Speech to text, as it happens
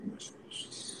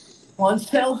One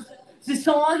show. Is this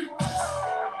on? Yo,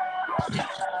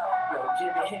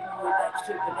 Jimmy, hit me with that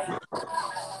Triple H.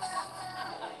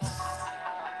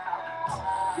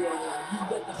 Yeah, you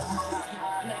let the music keep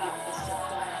playing.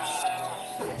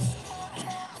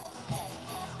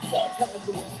 So tell me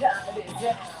what time it is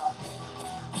now.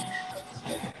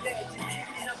 Yeah, just keep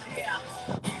it up here.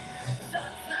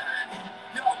 Sunshine.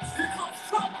 Yo, here comes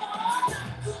trouble.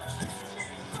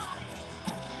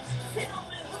 Tell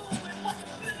me who and what you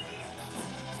believe.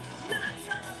 Not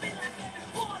trying to be like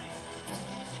everybody.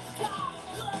 God,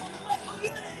 love, like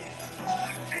unity.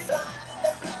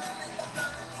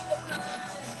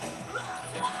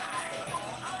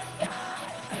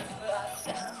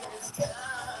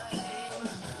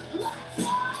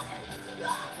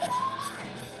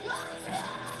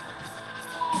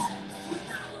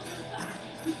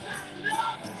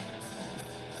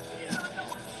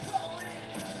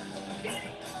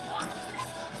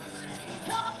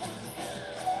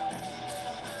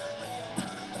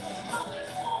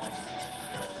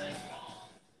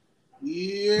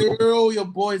 Yo, your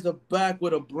boys are back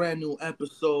with a brand new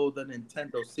episode, the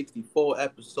Nintendo 64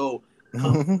 episode.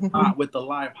 Coming hot with the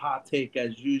live hot take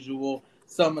as usual.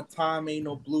 Summertime ain't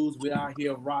no blues. We out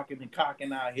here rocking and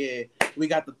cocking out here. We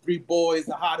got the three boys,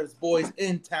 the hottest boys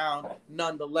in town.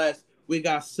 Nonetheless, we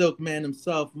got Silkman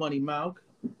himself, Money Mouth,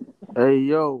 Hey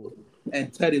yo,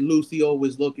 and Teddy Lucy,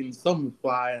 always looking something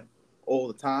fly all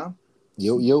the time.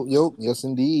 Yo, yo, yo. Yes,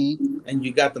 indeed. And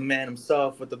you got the man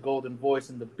himself with the golden voice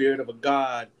and the beard of a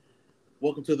god.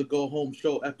 Welcome to the Go Home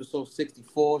Show, episode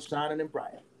 64, shining and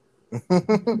bright.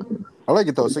 I like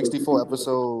it though. 64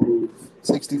 episode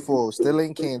 64 still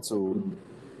ain't canceled.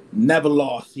 Never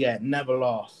lost yet, never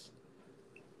lost.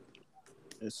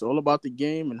 it's all about the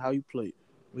game and how you play it.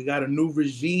 We got a new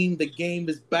regime. The game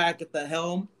is back at the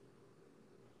helm.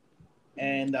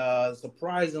 And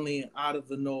surprisingly, out of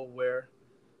the nowhere,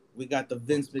 we got the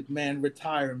Vince McMahon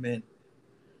retirement.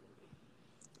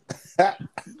 That's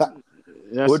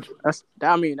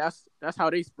how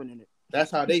they spinning it.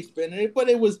 That's how they spin it. But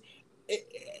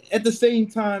at the same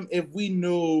time, if we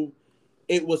knew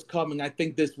it was coming, I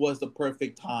think this was the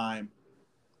perfect time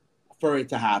for it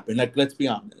to happen. Like, let's be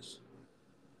honest.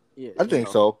 Yeah, I think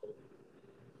so.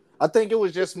 I think it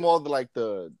was just more like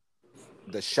the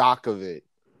shock of it.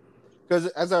 Because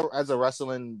as a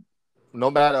wrestling, no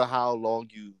matter how long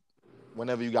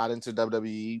whenever you got into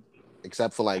WWE,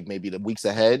 except for like maybe the weeks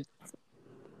ahead,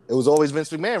 it was always Vince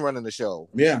McMahon running the show.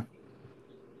 Yeah.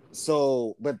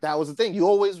 So, but that was the thing. You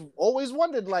always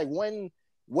wondered like when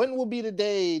would be the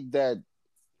day that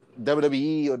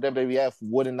WWE or WWF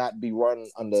would not be run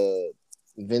under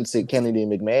Vincent Kennedy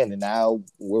and McMahon, and now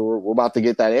we're about to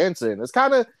get that answer, and it's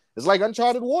like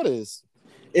uncharted waters.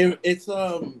 It's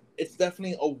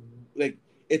definitely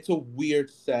it's a weird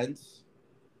sense,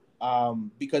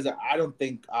 because I don't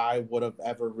think I would have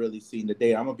ever really seen the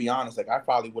day. I'm gonna be honest, like I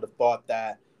probably would have thought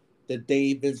that the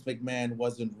day Vince McMahon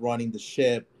wasn't running the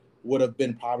ship would have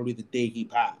been probably the day he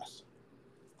passed.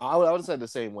 I would have said the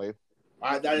same way.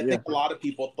 I think a lot of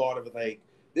people thought of it like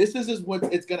this is what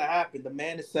it's gonna happen. The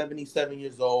man is 77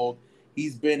 years old.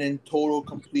 He's been in total,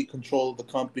 complete control of the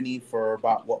company for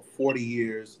about 40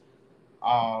 years,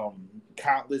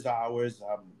 countless hours.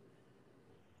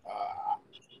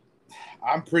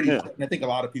 I'm pretty. Yeah. I think a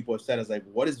lot of people have said, "Is like,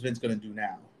 what is Vince gonna do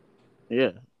now?"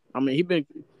 Yeah, I mean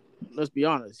let's be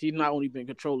honest, he's not only been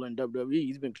controlling WWE,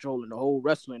 he's been controlling the whole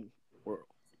wrestling world.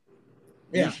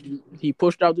 Yeah, he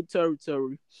pushed out the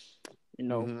territory. You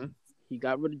know, Mm-hmm. he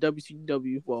got rid of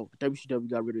WCW. Well, WCW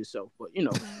got rid of itself, but you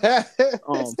know,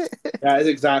 that is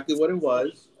exactly what it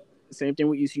was. same thing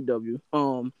with ECW.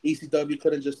 ECW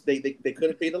couldn't just they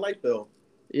couldn't pay the light bill.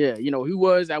 Yeah, you know, he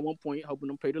was at one point helping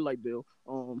them pay the light bill.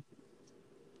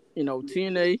 You know,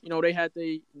 TNA, you know, they had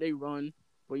they run,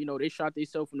 but you know, they shot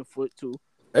themselves in the foot too.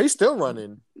 They still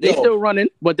running. They still running,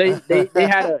 but they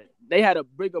had a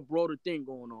bigger, broader thing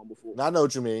going on before. I know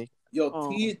what you mean. Yo,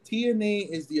 TNA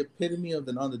is the epitome of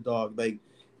an underdog. Like,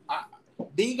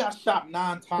 they got shot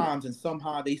 9 times and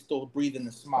somehow they still breathing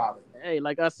and smiling. Hey,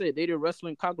 like I said, they the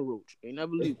wrestling cockroach. They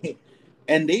never leave.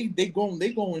 And they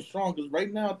going strong because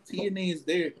right now TNA is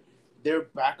they're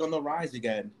back on the rise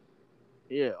again.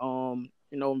 Yeah.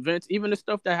 You know, Vince, even the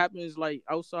stuff that happens like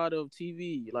outside of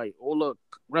TV, like all the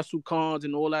WrestleCons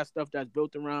and all that stuff that's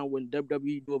built around when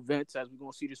WWE do events, as we're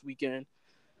gonna see this weekend.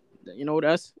 You know,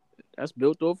 that's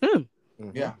built off him.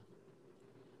 Mm-hmm. Yeah.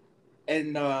 And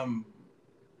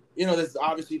you know, there's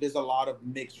a lot of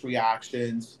mixed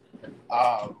reactions,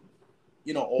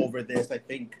 you know, over this. I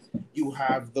think you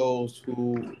have those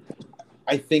who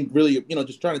I think really, you know,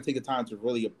 just trying to take the time to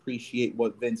really appreciate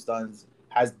what Vince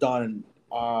has done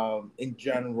in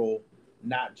general,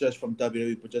 not just from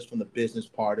WWE, but just from the business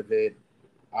part of it.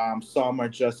 Some are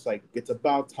just like, it's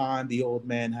about time the old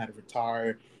man had to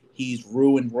retire. He's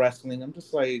ruined wrestling. I'm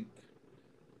just like,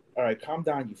 all right, calm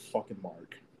down, you fucking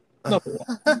Mark. Number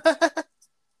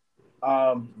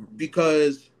one.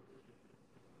 Because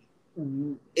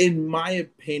in my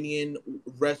opinion,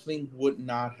 wrestling would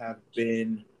not have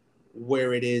been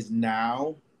where it is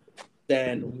now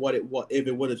than what it was if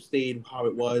it would have stayed how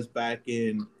it was back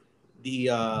in the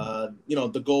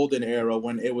the golden era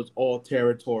when it was all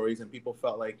territories and people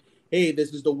felt like, hey,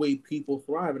 this is the way people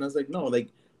thrive. And I was like, no, like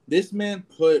this man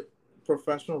put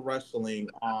professional wrestling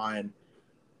on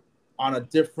a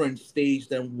different stage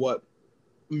than what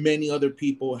many other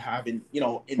people have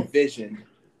envisioned.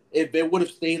 If it would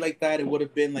have stayed like that, it would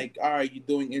have been like, all right, you're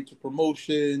doing inter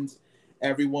promotions.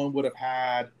 Everyone would have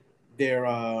had their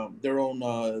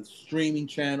own streaming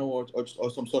channel or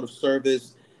some sort of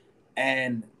service,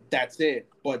 and that's it.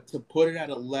 But to put it at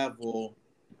a level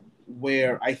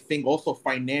where I think also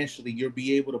financially you'll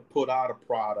be able to put out a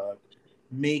product,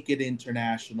 make it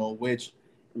international, which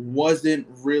wasn't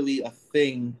really a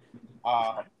thing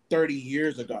 30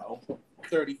 years ago,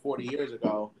 30, 40 years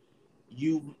ago.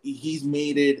 He's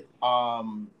made it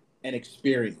an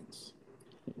experience.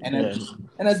 And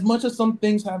as much as some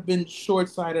things have been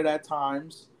short-sighted at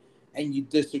times and you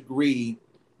disagree,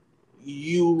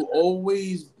 you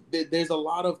always there's a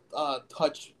lot of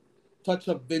touch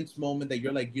of Vince moment that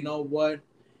you're like, you know what?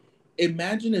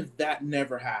 Imagine if that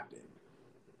never happened.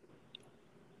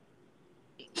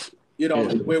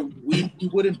 Like where we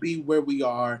wouldn't be where we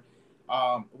are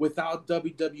without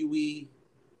WWE.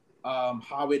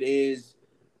 How it is,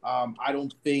 I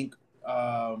don't think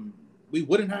we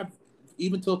wouldn't have,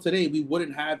 even till today, we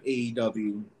wouldn't have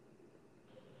AEW.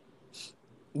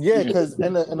 Yeah, because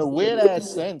in a weird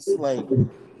ass sense,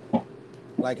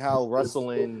 like how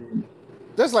wrestling,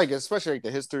 just like especially like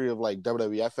the history of like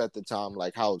WWF at the time,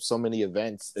 like how so many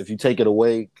events, if you take it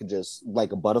away, could just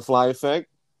like a butterfly effect.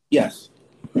 Yes.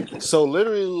 So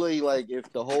literally, like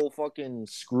if the whole fucking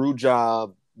screw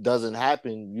job doesn't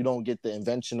happen, you don't get the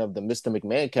invention of the Mr.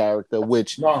 McMahon character,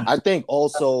 which I think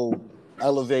also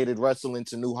elevated wrestling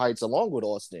to new heights along with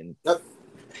Austin. Yep.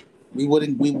 We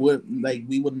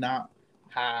would not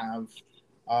have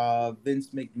Vince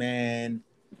McMahon,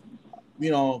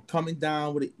 coming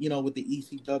down with it, with the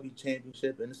ECW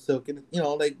championship and the silk, and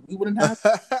like we wouldn't have.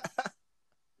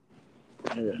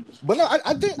 Yeah. But no,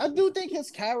 I do think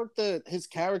his character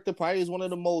probably is one of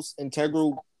the most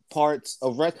integral parts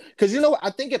of wrestling, because I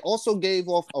think it also gave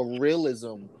off a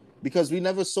realism, because we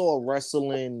never saw a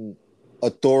wrestling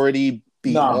authority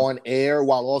be on air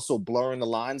while also blurring the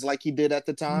lines like he did at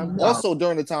the time. Also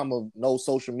during the time of no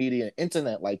social media and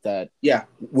internet like that. Yeah.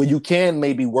 Where you can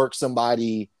maybe work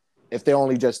somebody if they're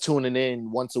only just tuning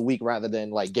in once a week rather than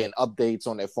like getting updates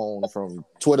on their phone from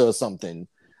Twitter or something.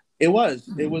 It was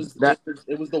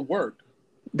the work.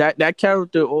 That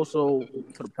character also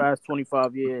for the past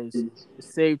 25 years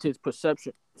saved him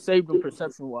perception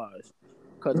wise,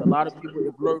 because a lot of people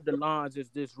have blurred the lines,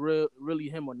 is this really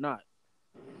him or not?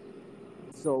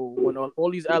 So when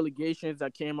all these allegations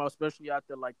that came out, especially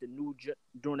after like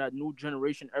during that new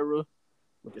generation era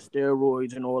with the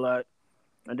steroids and all that,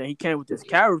 and then he came with this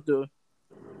character.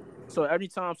 So every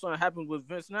time something happens with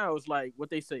Vince now, it's like what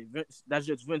they say, Vince. That's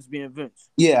just Vince being Vince.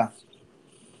 Yeah.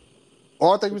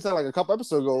 Or I think we said like a couple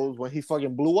episodes ago when he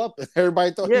fucking blew up and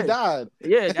everybody thought he died.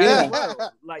 Yeah, that's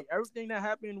well. Like everything that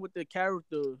happened with the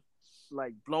character,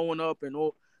 like blowing up and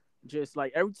all, just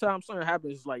like every time something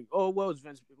happens, it's like, oh well, it's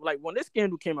Vince. Like when this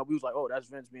scandal came up, we was like, oh, that's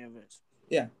Vince being Vince.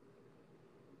 Yeah.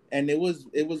 And it was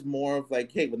more of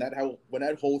like, hey, when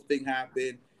that whole thing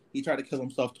happened, he tried to kill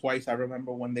himself twice. I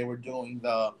remember when they were doing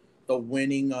the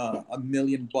winning $1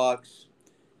 million,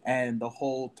 and the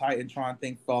whole Titantron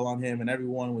thing fell on him, and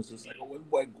everyone was just like, oh,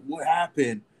 what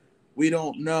happened? We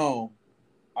don't know.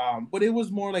 But it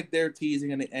was more like they're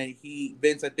teasing, and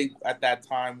Vince, I think at that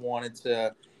time wanted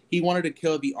to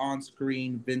kill the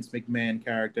on-screen Vince McMahon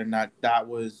character, and that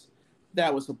was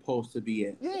supposed to be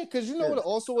it. Yeah, because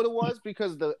what it was,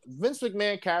 because the Vince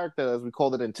McMahon character, as we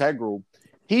called it, integral,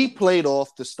 he played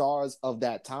off the stars of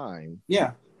that time.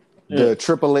 Yeah. The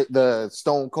the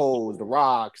Stone Colds, the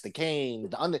Rocks, the Kane,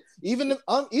 even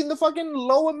the fucking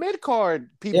lower mid card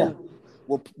people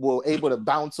were able to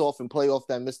bounce off and play off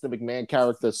that Mr. McMahon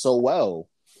character so well.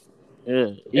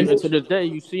 Yeah, even to this day,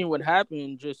 you seen what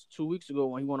happened just 2 weeks ago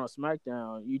when he went on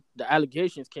SmackDown. The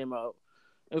allegations came out.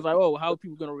 It was like, oh, how are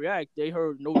people gonna react? They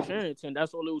heard no chance, and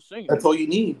that's all it was singing. That's all you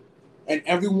need. And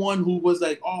everyone who was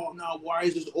like, oh no, why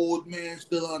is this old man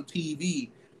still on TV?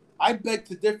 I beg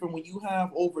to differ when you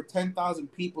have over 10,000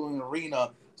 people in an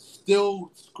arena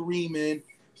still screaming,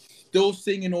 still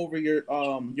singing over your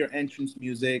entrance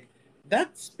music.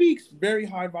 That speaks very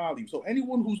high volume. So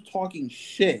anyone who's talking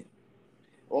shit,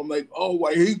 or I'm like, oh,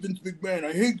 I hate Vince McMahon,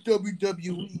 I hate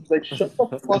WWE. Like, shut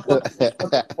the fuck up, shut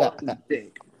the fucking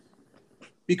dick.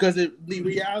 Because the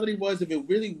reality was, if it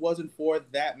really wasn't for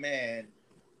that man,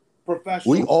 we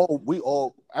professional,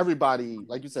 all, everybody,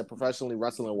 like you said, professionally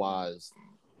wrestling wise,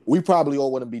 we probably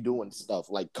all wouldn't be doing stuff.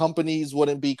 Like companies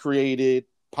wouldn't be created,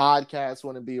 podcasts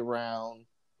wouldn't be around.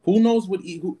 who knows what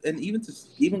and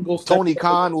even go Tony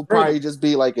Khan will probably just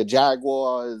be like a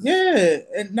Jaguars,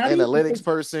 and not analytics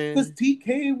person. Because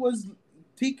TK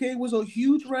was a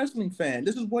huge wrestling fan.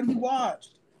 This is what he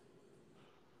watched.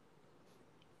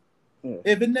 Yeah.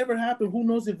 If it never happened, who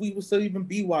knows if we would still even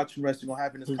be watching wrestling or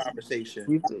having this conversation.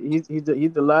 He's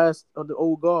the last of the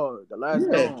old guard, the last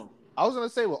dawn. I was gonna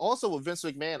say, well, also with Vince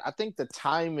McMahon, I think the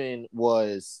timing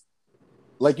was,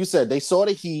 like you said, they saw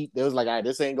the heat. They was like, all right,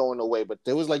 this ain't going away. But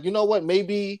they was like, you know what?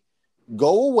 Maybe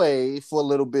go away for a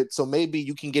little bit, so maybe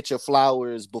you can get your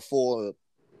flowers before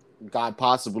God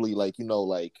possibly, like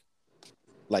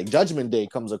Judgment Day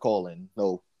comes a calling.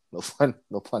 No pun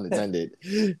intended.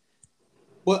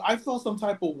 But I felt some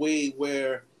type of way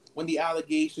where when the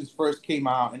allegations first came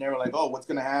out and they were like, oh, what's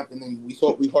gonna happen? And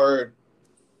we heard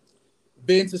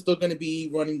Vince is still gonna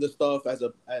be running the stuff as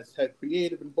head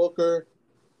creative and booker,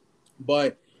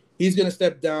 but he's gonna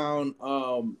step down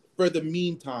for the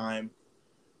meantime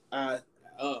as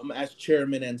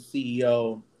chairman and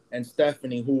CEO. And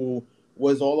Stephanie, who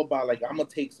was all about like, I'm gonna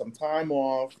take some time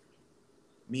off,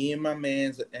 me and my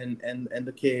mans and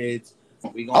the kids.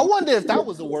 I wonder if that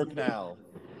was a work now.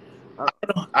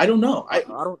 I don't know. I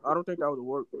don't think that would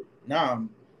work. Nah.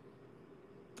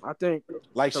 I think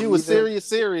like she was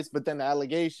serious, but then the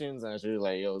allegations and she was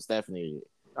like, yo, Stephanie.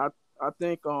 I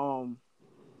think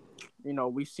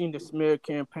we've seen the smear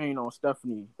campaign on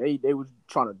Stephanie. They was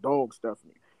trying to dog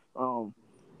Stephanie.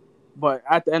 But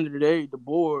at the end of the day, the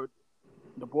board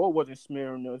wasn't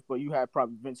smearing us, but you had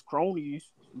probably Vince cronies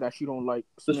that she don't like.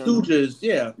 The Stooges,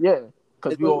 yeah. Yeah.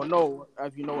 Because we all know,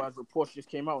 as reports just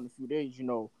came out in a few days,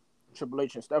 Triple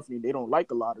H and Stephanie, they don't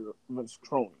like a lot of Vince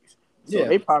cronies. So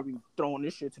they probably throwing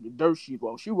this shit to the dirt sheet.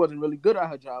 Well, she wasn't really good at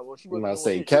her job. Well, she wasn't. I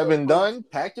say, Kevin Dunn,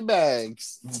 pack your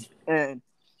bags. And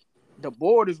the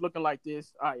board is looking like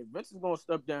this. All right, Vince is going to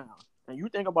step down. And you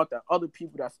think about the other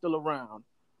people that's still around.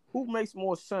 Who makes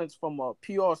more sense from a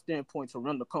PR standpoint to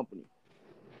run the company?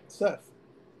 Steph.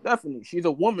 Stephanie. She's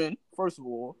a woman, first of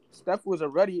all. Steph was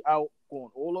already out going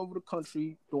all over the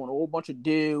country, doing a whole bunch of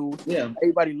deals. Yeah.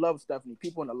 Everybody loves Stephanie.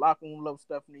 People in the locker room love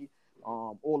Stephanie.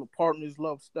 All the partners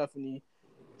love Stephanie.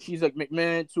 She's like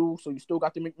McMahon too, so you still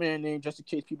got the McMahon name just in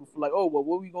case people feel like, oh, well,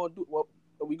 what are we gonna do? Well,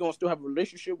 are we gonna still have a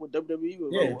relationship with WWE?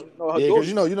 Yeah, because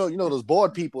you know those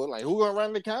board people like, who gonna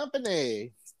run the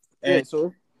company? And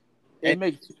so it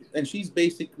makes, and she's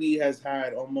basically has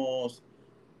had almost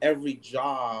every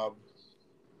job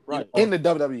right in the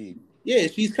WWE. Yeah,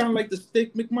 she's kind of like the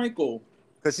Stick McMichael.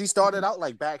 Because she started out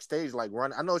like backstage, like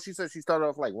running. I know she said she started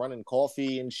off like running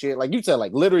coffee and shit. Like you said,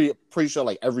 like literally pretty sure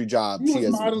like every job she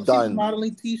has done. She was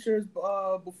modeling t-shirts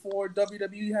before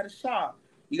WWE had a shop.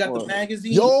 You got the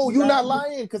magazine. Yo, you're not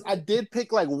lying. Because I did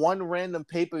pick like one random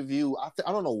pay-per-view.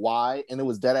 I don't know why. And it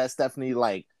was Deadass Stephanie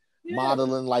like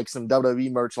modeling like some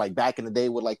WWE merch like back in the day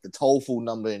with like the tofu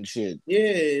number and shit.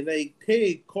 Yeah, like,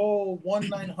 hey, call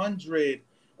 1-900.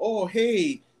 Oh,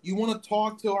 hey, you want to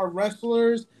talk to our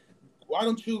wrestlers? Why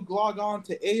don't you log on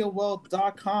to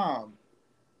AOL.com?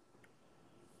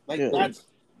 Like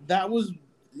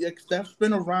Steph's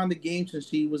been around the game since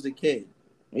she was a kid.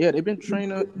 Yeah, they've been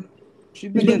training.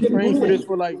 She's been getting trained for this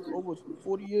for like over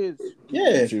 40 years.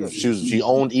 Yeah, she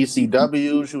owned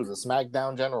ECW. She was a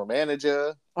SmackDown general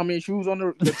manager. I mean, she was on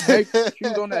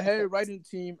the head writing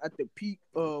team at the peak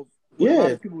of what a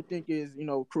lot of people think is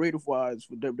creative wise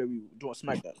for WWE doing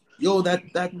SmackDown. Yo,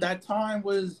 that time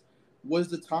was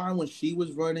the time when she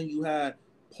was running. You had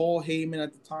Paul Heyman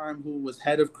at the time, who was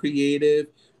head of creative.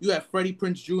 You had Freddie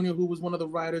Prinze Jr., who was one of the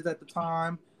writers at the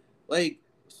time. Like,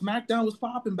 SmackDown was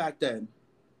popping back then.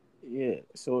 Yeah,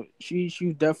 so she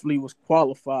definitely was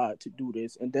qualified to do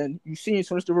this. And then you see, as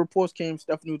soon as the reports came,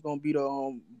 Stephanie was going to be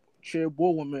the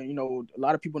chairwoman. A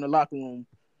lot of people in the locker room,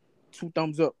 2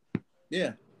 thumbs up.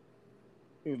 Yeah.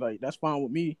 He was like, that's fine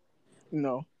with me.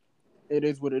 It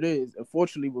is what it is.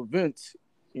 Unfortunately, with Vince,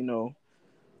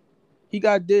 he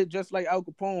got did just like Al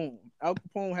Capone. Al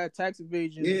Capone had tax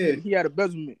evasion. Yeah. He had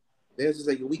embezzlement. They're just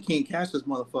like, we can't catch this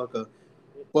motherfucker.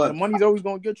 But the money's always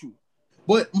going to get you.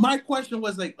 But my question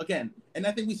was like, again, and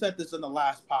I think we said this in the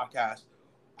last podcast,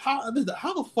 how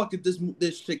the fuck did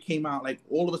this shit came out? Like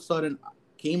all of a sudden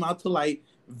came out to light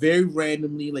very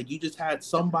randomly. Like you just had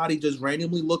somebody just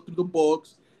randomly look through the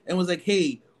books and was like,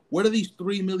 hey, what are these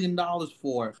 $3 million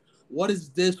for? What is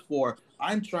this for?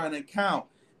 I'm trying to count.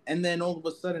 And then all of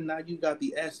a sudden now you got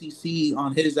the SEC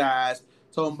on his ass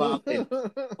talking about like,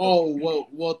 oh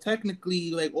well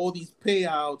technically like all these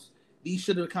payouts, these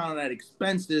should have counted at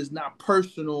expenses, not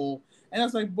personal. And I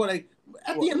was like, but like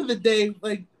at the end of the day,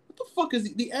 like what the fuck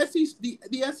is the SEC?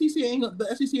 The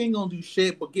SEC ain't gonna do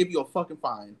shit but give you a fucking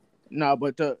fine. Nah,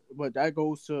 but that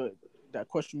goes to that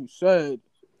question you said,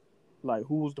 like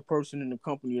who was the person in the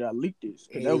company that leaked this?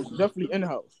 Because that was definitely in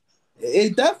house.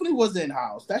 It definitely was in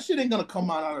house. That shit ain't gonna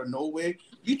come out of nowhere.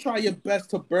 You try your best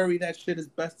to bury that shit as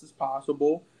best as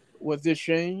possible. Was this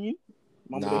Shane?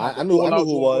 Nah, I knew who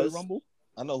it was. Rumble?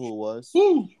 I know who it was.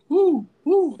 Who?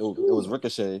 It was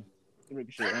Ricochet.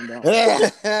 Ricochet, I'm down.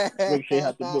 Ricochet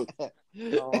had the book.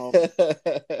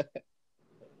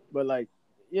 But like,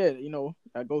 yeah, you know,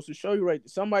 that goes to show you right.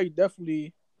 Somebody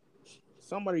definitely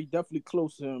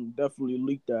close to him definitely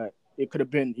leaked that. It could have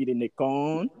been either Nick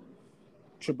Khan,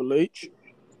 Triple H,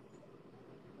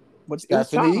 but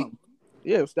Stephanie. It was time.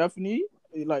 Yeah, Stephanie.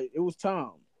 It was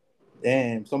time.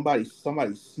 Damn, somebody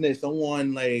snitched.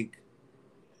 Someone like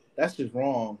that's just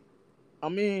wrong. I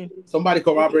mean, somebody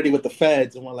corroborated with the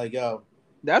feds and went like, yo.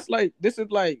 This is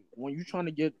like when you're trying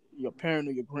to get your parent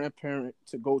or your grandparent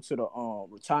to go to the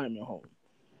retirement home.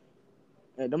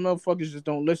 And them motherfuckers just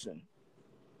don't listen.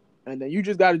 And then you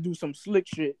just got to do some slick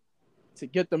shit to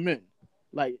get them in.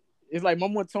 Like, it's like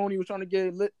Mama Tony was trying to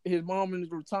get his mom in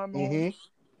his retirement home.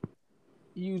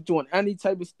 He was doing any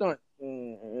type of stunt.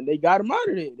 And they got him out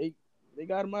of there. They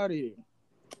got him out of here.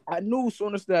 I knew as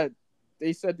soon as that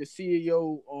they said the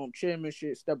CEO chairman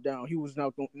shit stepped down, he was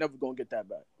never going to get that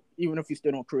back, even if he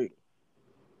stayed on creative.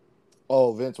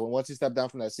 Oh, Vince, once he stepped down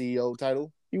from that CEO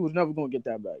title? He was never going to get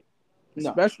that back. No.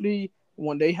 Especially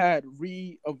when they had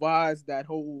re-advised that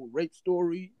whole rape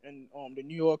story in the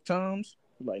New York Times.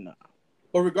 Like, nah.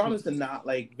 But regardless of not,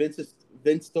 like,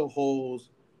 Vince still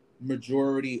holds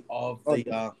majority of the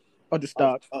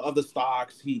stocks. Of the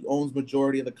stocks. He owns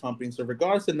majority of the company. So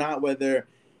regardless of not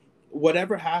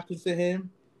whatever happens to him,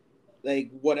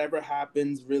 like whatever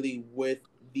happens really with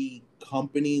the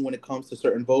company when it comes to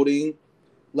certain voting,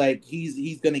 like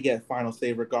he's gonna get final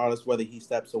say regardless whether he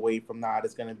steps away from that.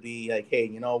 It's gonna be like, hey,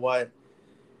 you know what?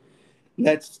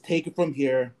 Let's take it from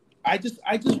here. I just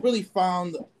really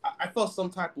found I felt some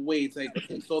type of way. It's like,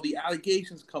 okay, so the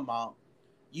allegations come out.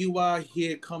 You are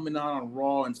here coming out on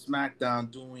Raw and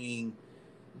SmackDown doing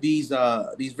these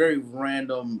very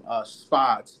random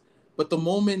spots. But the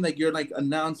moment like you're like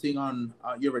announcing on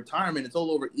your retirement, it's all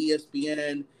over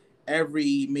ESPN,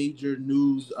 every major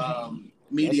news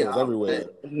media everywhere.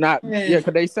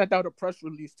 Because they sent out a press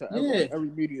release to every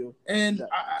media. And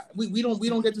we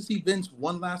don't get to see Vince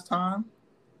one last time.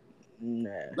 Nah.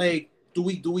 Like, do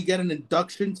we get an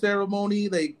induction ceremony?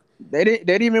 Like, they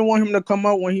didn't even want him to come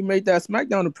out when he made that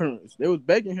SmackDown appearance. They was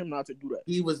begging him not to do that.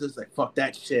 He was just like, "Fuck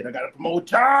that shit! I gotta promote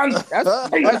John."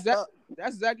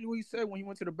 That's exactly what he said when he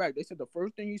went to the back. They said the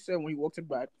first thing he said when he walked to the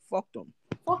back, "Fuck them."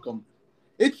 Fuck him.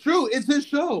 It's true. It's his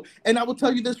show, and I will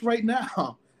tell you this right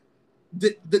now: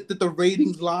 did the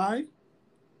ratings lie?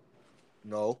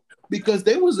 No, because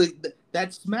there was that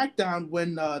SmackDown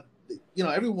when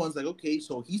everyone's like, okay,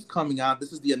 so he's coming out.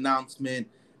 This is the announcement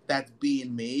that's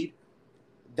being made.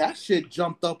 That shit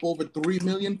jumped up over 3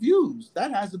 million views.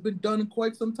 That hasn't been done in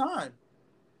quite some time.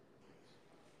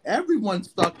 Everyone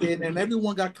stuck in, and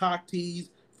everyone got cock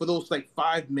teased for those like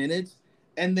 5 minutes,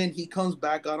 and then he comes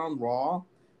back out on Raw,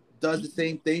 does the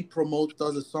same thing,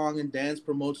 does a song and dance,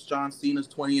 promotes John Cena's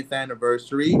 20th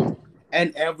anniversary,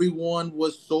 and everyone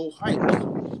was so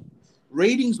hyped.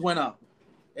 Ratings went up.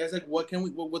 It's like,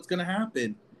 what's gonna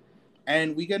happen?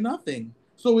 And we get nothing.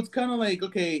 So it's kind of like,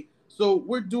 okay, so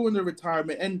we're doing the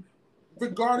retirement, and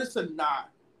regardless of not,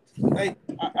 like,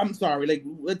 I'm sorry, like,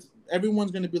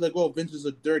 everyone's gonna be like, oh, Vince is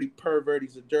a dirty pervert,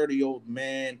 he's a dirty old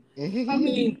man. I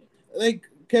mean, like,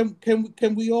 can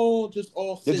we all just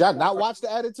Did y'all not watch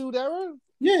the Attitude Era?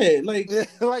 Yeah, like this.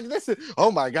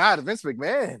 Oh my God, Vince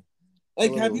McMahon.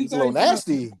 Like, have you guys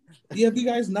nasty? Have you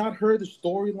guys not heard the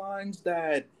storylines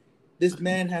that this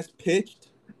man has pitched?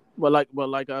 Well,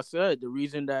 like I said, the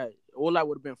reason that all that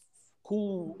would have been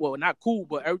cool, well, not cool,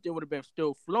 but everything would have been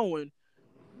still flowing.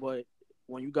 But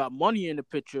when you got money in the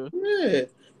picture, yeah.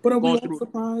 But are we all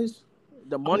surprised?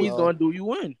 The money's gonna do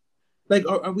you in. Like,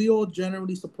 are we all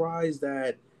generally surprised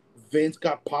that Vince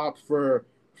got popped for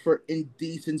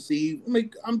indecency?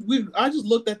 Like, I just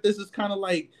looked at this as kind of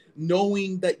like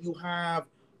knowing that you have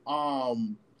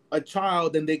a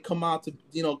child and they come out to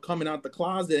coming out the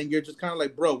closet, and you're just kind of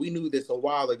like, bro, we knew this a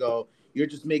while ago. You're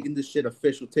just making this shit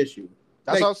official tissue.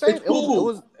 That's Like, what I'm saying. it's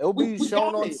cool. It'll be We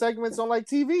shown got on it. segments on like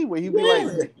TV where he'd be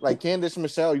Yeah. like Candace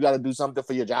Michelle, you got to do something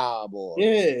for your job, or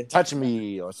Yeah. touch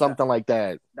me, or something like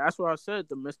that. That's why I said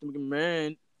the Mr.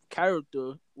 McMahon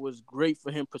character was great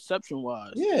for him perception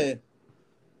wise. Yeah.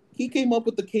 He came up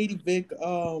with the Katie Vick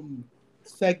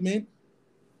segment,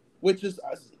 which is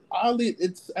oddly,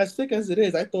 it's as sick as it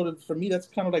is. I thought for me that's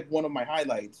kind of like one of my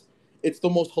highlights. It's the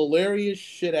most hilarious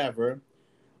shit ever.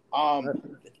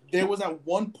 There was at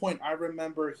one point I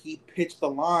remember he pitched the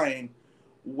line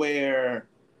where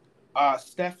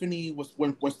Stephanie was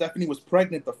when Stephanie was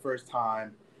pregnant the first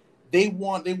time. They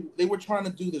were trying to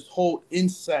do this whole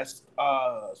incest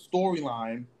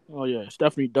storyline. Oh yeah,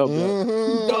 Stephanie dubbed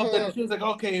that. Dubbed it. She was like,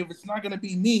 okay, if it's not gonna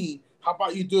be me, how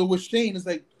about you do it with Shane? It's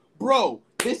like, bro,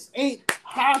 this ain't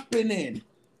happening.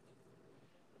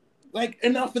 Like,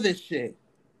 enough of this shit.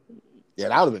 Yeah,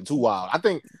 that would have been too wild. I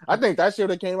think that shit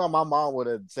that came out, my mom would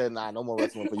have said, "Nah, no more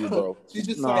wrestling for you, bro." She's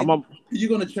just Nah, like, you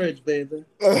going to church, baby?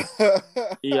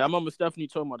 Yeah, I remember Stephanie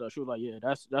talking about that. She was like, "Yeah,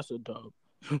 that's a dub."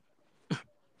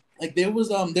 Like there was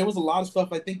a lot of stuff.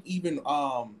 I think even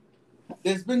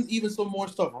there's been even some more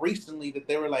stuff recently that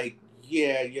they were like,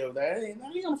 yeah, yo, that ain't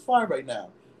gonna fly right now.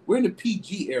 We're in the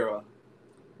PG era.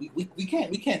 We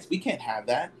can't have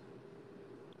that.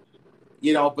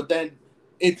 But then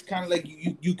it's kind of like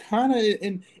you kind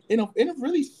of in a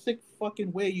really sick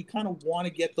fucking way. You kind of want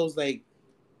to get those like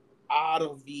out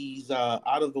of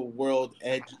the world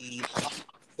edgy. It's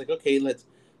like, okay,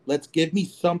 let's give me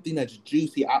something that's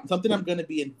juicy, something I'm gonna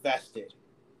be invested.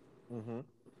 Mm-hmm.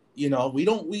 We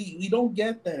don't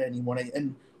get that anymore,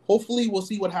 and hopefully we'll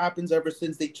see what happens ever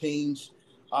since they changed,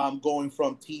 going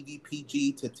from TV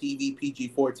PG to TV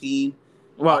PG-14.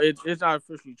 Well, it's not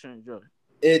officially changed yet.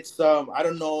 It's I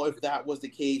don't know if that was the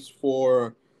case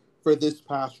for this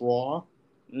past Raw.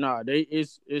 Nah,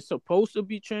 it's supposed to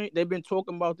be changed. They've been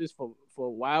talking about this for a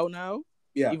while now.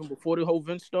 Yeah. Even before the whole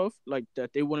Vince stuff, like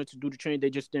that they wanted to do the change, they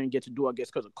just didn't get to do, I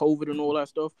guess, because of COVID and all that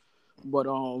stuff. But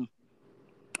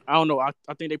I don't know. I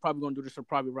think they probably gonna do this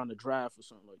probably around the draft or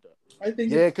something like that. I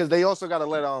think because they also gotta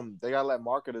let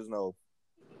marketers know.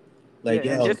 Like,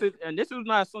 yeah, and this is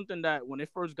not something that when it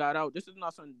first got out, this is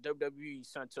not something WWE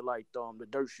sent to like the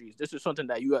dirt sheets. This is something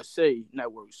that USA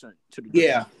Network sent to the dirt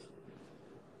sheets.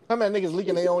 How many niggas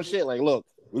leaking their own shit? Like, look,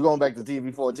 we're going back to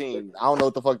TV 14. I don't know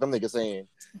what the fuck them niggas saying.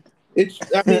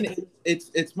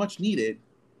 It's much needed.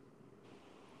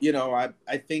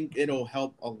 I think it'll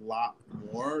help a lot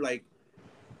more. Like,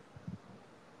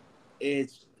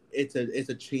 it's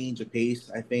a change of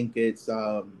pace. I think it's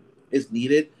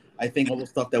needed. I think all the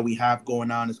stuff that we have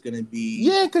going on is going to be...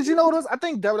 Yeah, because you know this. I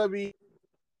think WWE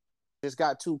just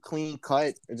got too clean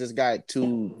cut. It just got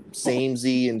too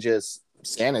samey and just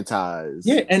sanitized.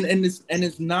 Yeah, and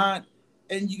it's not...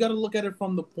 And you got to look at it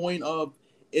from the point of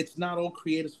it's not all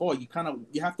creators' fault. You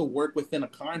have to work within a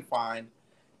confine,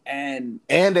 and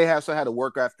they also had to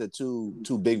work after two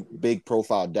big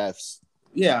profile deaths.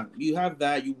 Yeah, you have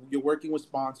that. You're working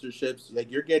with sponsorships. Like,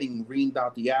 you're getting reamed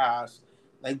out the ass.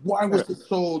 Like, why was this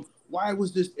sold? Why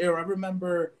was this air? I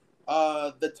remember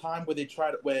the time where they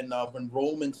tried when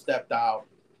Roman stepped out,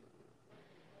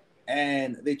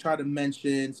 and they tried to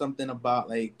mention something about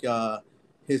like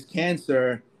his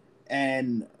cancer,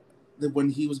 and when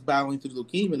he was battling through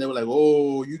leukemia, they were like,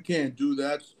 "Oh, you can't do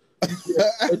that.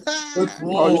 That's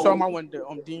wrong." Oh, you talking about when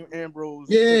Dean Ambrose?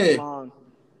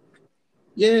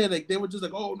 Yeah, like they were just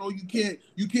like, "Oh no, you can't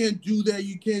do that.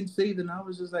 You can't say that." And I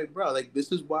was just like, "Bro, like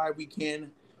this is why we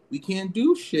can't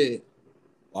do shit.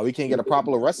 Why we can't get a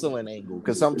proper wrestling angle?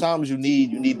 Because sometimes you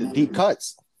need the deep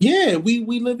cuts." Yeah,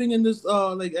 we living in this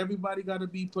like everybody got to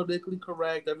be politically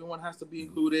correct. Everyone has to be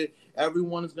included.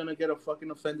 Everyone is gonna get a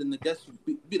fucking offended. And the guests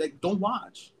be like, don't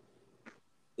watch.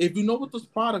 If you know what this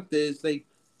product is, like,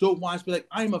 don't watch. Be like,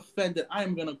 I'm offended. I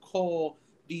am gonna call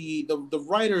the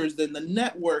writers and the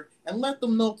network and let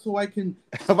them know so I can.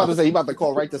 I'm about to say, you about to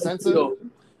call right to censor?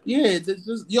 Yeah, it's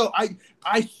just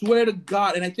I swear to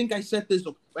God, and I think I said this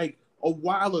like a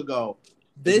while ago.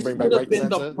 This would have been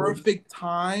the perfect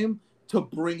time to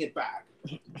bring it back.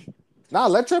 Nah,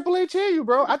 let Triple H hear you,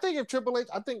 bro. I think if Triple H,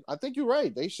 I think you're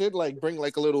right. They should like bring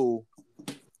like a little,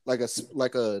 like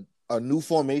a new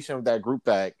formation of that group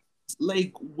back.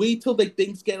 Like, wait till like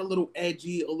things get a little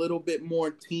edgy, a little bit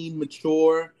more teen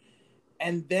mature,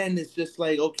 and then it's just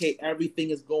like, okay,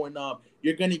 everything is going up.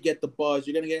 You're gonna get the buzz.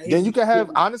 You're gonna get. Then you can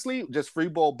have honestly just free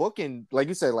ball booking, like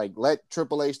you said, like let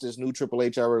Triple H, this new Triple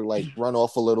H era, like run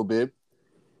off a little bit.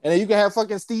 And then you can have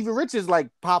fucking Stevie Richards like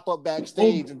pop up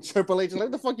backstage and Triple H. Like,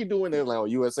 what the fuck you doing there? Like, oh,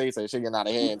 USA said shit getting out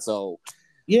of hand, so I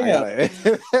Yeah,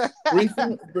 gotta.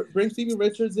 bring Stevie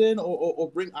Richards in,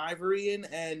 or bring Ivory in,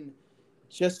 and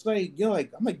just like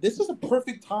like I'm like, this is a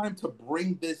perfect time to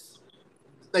bring this,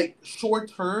 like, short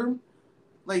term,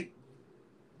 like,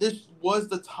 this was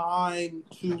the time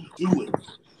to do it,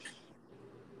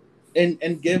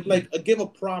 and give like give a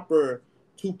proper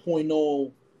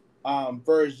 2.0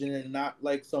 version, and not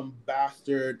like some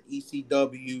bastard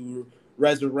ECW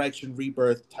Resurrection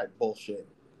Rebirth type bullshit.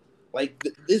 Like,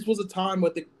 this was a time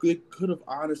where they could have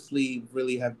honestly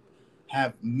really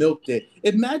have milked it.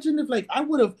 Imagine if, like, I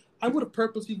would have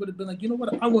purposely would have been like, you know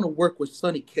what, I want to work with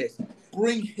Sonny Kiss.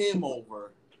 Bring him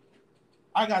over.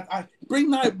 I bring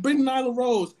Nyla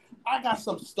Rose. I got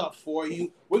some stuff for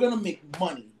you. We're gonna make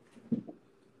money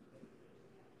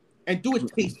and do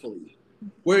it tastefully.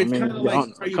 Where I it's mean, kind of like,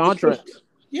 are you contracts.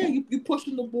 yeah, you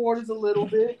pushing the borders a little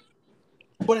bit,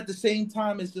 but at the same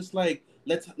time, it's just like,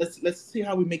 let's see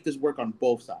how we make this work on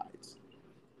both sides.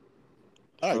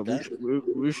 I So like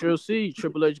that. we shall see.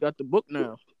 Triple H got the book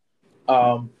now.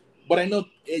 But I know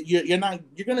you're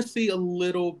gonna see a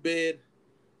little bit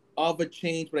of a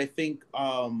change, but I think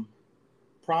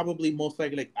probably most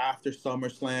likely, like, after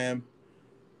SummerSlam,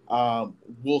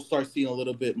 we'll start seeing a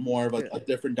little bit more of a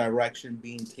different direction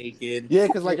being taken. Yeah,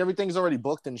 because like everything's already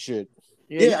booked and shit.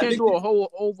 Yeah, you I can't think do a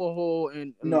whole overhaul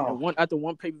and no, one after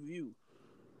one pay per view.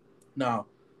 no.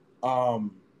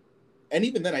 And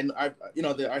even then, I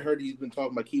heard he's been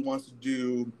talking like he wants to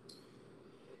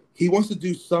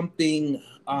do something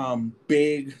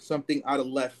big, something out of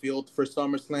left field for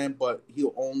SummerSlam, but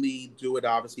he'll only do it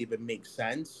obviously if it makes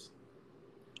sense,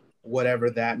 whatever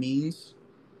that means.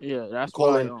 Yeah, that's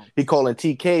why. He calling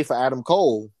TK for Adam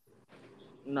Cole.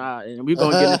 Nah, and we're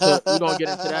gonna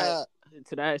get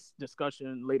into that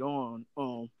discussion later on.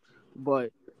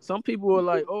 But some people were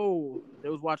like, oh, they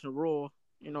was watching Raw,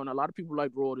 and a lot of people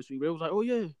like Raw this week. They was like, oh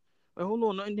yeah, like, hold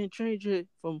on, nothing didn't change it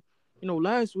from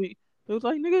last week. It was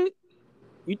like, nigga,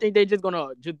 you think they just gonna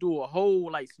just do a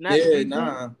whole like snap Yeah, reboot?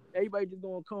 nah. Everybody just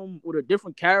gonna come with a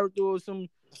different character or some.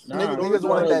 Nah, Niggas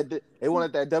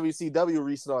wanted that WCW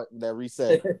reset.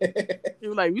 It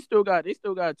was like they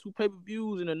still got 2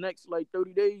 pay-per-views in the next like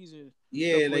 30 days and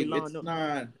yeah, stuff like, lined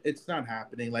up. it's not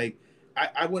happening. Like,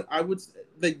 I would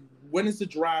like, when is the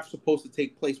draft supposed to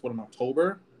take place? What, in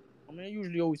October? I mean, it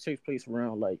usually always takes place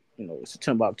around like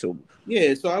September, October.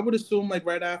 Yeah, so I would assume like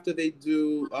right after they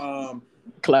do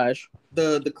Clash.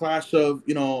 the clash of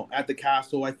at the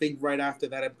castle. I think right after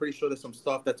that, I'm pretty sure there's some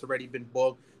stuff that's already been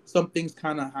booked. Some things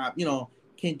kind of have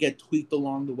can get tweaked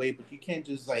along the way, but you can't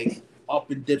just like up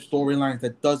and dip storylines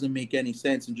that doesn't make any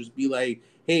sense and just be like,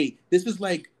 hey, this is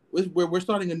like we're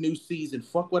starting a new season.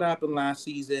 Fuck what happened last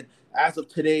season. As of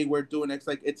today, we're doing X.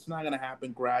 Like, it's not gonna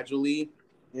happen gradually.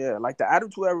 Yeah, like the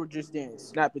Attitude Era just didn't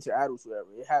snap into Attitude Era.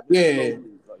 It happened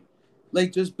slowly.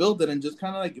 Like, just build it and just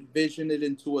kind of like vision it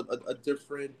into a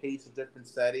different pace, a different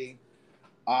setting.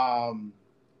 I'm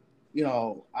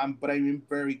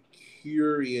very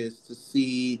curious to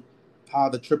see how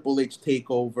the Triple H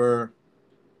takeover,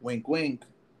 wink wink,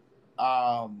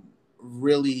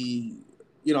 really,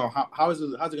 how's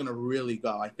it gonna really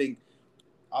go? I think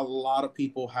a lot of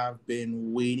people have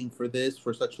been waiting for this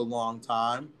for such a long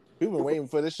time. We've been waiting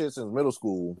for this shit since middle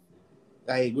school.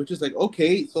 Like, we're just like,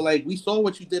 okay, so like, we saw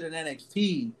what you did in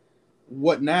NXT.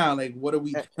 What now? Like, what are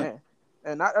we?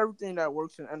 And not everything that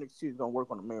works in NXT is gonna work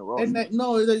on the main roster.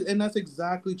 And that's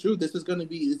exactly true. It's gonna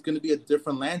be a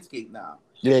different landscape now.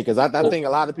 Yeah, because I think a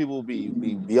lot of people will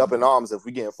be up in arms if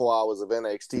we get 4 hours of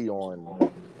NXT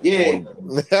on. Yeah,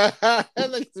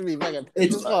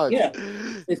 it's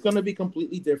it's gonna be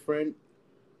completely different.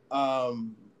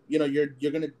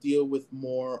 You're gonna deal with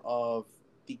more of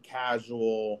the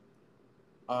casual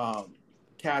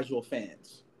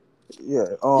fans. Yeah,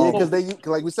 because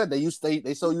like we said,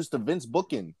 they so used to Vince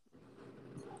booking,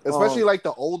 especially like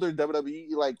the older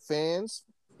WWE like fans.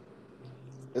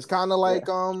 It's kind of like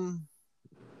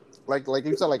like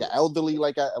you said, like an elderly,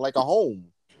 like a home.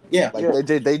 Yeah, like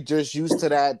they just used to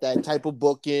that type of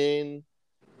booking.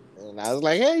 And I was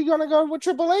like, hey, you gonna go with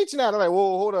Triple H now? They're like,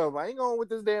 whoa, hold up, I ain't going with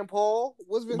this damn Paul.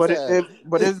 What's Vince at?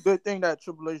 But it's a good thing that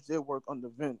Triple H did work under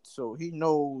Vince, so he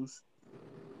knows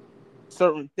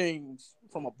certain things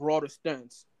from a broader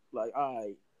stance. Like, all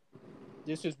right,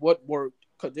 this is what worked,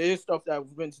 because there is stuff that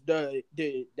Vince did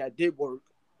that did work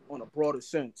on a broader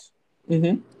sense.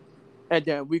 Mm-hmm. And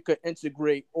then we could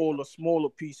integrate all the smaller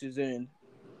pieces in,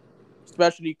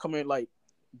 especially coming like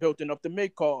building up the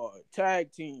mid-card,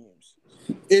 tag teams.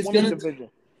 It's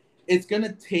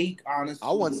gonna take, honestly.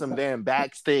 I want some damn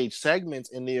backstage segments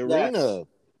in the arena.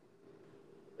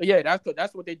 Yeah,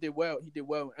 that's what they did well. He did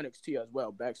well in NXT as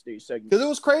well, backstage segment. Because it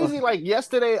was crazy. Like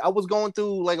yesterday, I was going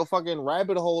through like a fucking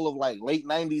rabbit hole of like late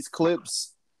 '90s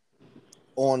clips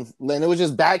and it was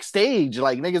just backstage,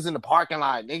 like niggas in the parking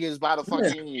lot, niggas by the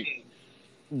fucking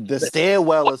the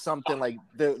stairwell or something. Like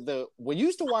the when you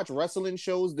used to watch wrestling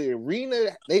shows, the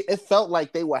arena, it felt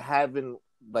like they were having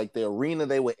like the arena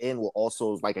they were in were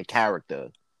also like a character.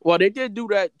 Well, they did do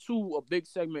that too, a big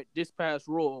segment this past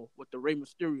Raw with the Rey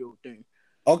Mysterio thing.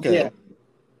 Okay. Yeah.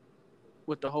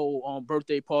 With the whole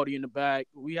birthday party in the back.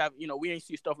 We ain't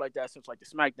see stuff like that since like the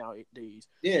SmackDown days.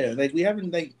 Yeah, like we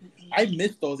haven't I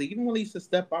missed those. Like even when they used to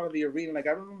step out of the arena, like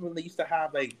I remember when they used to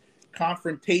have like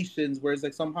confrontations where it's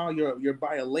like somehow you're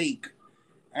by a lake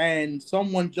and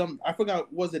someone jumped. I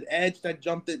forgot, was it Edge that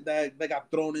jumped it that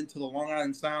got thrown into the Long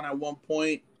Island Sound at one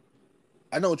point?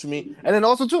 I know what you mean. And then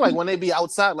also too, like when they be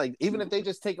outside, like even if they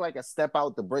just take like a step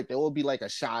out the break, there will be like a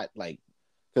shot, like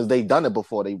because they've done it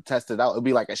before, they tested out. It'll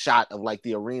be like a shot of like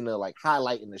the arena, like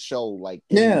highlighting the show, like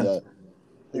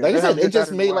like I said, it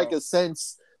just made like a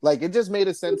sense. Like it just made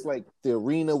a sense like the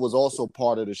arena was also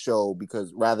part of the show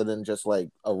because rather than just like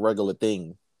a regular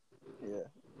thing. Yeah,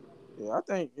 I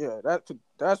think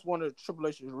that's one of Triple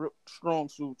H's strong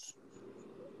suits.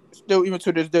 Still, even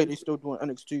to this day, they still doing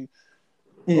NXT.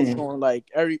 Showing like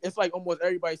it's like almost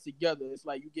everybody's together. It's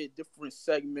like you get different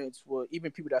segments for even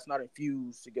people that's not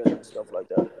infused together and stuff like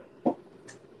that.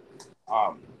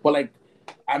 But like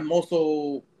I'm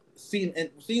also seeing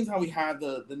how we have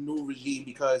the new regime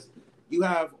because you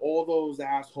have all those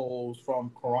assholes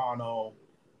from Carano,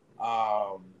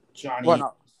 Johnny.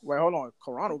 Wait, hold on.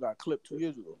 Carano got clipped 2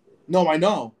 years ago. No, I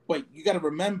know, but you got to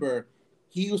remember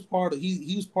he was part of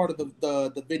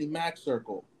the Vinnie Mac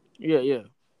circle. Yeah.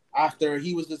 After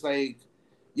he was just like,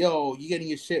 yo, you getting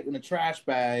your shit in a trash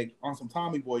bag on some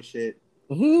Tommy Boy shit.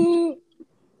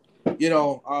 Mm-hmm. You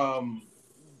know,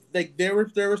 like there were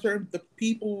certain the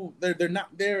people they're not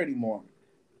there anymore.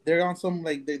 They're on some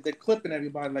like they're clipping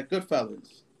everybody like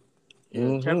Goodfellas. Yeah,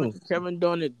 mm-hmm. Kevin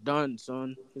Dunn is done,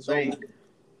 son. It's over.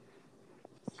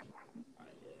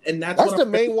 And that's the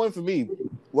main one for me.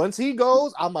 Once he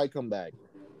goes, I might come back.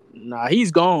 Nah,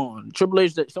 he's gone. Triple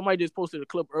H, somebody just posted a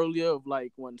clip earlier of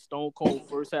like when Stone Cold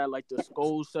first had like the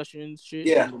Skull Sessions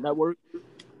shit on the network.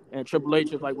 And Triple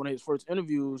H is like one of his first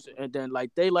interviews. And then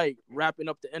like they like wrapping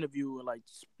up the interview and like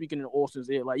speaking in Austin's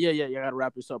ear, like, yeah, you gotta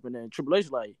wrap this up. And then Triple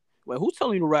H like, wait, who's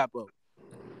telling you to wrap up?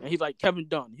 And he's like, Kevin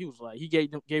Dunn. He was like, he gave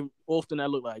Austin that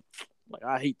look like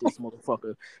I hate this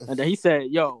motherfucker. And then he said,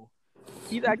 yo,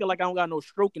 he's acting like I don't got no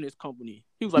stroke in this company.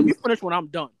 He was like, we finish when I'm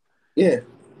done. Yeah.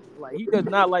 Like he does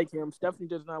not like him. Stephanie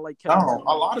does not like Kevin. No,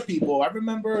 a lot of people. I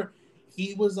remember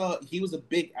he was a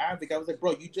big advocate. I was like,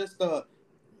 bro, you just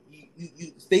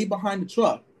you stay behind the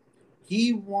truck.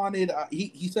 He wanted.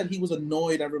 He said he was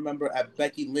annoyed. I remember at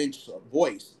Becky Lynch's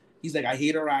voice. He's like, I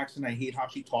hate her accent. I hate how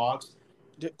she talks.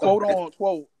 Quote on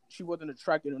quote, she wasn't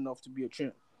attractive enough to be a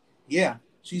champ. Yeah,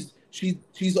 she's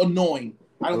annoying.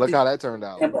 I don't look how that turned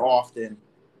out. Ever often.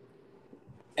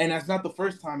 And that's not the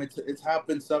first time. It's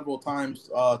happened several times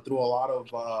through a lot of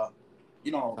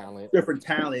different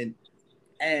talent,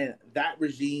 and that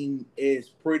regime is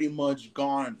pretty much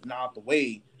gone out the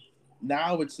way.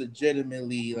 Now it's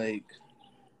legitimately like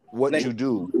what you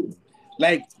do.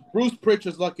 Like Bruce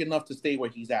Pritchard's lucky enough to stay where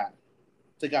he's at,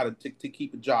 to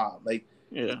keep a job. Like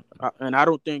and I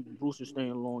don't think Bruce is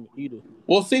staying long either.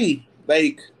 We'll see.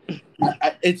 Like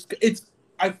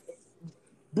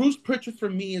Bruce Pritchard for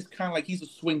me is kind of like he's a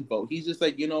swing vote. He's just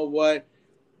like, you know what?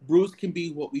 Bruce can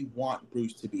be what we want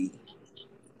Bruce to be.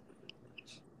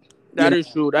 That is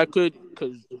true. That could,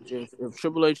 because if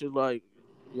Triple H is like,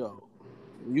 yo,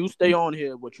 you stay on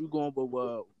here, but you going but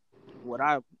what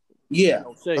I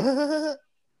say.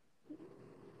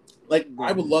 Like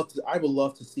I would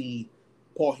love to see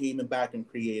Paul Heyman back in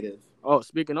creative. Oh,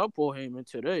 speaking of Paul Heyman,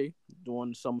 today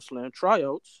doing SummerSlam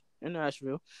tryouts in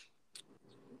Nashville.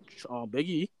 Big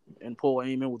E and Paul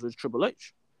Heyman was with Triple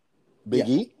H. Big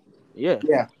E? Yeah.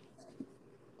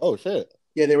 Oh shit.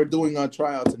 Yeah, they were doing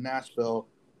tryouts in Nashville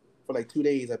for like 2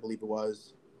 days, I believe it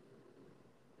was.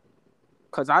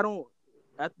 Cause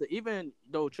even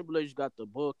though Triple H got the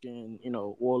book and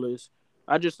all this,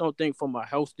 I just don't think from a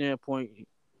health standpoint,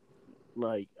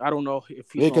 like I don't know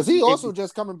if he's because he also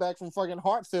just coming back from fucking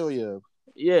heart failure.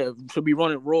 Yeah, to be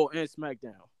running Raw and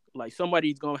SmackDown. Like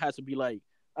somebody's gonna have to be like,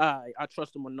 I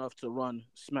trust him enough to run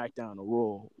SmackDown or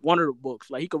Raw. One of the books.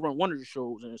 Like, he could run one of the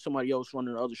shows and somebody else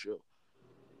running the other show.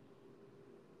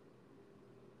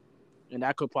 And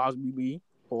that could possibly be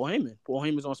Paul Heyman. Paul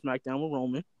Heyman's on SmackDown with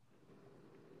Roman.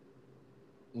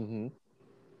 Mm-hmm.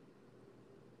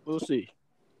 We'll see.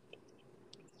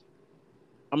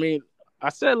 I mean, I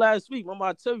said last week, remember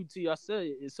I tell you, T, I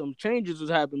said some changes was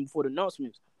happening before the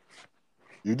announcements.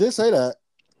 You did say that.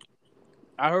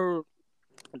 I heard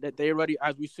that they already,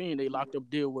 as we seen, they locked up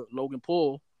deal with Logan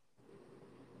Paul,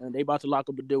 and they about to lock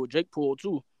up a deal with Jake Paul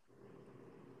too.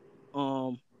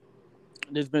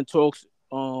 There's been talks.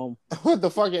 What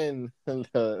the fucking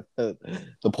the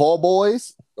Paul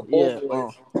boys? The Yeah.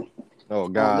 boys. Oh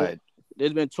God.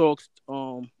 There's been talks.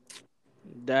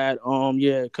 That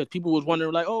yeah, because people was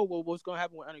wondering like, oh, well, what's gonna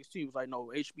happen with NXT? It was like,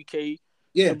 no, HBK,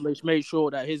 Yeah. Triple H made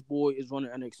sure that his boy is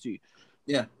running NXT.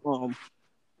 Yeah.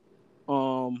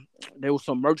 There was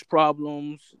some merch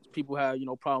problems. People had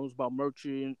problems about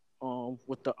merching.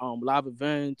 With the live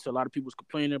events, a lot of people was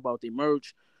complaining about their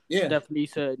merch. Yeah. Stephanie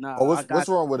said, "Nah, Oh, what's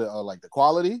wrong with it? Like the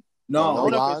quality? No, I don't know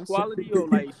if lines? it's quality or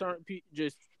like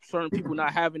certain people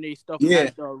not having their stuff Yeah.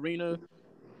 at the arena."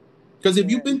 Because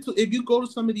if you go to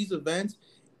some of these events,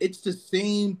 it's the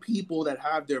same people that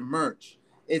have their merch.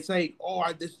 It's like, oh,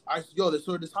 this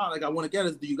sort of hot. Like, I want to get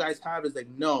it. Do you guys have it? It's like,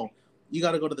 no, you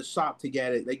got to go to the shop to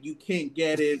get it. Like, you can't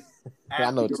get it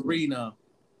at the arena.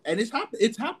 And it's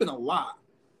happened a lot.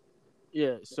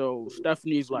 Yeah. So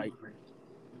Stephanie's like,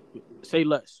 say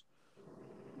less.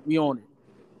 We on it.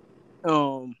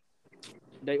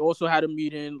 They also had a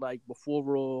meeting like before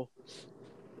Raw.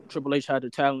 Triple H had the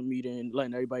talent meeting,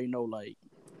 letting everybody know like,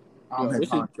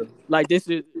 this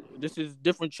is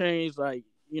different change. Like,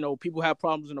 people have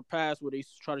problems in the past where they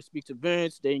try to speak to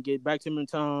Vince, they didn't get back to him in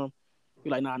time. Be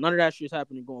like, nah, none of that shit's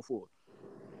happening going forward.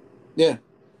 Yeah.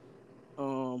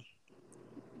 Or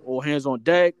hands on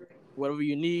deck, whatever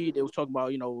you need. They was talking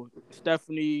about,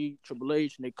 Stephanie, Triple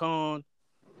H, Nick Khan,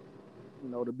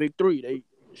 the big three. They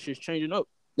shit's changing up.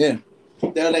 Yeah.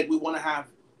 They're like, we want to have,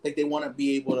 like, they want to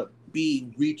be able to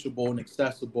be reachable and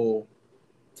accessible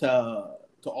to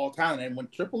all talent. And when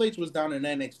Triple H was down in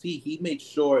NXT, he made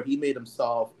sure he made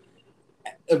himself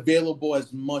available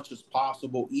as much as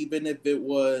possible, even if it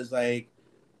was like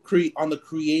on the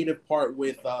creative part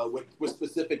with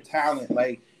specific talent.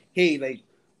 Like, hey, like,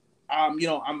 I'm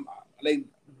like,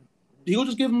 he'll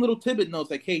just give him little tidbit notes,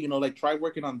 like, hey, like, try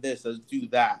working on this, let's do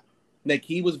that. Like,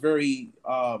 he was very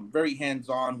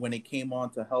hands-on when it came on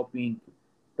to helping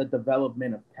the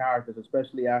development of characters,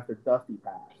 especially after Dusty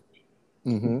passed.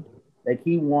 Mm-hmm. Like,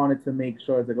 he wanted to make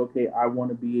sure, it's like, okay, I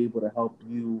want to be able to help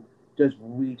you just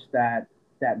reach that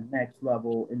next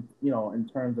level in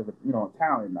terms of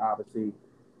talent, obviously.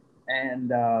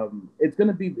 And it's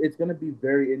gonna be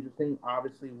very interesting.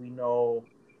 Obviously, we know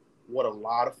what a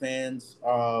lot of fans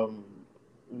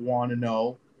want to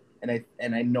know, and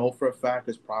I know for a fact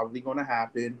it's probably going to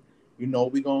happen.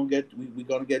 We're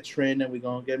gonna get Trin and we're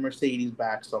gonna get Mercedes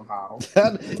back somehow.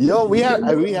 Yo, we had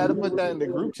to put that in the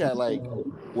group chat. Like,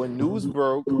 when news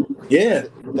broke, yeah,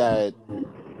 that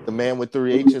the man with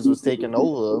 3 H's was taking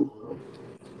over,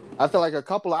 after like a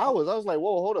couple of hours, I was like,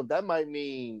 whoa, hold up, that might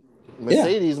mean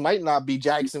Mercedes might not be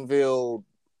Jacksonville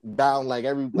bound like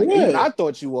even I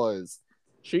thought she was.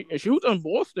 She was in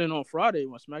Boston on Friday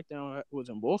when SmackDown was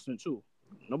in Boston too.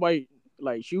 Nobody,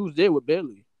 like, she was there with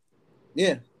Bayley.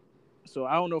 Yeah. So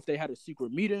I don't know if they had a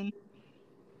secret meeting.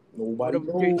 Nobody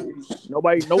knows.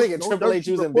 Nobody knows. Triple H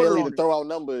using Bayley to throw out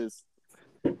numbers.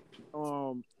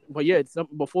 But yeah,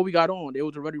 before we got on, they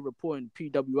was already reporting.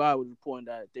 PWI was reporting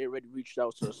that they already reached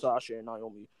out to Sasha and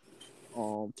Naomi.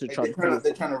 They're trying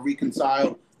to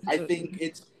reconcile. I think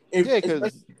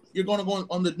because you're going to go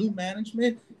on the new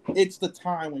management. It's the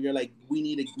time when you're like, we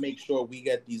need to make sure we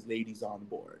get these ladies on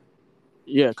board.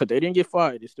 Yeah, because they didn't get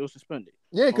fired; they're still suspended.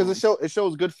 Yeah, because it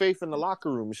shows good faith in the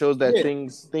locker room. It shows that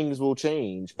things will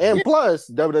change. And plus,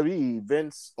 WWE,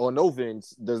 Vince or no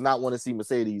Vince, does not want to see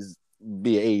Mercedes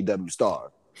be an AEW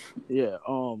star. Yeah,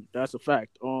 that's a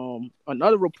fact.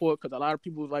 Another report, because a lot of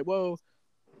people was like, well,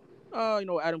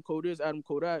 Adam Cole this, Adam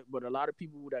Cole that, but a lot of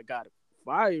people that got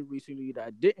fired recently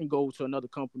that didn't go to another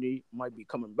company might be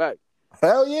coming back.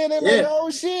 Hell yeah, they like, oh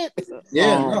shit.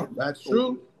 Yeah, that's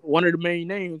true. One of the main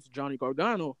names, Johnny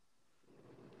Gargano,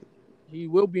 he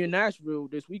will be in Nashville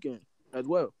this weekend as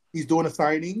well. He's doing a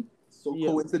signing. So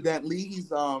coincidentally, he's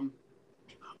who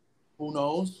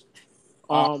knows?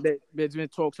 There's been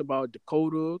talks about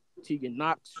Dakota, Tegan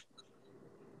Knox.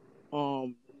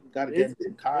 Gotta get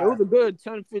it was a good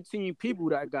 10, 15 people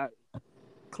that got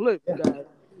clipped. That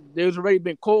there's already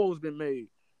been calls been made.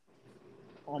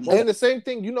 And the same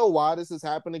thing, you know why this is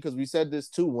happening? Because we said this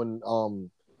too when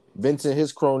Vince and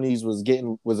his cronies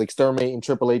was exterminating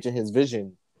Triple H and his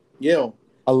vision. Yeah.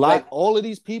 All of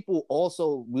these people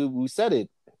also, we said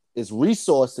it's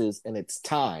resources and it's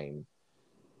time.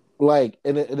 Like,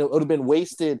 and it would have been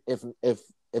wasted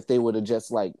if they would have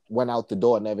just like went out the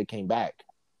door and never came back.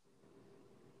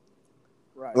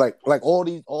 Right. Like all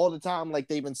the time, like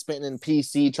they've been spending in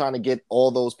PC trying to get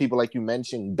all those people, like you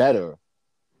mentioned, better.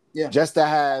 Yeah. Just to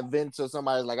have Vince or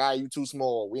somebody like, you too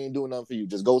small. We ain't doing nothing for you.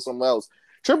 Just go somewhere else.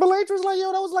 Triple H was like,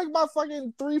 yo, that was like about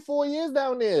fucking 3-4 years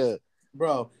down there.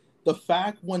 Bro, the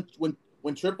fact when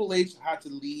Triple H had to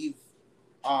leave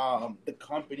the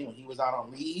company when he was out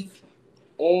on leave,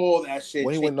 all that shit.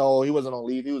 When he went, no, he wasn't on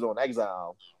leave. He was on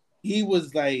exile. He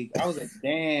was like, I was like,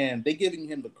 damn, they giving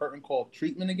him the curtain call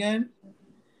treatment again.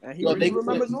 And he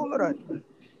remembers all of that.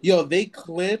 Yo, they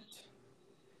clipped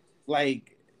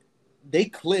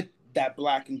that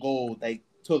black and gold like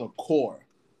to the core.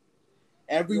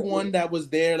 Everyone that was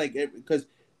there, like, because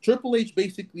Triple H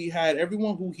basically had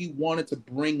everyone who he wanted to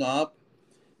bring up.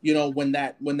 You know, when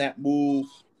that move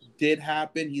did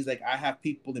happen, he's like, I have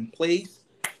people in place.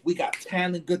 We got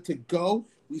talent good to go.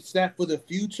 We set for the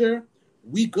future.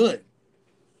 We good.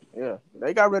 Yeah,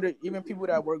 they got rid of even people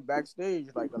that work backstage.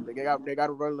 Like they got rid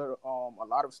of a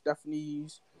lot of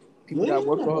Stephanie's people that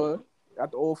work for her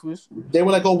at the office. They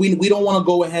were like, oh, we don't want to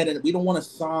go ahead and we don't want to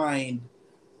sign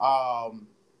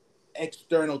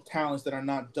external talents that are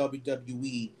not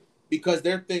WWE, because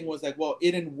their thing was like, well,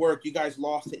 it didn't work. You guys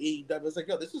lost to AEW. It's like,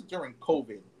 yo, this is during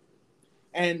COVID,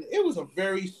 and it was a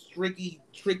very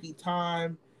tricky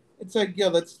time. It's like, yo,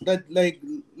 let's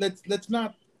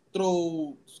not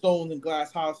throw stones in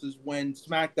glass houses when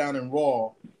SmackDown and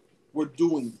Raw were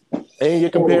doing. And you're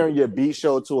comparing your B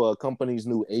show to a company's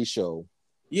new A show.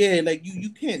 Yeah, like you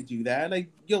can't do that. Like,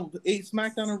 yo,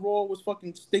 SmackDown and Raw was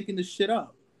fucking stinking the shit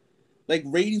up. Like,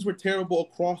 ratings were terrible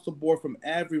across the board from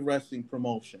every wrestling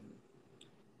promotion.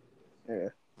 Yeah.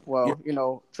 Well, you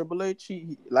know, Triple H,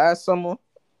 he last summer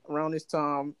around this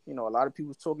time, you know, a lot of people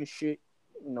was talking shit.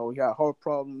 You know, he had heart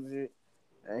problems,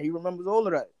 and he remembers all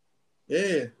of that.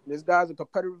 Yeah. This guy's a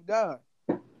competitive guy.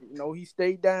 You know, he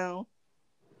stayed down,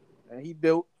 and he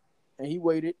built, and he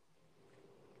waited,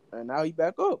 and now he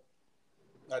back up.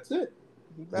 That's it.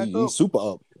 He's super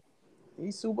up.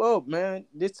 He's super up, man.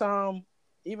 This time,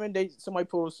 even somebody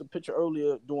posted a picture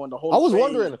earlier doing the whole. I was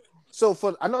wondering. So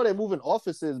I know they're moving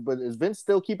offices, but is Vince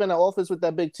still keeping that office with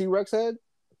that big T-Rex head?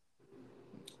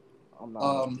 I'm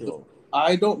not sure.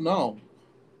 I don't know.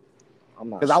 I'm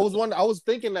not. Because I was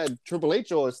thinking that Triple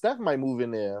H or Steph might move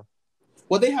in there.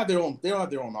 Well, they have their own. They have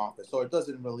their own office, so it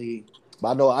doesn't really.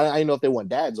 But I know if they want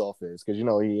Dad's office, because you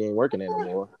know he ain't working there no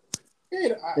more.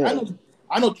 Yeah,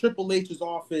 I know Triple H's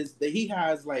office that he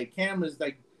has like cameras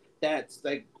that's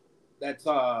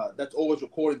always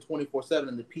recording 24/7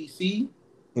 in the PC.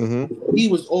 Mm-hmm. He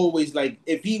was always like,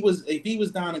 if he was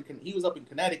down he was up in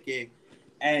Connecticut,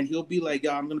 and he'll be like,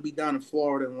 yo, I'm gonna be down in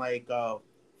Florida in like 5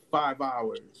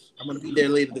 hours. I'm gonna be there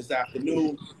later this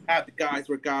afternoon. Have the guys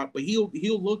work out, but he'll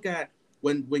look at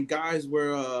when guys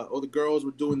were or the girls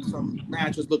were doing some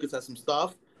matches, looking at some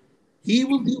stuff.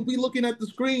 He'll be looking at the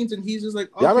screens, and he's just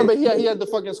like, okay. Yeah, I remember he had the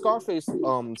fucking Scarface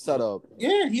setup.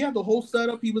 Yeah, he had the whole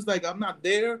setup. He was like, I'm not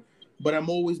there, but I'm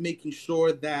always making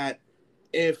sure that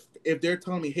if they're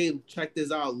telling me, hey, check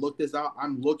this out, look this out,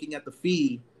 I'm looking at the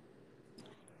feed,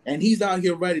 and he's out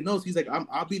here writing notes. He's like,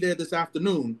 I'll be there this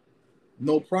afternoon,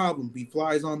 no problem. He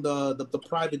flies on the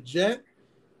private jet.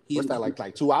 What's that,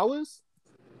 like 2 hours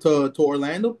to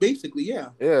Orlando? Basically, yeah.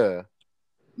 Yeah.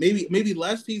 Maybe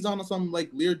less. He's on some like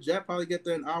Lear jet. Probably get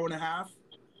there an hour and a half,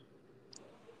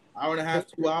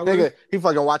 2 hours. Nigga, he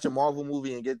fucking watch a Marvel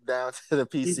movie and get down to the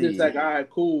PC. He's just like, all right,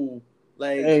 cool.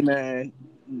 Like, hey man,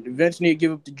 Vince need to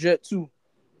give up the jet too.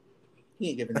 He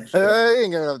ain't giving that shit. He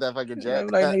ain't giving up that fucking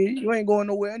jet. Like, you ain't going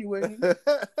nowhere anyway.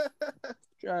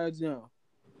 Try it down.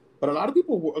 But a lot of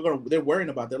people they're worrying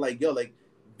about. They're like, yo, like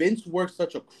Vince works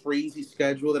such a crazy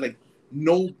schedule. They're like,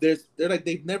 they're like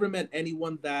they've never met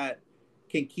anyone that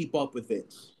can keep up with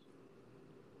Vince.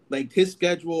 Like, his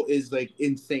schedule is like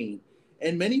insane,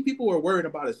 and many people are worried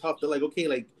about his health. They're like, okay,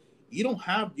 like you're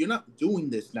not doing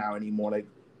this now anymore. Like,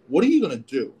 what are you gonna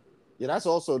do? Yeah, that's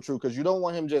also true, because you don't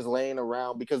want him just laying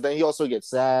around, because then he also gets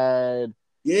sad.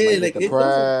 Yeah, like it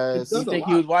does you think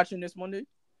he was watching this Monday?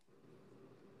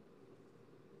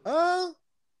 No,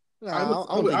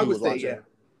 I would say yeah.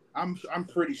 I'm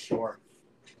pretty sure.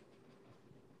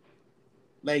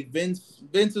 Like, Vince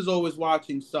is always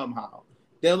watching somehow.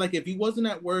 They're like, if he wasn't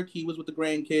at work, he was with the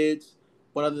grandkids.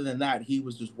 But other than that, he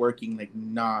was just working like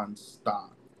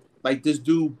nonstop. Like, this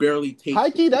dude barely takes. High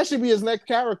key, that should be his next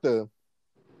character.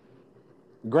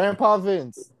 Grandpa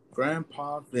Vince.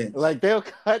 Grandpa Vince. Like, they'll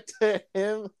cut to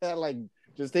him and like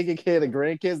just taking care of the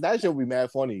grandkids. That should be mad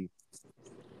funny.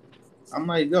 I'm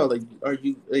like, yo, like,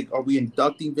 are we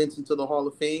inducting Vince into the Hall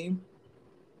of Fame?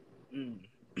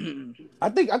 I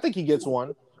think he gets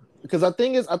one, because I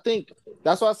think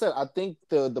that's what I said. I think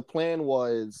the plan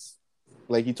was,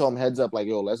 Like he told him heads up, like,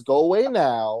 yo, let's go away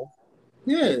now.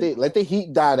 Yeah. Let the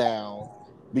heat die down,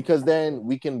 because then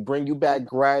we can bring you back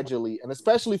gradually, and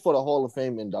especially for the Hall of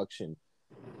Fame induction.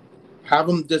 Have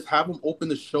them open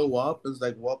the show up as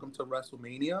like welcome to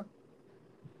WrestleMania.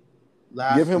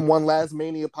 Give him one last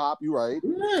Mania pop. You right?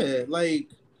 Yeah, like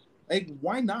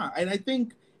why not? And I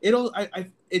think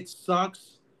it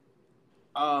sucks,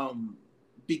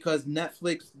 because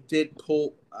Netflix did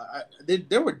pull.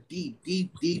 They were deep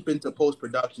into post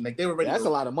production. Like they were ready. That's a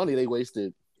lot of money they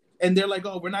wasted. And they're like,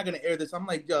 "Oh, we're not gonna air this." I'm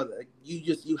like, "Yo, like,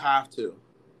 you have to."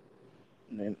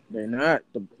 They're not.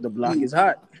 The block is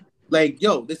hot. Like,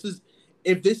 yo,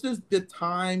 if this is the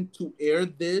time to air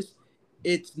this,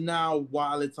 it's now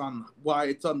while it's on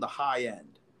the high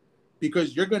end,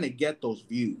 because you're gonna get those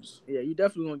views. Yeah, you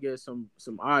definitely gonna get some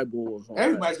eyeballs on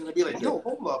Everybody's that. gonna be like, "Yo,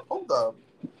 hold up.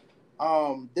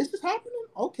 This is happening?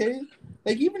 Okay."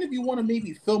 Like, even if you want to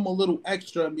maybe film a little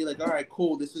extra and be like, "All right,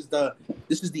 cool. This is the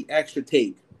extra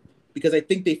take," because I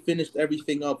think they finished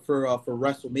everything up for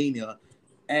WrestleMania,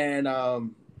 and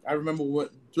I remember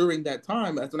during that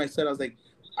time, that's when I was like,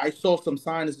 I saw some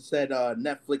signs that said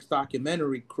Netflix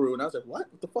documentary crew, and I was like, what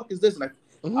the fuck is this? And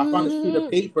I found a sheet of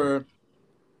paper,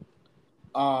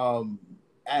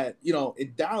 at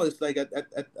in Dallas, like at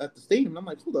the stadium. And I'm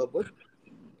like, hold up, what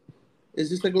is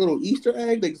this, like a little Easter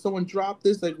egg? Like someone dropped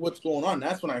this? Like what's going on?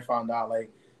 That's when I found out like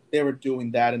they were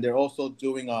doing that, and they're also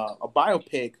doing a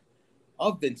biopic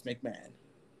of Vince McMahon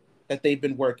that they've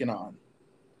been working on.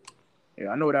 Yeah,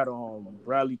 I know that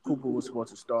Bradley Cooper was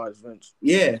supposed to star as Vince.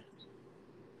 Yeah.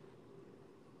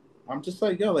 I'm just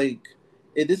like, yo, like,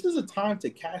 this is a time to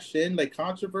cash in, like,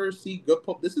 controversy,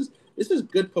 this is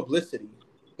good publicity.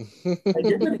 Like,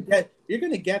 you're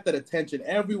gonna get that attention.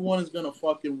 Everyone is gonna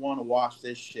fucking want to watch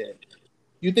this shit.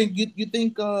 You think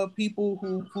people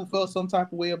who felt some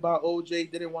type of way about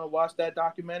OJ didn't want to watch that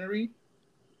documentary?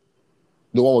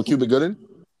 The one with Cuba Gooding?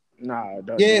 Nah,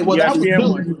 that was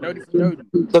 30 for 30.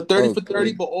 The 30 for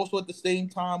 30, but also at the same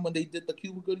time when they did the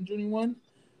Cuba Gooding Jr. one,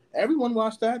 everyone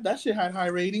watched that. That shit had high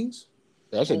ratings.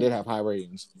 That shit did have high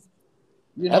ratings.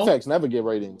 FX never get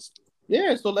ratings.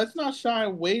 Yeah, so let's not shy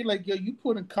away. Like, yo, you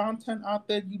putting content out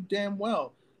there, you damn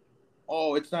well.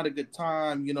 Oh, it's not a good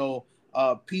time.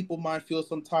 People might feel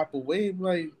some type of way.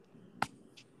 Like,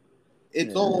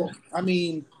 it's all. I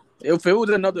mean, if it was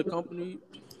another company,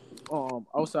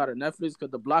 outside of Netflix,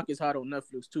 because the block is hot on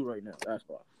Netflix too right now. That's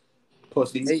why.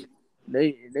 Pussies.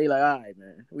 They like, all right,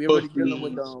 man. We already dealing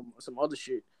with some other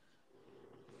shit.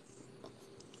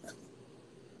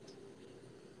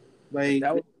 Like,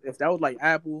 if that was like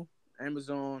Apple,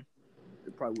 Amazon,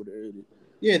 they probably would have aired it.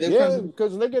 Yeah,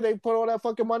 because nigga, they put all that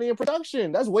fucking money in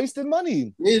production. That's wasted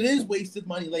money. It is wasted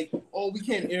money. Like, oh, we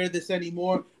can't air this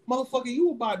anymore, motherfucker.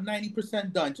 You about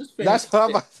 90% done. Just finish. That's what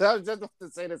I was just about to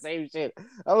say the same shit.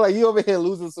 I'm like, you over here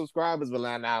losing subscribers, but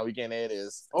now we can't air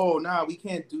this. Oh, nah, we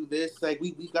can't do this. Like,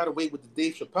 we gotta wait with the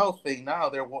Dave Chappelle thing. Now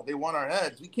they want our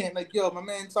heads. We can't, like, yo, my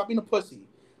man, stop being a pussy.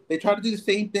 They try to do the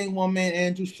same thing. One man,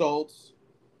 Andrew Schultz.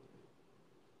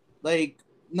 Like,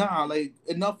 nah, like,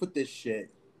 enough with this shit.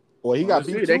 Well, he got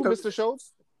beef too, Mr.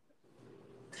 Schultz.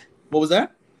 What was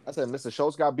that? I said Mr.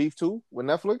 Schultz got beef too with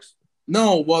Netflix.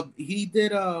 No, well, he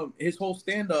did his whole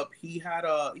stand up. He had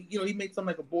he made some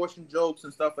like abortion jokes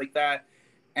and stuff like that,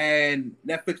 and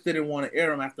Netflix didn't want to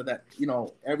air him after that.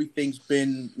 Everything's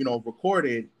been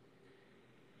recorded,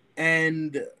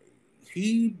 and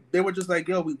they were just like,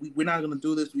 yo, we're not gonna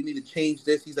do this. We need to change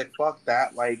this. He's like, fuck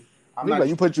that. Like, I'm not.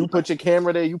 You put your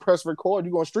camera there. You press record.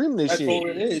 You gonna stream this shit. That's all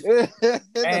it is.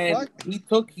 And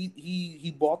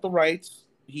he bought the rights.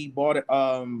 He bought it.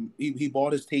 He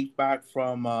bought his tapes back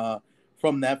from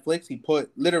Netflix. He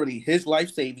put literally his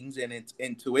life savings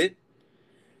into it,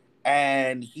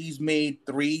 and he's made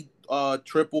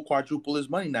triple, quadruple his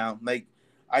money now. Like,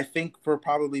 I think for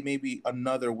probably maybe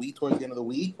another week, towards the end of the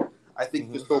week, I think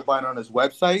you can still buy it on his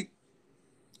website.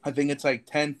 I think it's like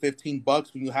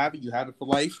 $10-15 when you have it for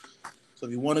life. So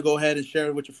if you want to go ahead and share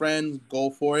it with your friends, go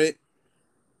for it.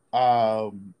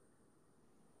 But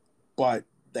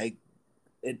like,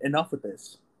 enough with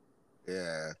this.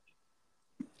 Yeah.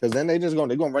 Because then they're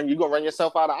gonna run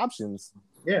yourself out of options.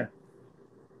 Yeah.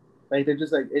 Like, they're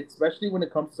just like, especially when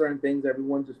it comes to certain things,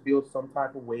 everyone just feels some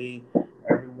type of way.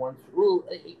 Everyone's,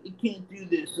 I can't do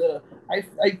this.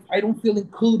 I don't feel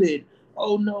included.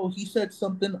 Oh no, he said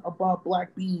something about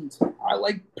black beans. I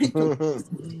like pickles.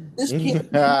 This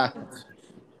can't be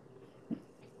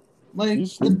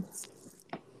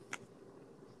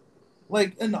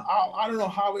and I don't know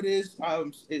how it is.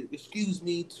 Excuse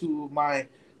me to my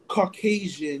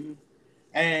Caucasian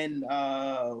and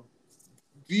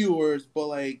viewers, but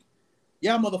like,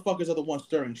 Y'all motherfuckers are the ones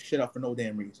stirring shit up for no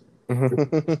damn reason.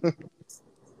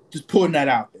 Just putting that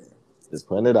out there. Just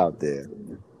putting it out there.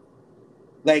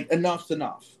 Like, enough's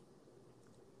enough.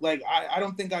 Like, I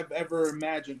don't think I've ever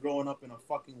imagined growing up in a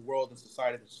fucking world and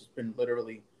society that's just been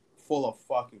literally full of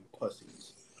fucking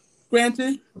pussies.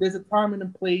 Granted, there's a time and a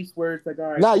place where it's like, all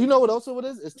right. Nah, you know what also it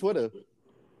is? It's Twitter.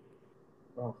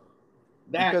 Oh,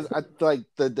 because I like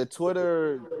the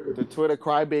Twitter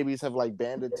crybabies have like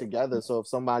banded together. So if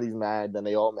somebody's mad, then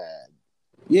they all mad.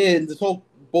 Yeah, and this whole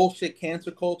bullshit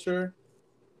cancer culture,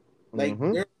 like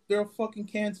they're a fucking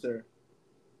cancer.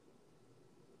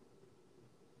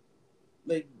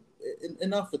 Like,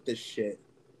 enough with this shit.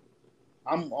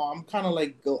 I'm kind of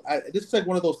like this is like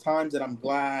one of those times that I'm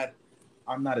glad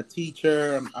I'm not a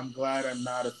teacher. I'm glad I'm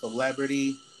not a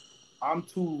celebrity. I'm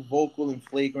too vocal and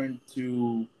flagrant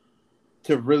to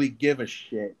really give a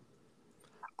shit.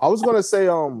 I was gonna say,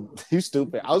 you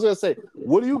stupid. I was gonna say,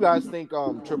 what do you guys think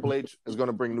Triple H is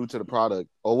gonna bring new to the product,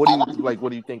 or what do you like?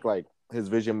 What do you think like his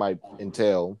vision might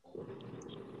entail?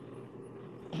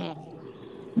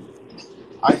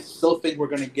 I still think we're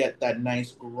gonna get that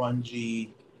nice grungy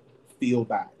feel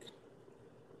back.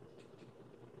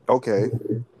 Okay.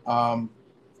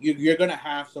 You're gonna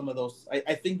have some of those.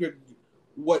 I think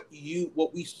what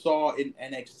we saw in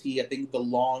NXT. I think the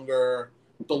long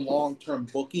term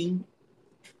booking.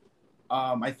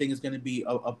 I think is gonna be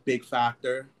a big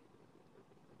factor.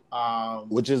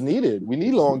 Which is needed. We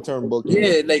need long term booking.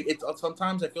 Yeah, like it's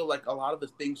sometimes I feel like a lot of the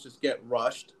things just get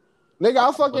rushed. Nigga,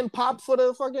 I'll fucking pop for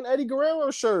the fucking Eddie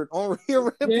Guerrero shirt on Rhea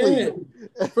Ripley.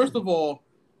 Yeah. First of all,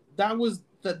 that was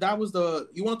the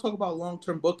you want to talk about long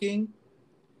term booking?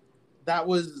 That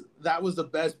was the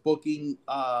best booking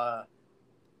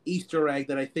Easter egg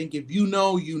that I think if you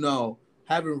know, you know.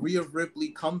 Having Rhea Ripley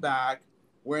come back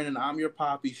wearing an I'm Your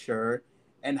Poppy shirt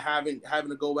and having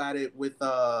to go at it with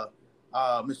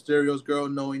Mysterio's girl,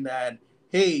 knowing that,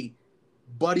 hey,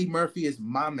 Buddy Murphy is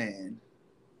my man.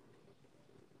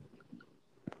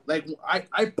 Like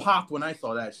I popped when I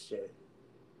saw that shit.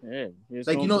 Yeah,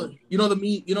 like you know the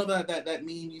meme, that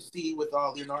meme you see with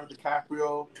Leonardo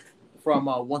DiCaprio from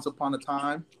Once Upon a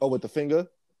Time. Oh, with the finger.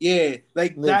 Yeah,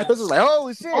 like that. This is like,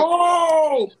 holy shit!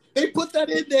 Oh, they put that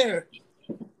in there.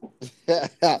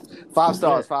 5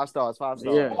 stars, 5 stars, 5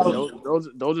 stars. Yeah,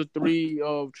 those are 3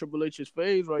 of Triple H's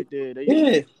faves right there.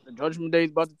 The Judgment Day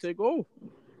is about to take over.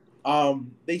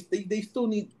 They still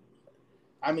need.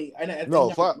 I mean,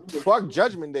 fuck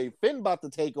Judgment Day. Finn about to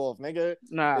take off, nigga.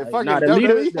 Nah, if fucking the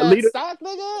leader stock,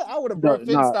 nigga, I would have brought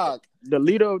Finn stock. The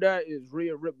leader of that is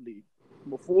Rhea Ripley.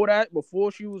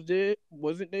 Before she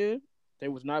wasn't there, they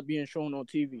was not being shown on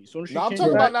TV. So I'm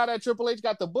talking about now that Triple H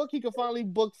got the book, he can finally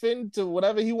book Finn to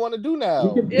whatever he want to do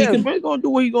now. Finn's gonna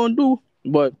do what he gonna do.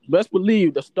 But best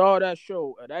believe the star of that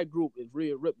show, of that group, is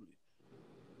Rhea Ripley.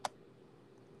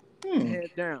 Hands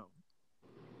down.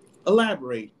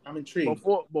 Elaborate. I'm intrigued.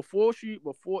 Before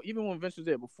even when Vince was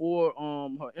there, before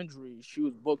her injury, she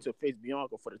was booked to face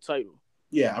Bianca for the title.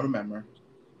 Yeah, I remember.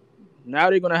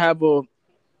 Now they're gonna have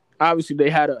obviously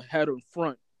they had her in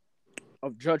front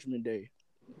of Judgment Day.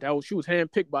 She was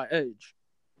handpicked by Edge.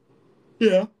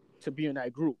 Yeah. To be in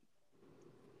that group.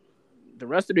 The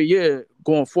rest of the year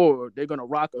going forward, they're gonna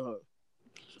rock her.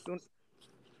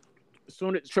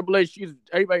 Soon as Triple H,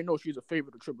 everybody knows she's a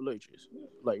favorite of Triple H's,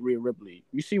 like Rhea Ripley.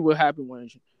 You see what happened when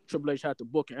Triple H had to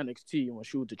book in NXT when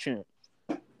she was the champ.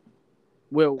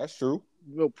 Well, that's true.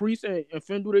 Will Priest and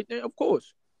Finn do their thing? Of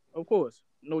course,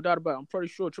 no doubt about it. I'm pretty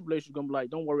sure Triple H is gonna be like,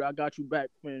 "Don't worry, I got you back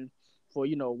when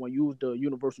you was the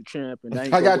Universal Champ." And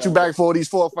I got you back for these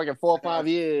 4 or 5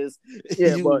 years.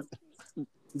 Yeah,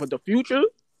 but the future,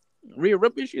 Rhea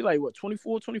Ripley, she's like what,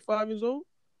 24, 25 years old?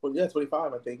 Well, yeah,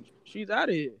 25, I think. She's out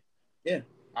of here. Yeah,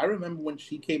 I remember when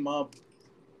she came up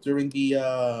during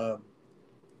the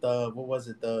what was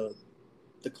it, the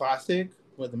classic,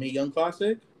 the Mae Young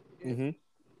Classic. Mm-hmm.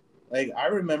 Like I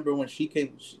remember when she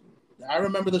came. I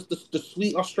remember the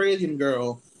sweet Australian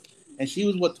girl, and she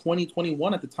was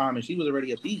 21 at the time, and she was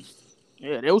already a beast.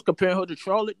 Yeah, they was comparing her to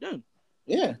Charlotte then.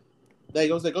 Yeah, like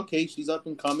I was like, okay, she's up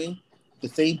and coming. The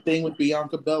same thing with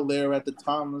Bianca Belair at the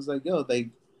time. I was like, yo, they're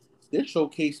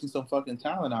showcasing some fucking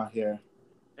talent out here.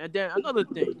 And then another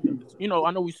thing, I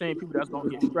know we're saying people that's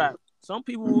gonna get strapped. Some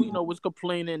people, was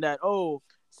complaining that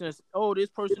since this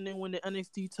person didn't win the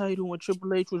NXT title when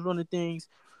Triple H was running things,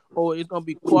 it's gonna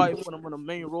be quiet for them on the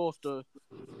main roster.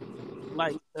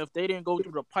 Like if they didn't go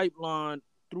through the pipeline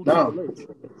through Triple H.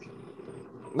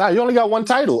 Nah, you only got one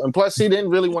title, and plus he didn't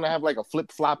really want to have like a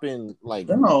flip-flopping like.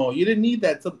 No, you didn't need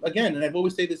that. So, again, and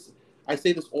I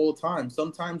say this all the time.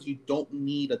 Sometimes you don't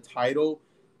need a title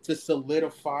to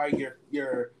solidify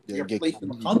your get, place in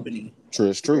the company. true,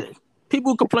 it's true.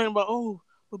 People complain about, oh,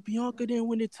 but Bianca didn't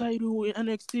win the title in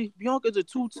NXT. Bianca's a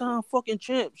 2-time fucking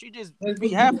champ. She just Like, be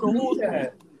what half do the you mean horsepower.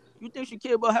 that? You think she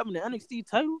care about having the NXT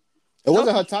title? It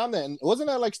wasn't Nothing. her time then. Wasn't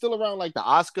that like still around like the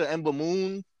Oscar Ember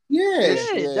Moon? Yeah,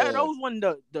 Yeah, that Yeah. was when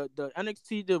the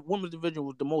NXT, the women's division,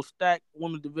 was the most stacked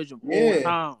women's division of all yeah.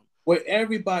 time. Where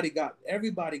everybody got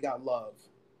love.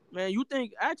 Man, you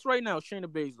think, ask right now, Shayna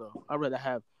Baszler, I'd rather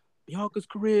have Bianca's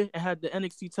career and have the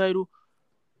NXT title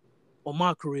or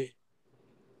my career.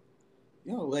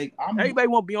 Yo, like Everybody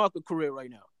want Bianca's career right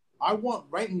now. I want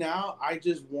right now. I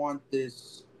just want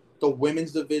the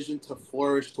women's division to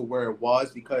flourish to where it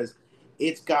was because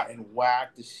it's gotten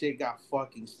whacked. The shit got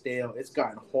fucking stale. It's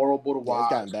gotten horrible to Yeah,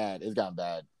 watch. it's gotten bad. It's gotten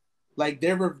bad. Like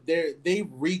they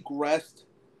regressed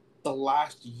the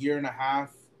last year and a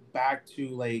half back to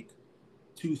like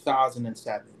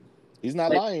 2007. He's not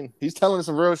Like- lying. He's telling us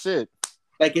some real shit.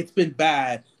 Like it's been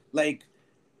bad. Like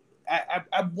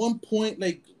at one point,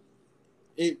 like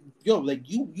like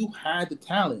you had the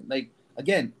talent. Like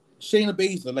again, Shayna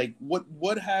Baszler. Like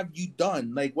what have you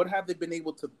done? Like what have they been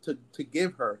able to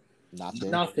give her?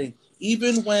 Nothing. Nothing.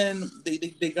 Even when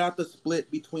they got the split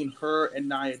between her and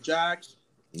Nia Jax,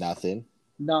 Nothing.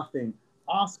 nothing.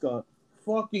 Asuka,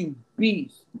 fucking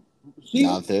beast.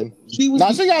 Nothing. She was.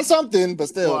 Now she got something, but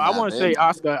still. Well, I want to say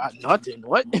Oscar, nothing.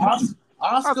 What?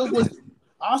 Asuka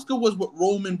was what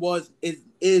Roman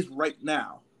is right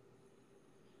now.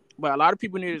 But a lot of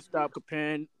people need to stop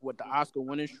comparing with the Oscar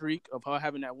winning streak of her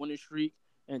having that winning streak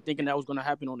and thinking that was going to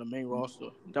happen on the main roster.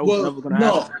 That was never going to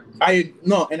happen. I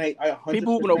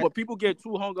 100%. People get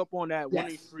too hung up on that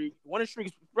winning streak. Winning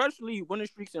streaks, especially winning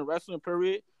streaks in wrestling.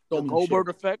 Period. Don't The mean Goldberg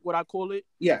shit. effect, what I call it,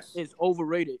 Yes, is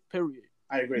overrated. Period.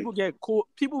 I agree. People get cool.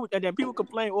 And then people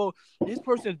complain, "Oh, this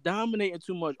person's dominating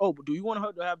too much." Oh, but do you want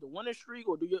her to have the winning streak,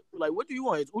 or do you what do you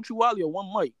want? It's Uchiwali or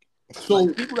one mic. So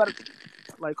Like, people gotta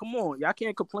come on, y'all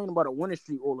can't complain about a winning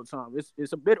streak all the time.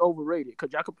 It's a bit overrated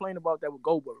because y'all complain about that with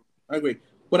Goldberg. I agree,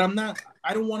 but I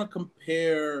don't want to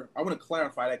compare. I want to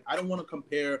clarify. Like I don't want to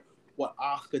compare what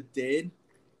Asuka did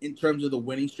in terms of the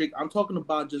winning streak. I'm talking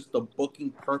about just the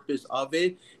booking purpose of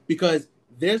it because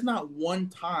there's not one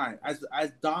time as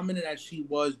dominant as she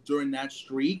was during that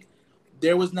streak.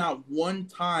 There was not one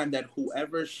time that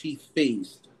whoever she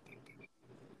faced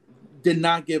did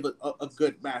not give a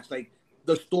good match. Like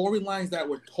the storylines that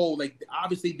were told, like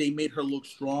obviously they made her look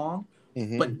strong,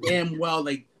 but damn well,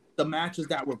 like the matches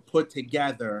that were put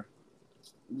together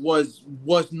was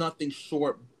nothing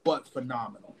short but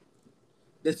phenomenal.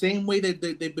 The same way that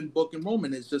they've been booking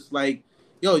Roman is just like,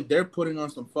 yo, they're putting on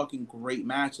some fucking great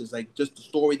matches. Like just the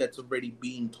story that's already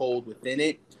being told within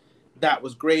it, that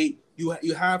was great.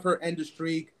 You have her end the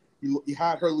streak. You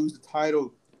had her lose the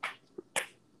title.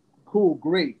 Cool,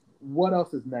 great. What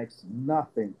else is next?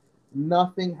 Nothing.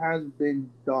 Nothing has been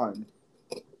done.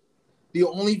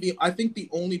 I think the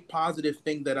only positive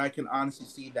thing that I can honestly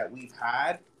see that we've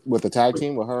had with the tag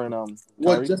team with her and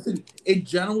well, Kyrie? just in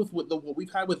general with what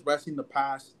we've had with wrestling in the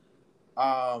past,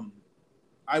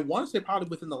 I want to say probably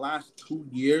within the last 2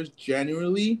 years,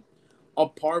 generally,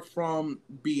 apart from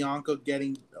Bianca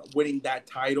winning that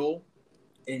title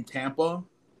in Tampa,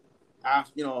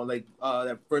 after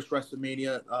that first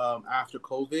WrestleMania after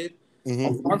COVID.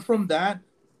 Apart from that,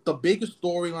 the biggest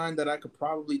storyline that I could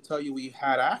probably tell you we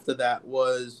had after that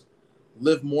was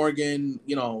Liv Morgan,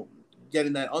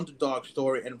 getting that underdog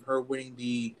story and her winning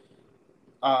the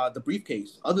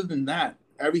briefcase. Other than that,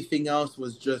 everything else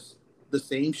was just the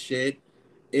same shit.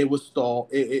 It was stall.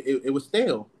 It was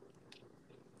stale.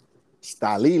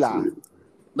 Stalila.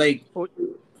 Like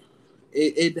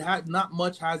it had not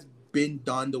much has been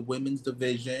done. The women's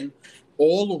division,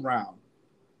 all around.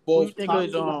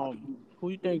 Who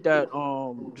you think that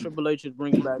Triple H is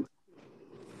bringing back?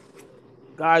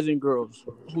 Guys and girls.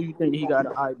 Who you think he got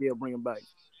an idea of bringing back?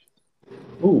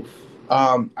 Ooh.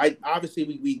 I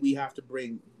obviously we have to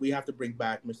bring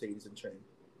back Mercedes and Train.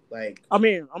 Like I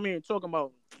mean, talking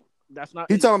about that's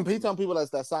not. He telling people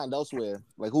that signed elsewhere.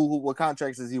 Like what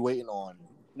contracts is he waiting on?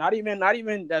 Not even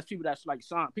that's people that's like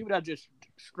signed. People that just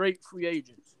straight free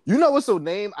agents. You know what's the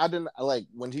name? I didn't like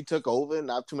when he took over.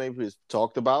 Not too many people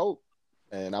talked about,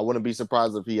 and I wouldn't be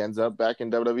surprised if he ends up back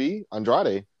in WWE.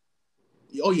 Andrade.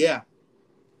 Oh yeah.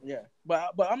 Yeah,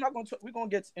 but I'm not gonna. We're gonna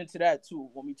get into that too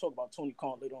when we talk about Tony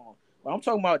Khan later on. But I'm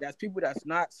talking about that's people that's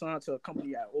not signed to a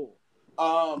company at all.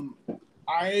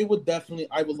 I would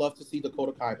love to see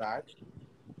Dakota Kai back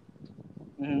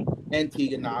and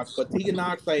Tegan Knox, but Tegan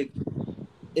Knox, like,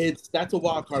 that's a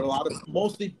wild card.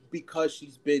 Mostly because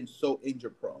she's been so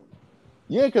injury prone.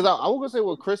 Yeah, because I was gonna say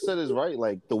what Chris said is right.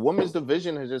 Like the women's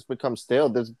division has just become stale.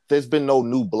 There's been no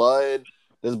new blood.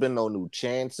 There's been no new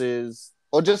chances,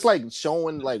 or just like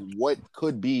showing like what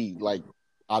could be like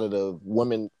out of the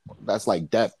women. That's like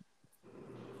depth.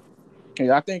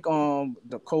 Yeah, I think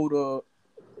Dakota,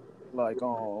 like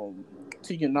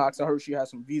Tegan Knox, I heard she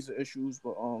has some visa issues,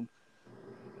 but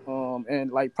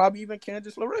and like probably even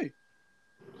Candice LeRae.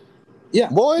 Yeah.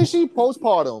 Boy, she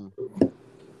postpartum.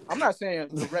 I'm not saying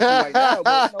directly right now,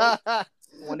 but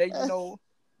when they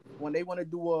when they want to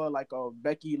do a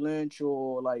Becky Lynch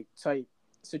or like type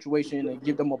situation and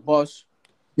give them a bus.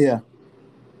 Yeah.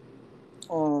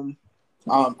 I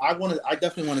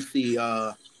definitely want to see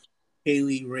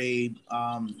Haley Ray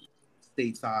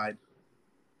stateside.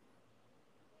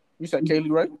 You said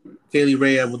Kaylee Ray? Haley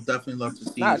Ray, I would definitely love to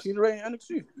see. Nah, she's already in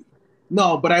NXT.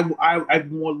 No, but I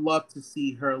would love to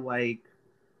see her like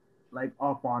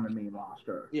up on the main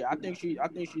roster. Yeah, I think she's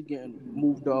getting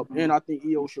moved up, and I think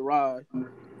Io Shirai,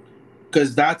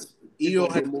 because that's Io Io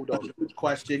get moved up.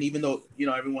 question. Even though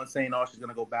everyone's saying she's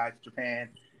gonna go back to Japan,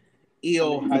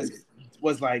 Io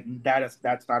was like that's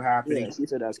not happening. Yeah, she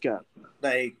said that's cap.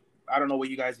 Like I don't know what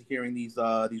you guys are hearing these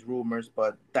rumors,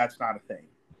 but that's not a thing.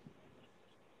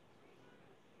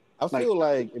 I feel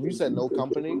like if you said no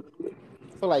company,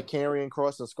 I feel like Karrion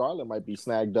Kross and Scarlett might be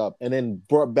snagged up and then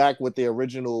brought back with the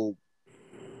original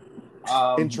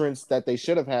entrance that they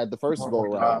should have had the first go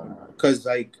around. Because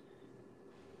like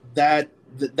that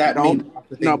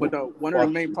no, but one of the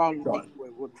main problems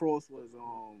with Kross was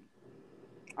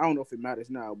I don't know if it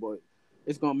matters now, but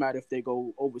it's gonna matter if they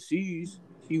go overseas.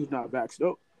 He was not vaxxed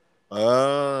up.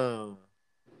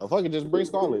 If I could just bring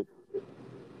Scarlett.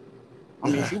 I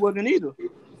mean, she wasn't either.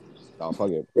 Oh,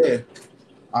 fuck it. Yeah.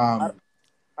 I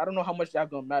don't know how much that's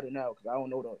gonna matter now because I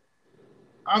don't know the.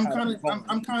 I'm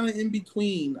kind of in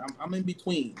between. I'm in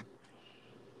between.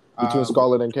 Between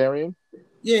Scarlett and Karrion?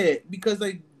 Yeah, because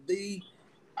like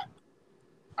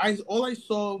all I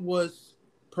saw was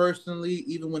personally,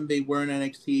 even when they were in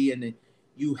NXT and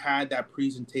you had that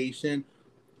presentation,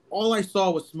 all I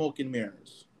saw was smoke and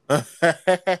mirrors.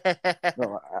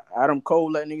 No, Adam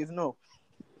Cole letting niggas know.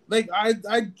 Like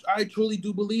I truly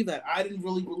do believe that. I didn't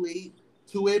really relate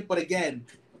to it, but again,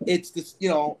 it's this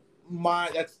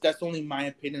that's only my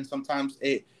opinion. Sometimes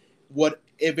if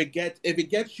it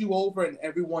gets you over and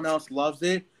everyone else loves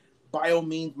it, by all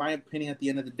means, my opinion at the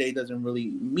end of the day doesn't really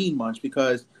mean much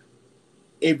because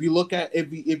if you look at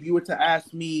if you were to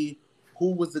ask me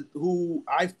who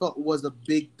I felt was a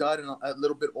big dud and a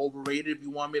little bit overrated, if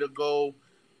you want me to go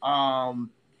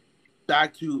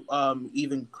back to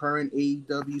even current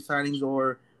AEW signings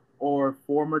or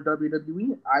former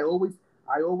WWE, I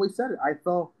always said it. I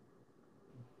felt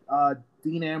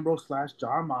Dean Ambrose /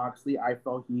 Jon Moxley, I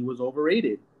felt he was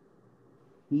overrated.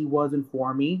 He wasn't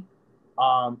for me.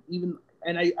 I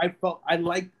felt I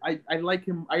like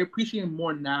him. I appreciate him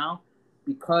more now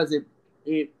because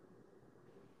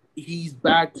he's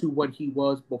back to what he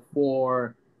was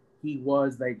before. He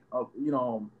was like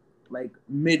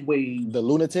midway. The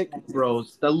lunatic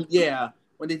bros.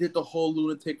 When they did the whole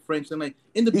lunatic French and like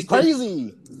in the he's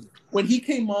crazy. When he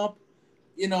came up,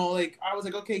 like I was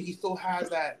like, okay, he still has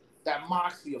that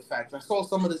Moxley effect. I saw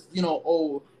some of this,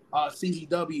 old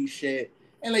CZW shit.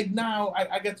 And like now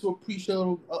I get to appreciate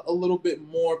a little bit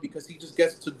more because he just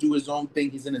gets to do his own thing.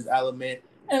 He's in his element.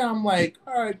 And I'm like,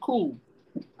 all right, cool.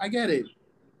 I get it.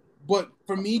 But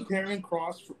for me, Karrion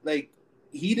Kross, like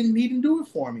he didn't do it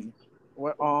for me.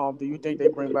 What do you think they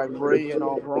bring back Bray and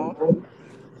Braun?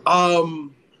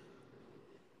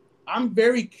 I'm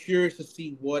very curious to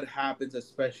see what happens,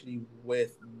 especially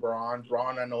with Braun.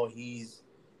 Braun, I know he's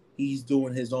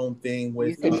doing his own thing with.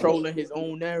 He's controlling his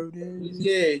own narrative.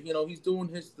 Yeah, he's doing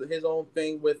his own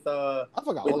thing with. I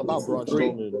forgot all about Braun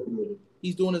Strowman.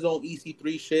 He's doing his own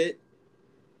EC3 shit.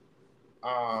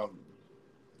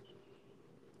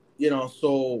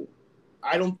 So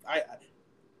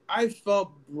I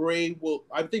felt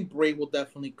I think Bray will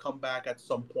definitely come back at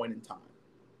some point in time.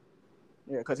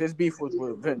 Yeah, because his beef was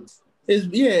with Vince.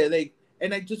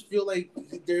 And I just feel like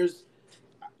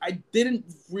I didn't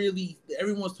really.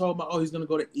 Everyone's talking about, he's gonna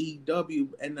go to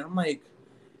AEW, and I'm like,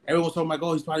 everyone's talking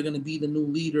about, he's probably gonna be the new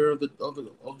leader of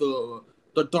the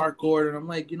Dark Order, and I'm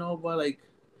like, but like,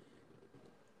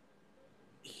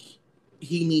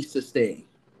 he needs to stay.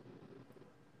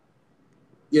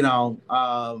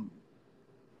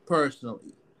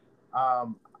 Personally,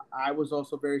 I was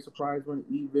also very surprised when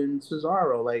even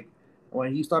Cesaro, like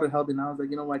when he started helping, I was like,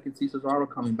 I can see Cesaro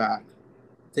coming back,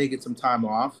 taking some time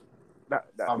off. That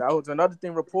was another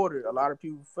thing reported. A lot of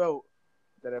people felt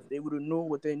that if they would have knew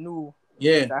what they knew,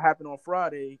 that happened on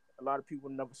Friday, a lot of people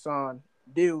would never signed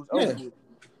deals Yeah. elsewhere.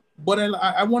 But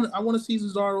I want to see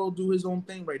Cesaro do his own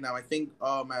thing right now. I think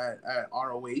at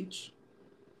ROH,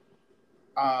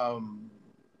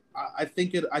 I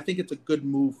think it's a good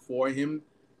move for him.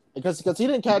 Because he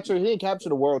didn't capture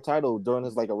the world title during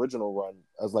his like original run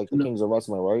as like the No, Kings of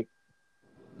Wrestling, right?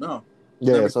 no,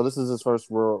 Yeah, never. so this is his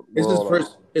first world. It's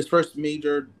world his first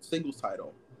major singles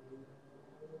title.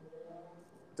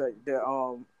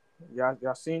 Y'all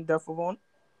seen Death of On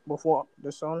before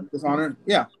Dishonor? Dishonor,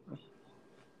 yeah.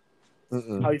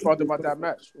 How you felt about that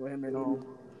match with him and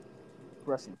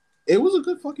Gresham? It was a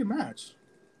good fucking match.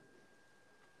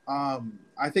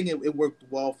 I think it worked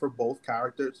well for both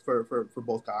characters, for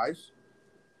both guys.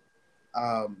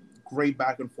 Great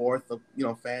back and forth.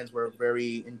 Fans were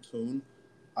very in tune.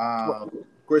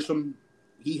 Grisham,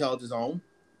 he held his own.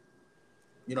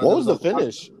 What there was the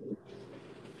finish?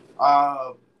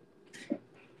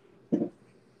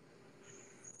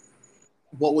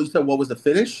 What was What was the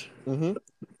finish? Mm-hmm.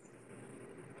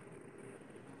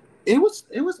 It was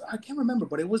I can't remember,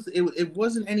 but it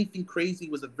wasn't anything crazy.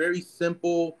 It was a very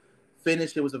simple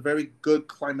finish. It was a very good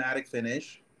climatic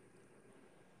finish.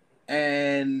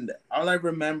 And all I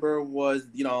remember was,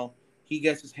 he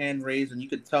gets his hand raised, and you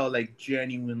could tell, like,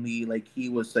 genuinely, like, he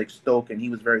was, like, stoked, and he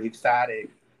was very ecstatic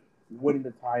winning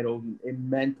the title. It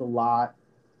meant a lot.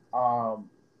 Um,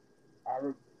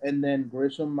 and then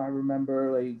Grisham, I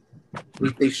remember, like,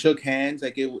 they shook hands.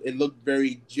 Like, it looked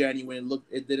very genuine.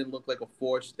 It didn't look like a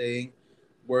forced thing.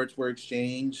 Words were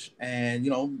exchanged, and,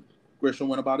 Grisham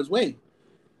went about his way.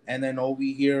 And then all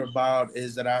we hear about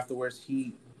is that afterwards,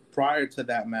 prior to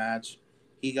that match,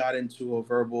 he got into a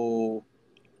verbal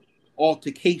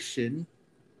altercation,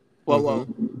 Well,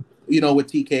 with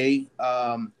TK.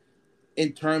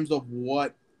 In terms of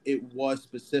what it was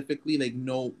specifically, like,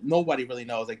 nobody really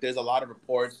knows. Like, there's a lot of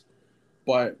reports,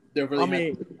 but there really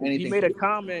hasn't been anything. He made a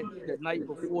comment the night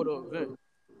before the event.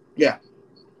 Yeah.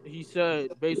 He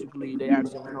said, basically, they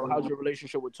asked him, how's your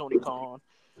relationship with Tony Khan?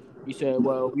 He said,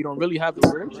 well, we don't really have a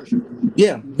relationship.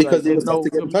 Yeah, because they decided to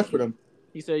get in touch with him.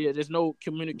 He said, yeah, there's no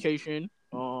communication.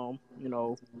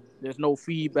 There's no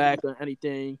feedback or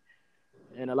anything.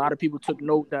 And a lot of people took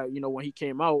note that, when he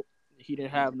came out, he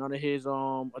didn't have none of his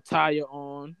attire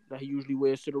on that he usually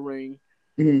wears to the ring.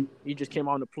 Mm-hmm. He just came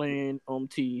out in the plain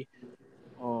tee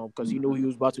because he knew he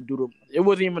was about to do the. It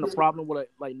wasn't even a problem with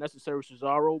like necessary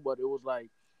Cesaro, but it was like,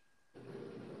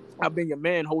 I've been your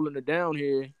man holding it down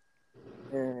here,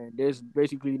 and there's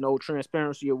basically no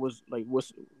transparency of what's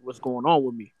going on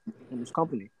with me in this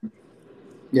company.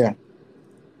 Yeah.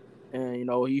 And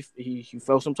he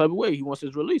felt some type of way. He wants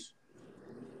his release.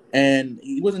 And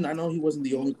I know he wasn't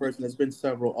the only person. There's been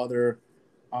several other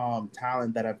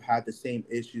talent that have had the same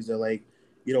issues. They're like,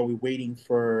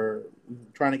 we're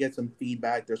trying to get some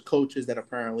feedback. There's coaches that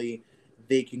apparently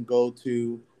they can go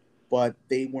to, but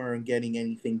they weren't getting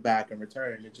anything back in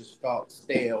return. It just felt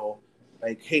stale.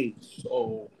 Like, hey,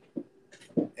 so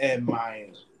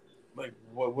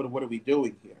what are we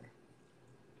doing here?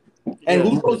 And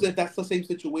who knows if that's the same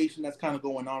situation that's kind of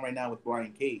going on right now with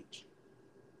Brian Cage?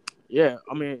 Yeah,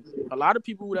 I mean, a lot of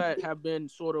people that have been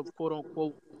sort of quote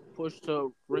unquote pushed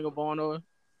to Ring of Honor,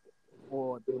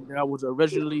 or that was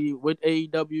originally with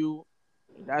AEW,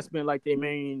 that's been like their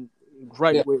main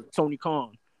gripe with Tony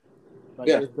Khan. Like,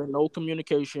 there's been no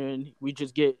communication. We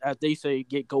just get, as they say,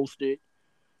 get ghosted.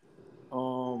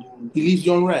 He leaves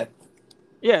you on red.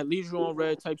 Yeah, leaves you on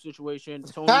red type situation.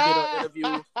 Tony did an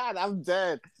interview. I'm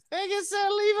dead. Nigga said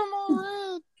leave him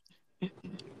on red.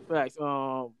 Facts.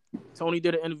 Tony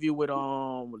did an interview with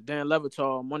Dan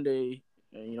Levitar on Monday,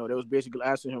 and they was basically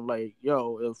asking him like,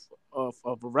 "Yo, if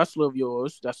a wrestler of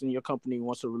yours that's in your company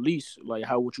wants to release, like,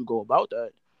 how would you go about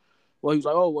that?" Well, he was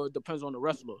like, "Oh, well, it depends on the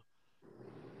wrestler."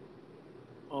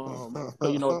 And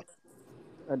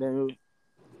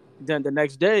then the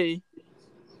next day,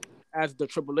 as the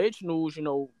Triple H news,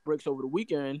 breaks over the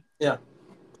weekend,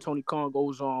 Tony Khan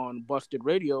goes on Busted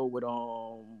Radio with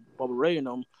Bubba Ray and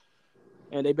them,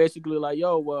 and they basically like,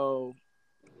 "Yo, well,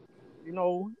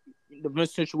 the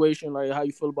Vince situation, like, how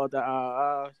you feel about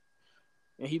that?"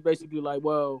 And he basically like,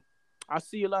 "Well, I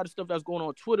see a lot of stuff that's going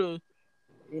on Twitter.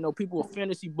 People are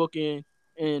fantasy booking,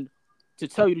 and to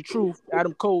tell you the truth,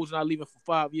 Adam Cole's not leaving for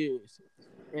 5 years,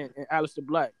 and Aleister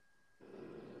Black."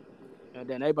 And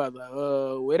then everybody's like,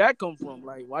 where that come from?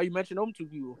 Like, why you mention them two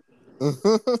people?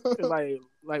 like,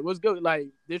 what's good? Like,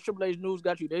 this Triple H news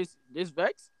got you this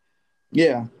vexed?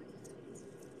 Yeah.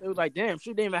 It was like, damn,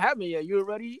 shit didn't even happen yet. You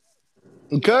already?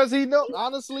 Because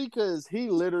because he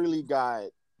literally got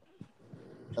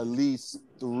at least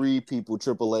 3 people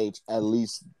Triple H at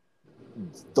least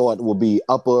thought would be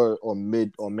upper or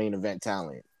mid or main event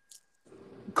talent.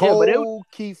 Yeah, but Cole,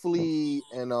 Keith Lee,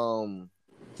 and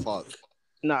fuck,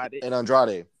 nah, and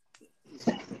Andrade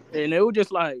and it was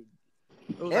just like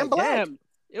it was and like Black. damn.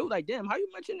 It was like damn. How you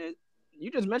mention it?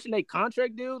 You just mentioned they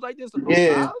contract deals like this on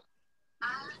Yeah. live.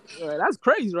 Like, that's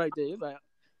crazy right there. It's like,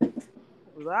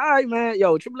 all right, man.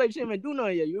 Yo, Triple H ain't even do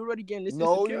nothing yet. You already getting this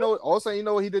No, insecure?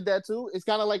 also, he did that too. It's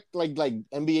kind of like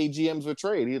NBA GMs with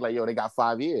trade. He's like, yo, they got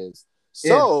 5 years.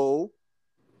 Yeah. So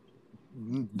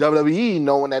WWE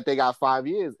knowing that they got 5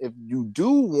 years, if you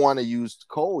do want to use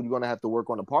Cole, you're gonna have to work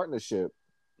on a partnership.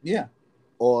 Yeah.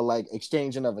 Or like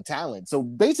exchanging of a talent. So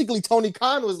basically, Tony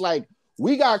Khan was like,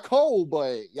 "We got Cole,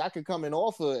 but y'all can come and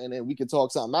offer, and then we can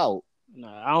talk something out."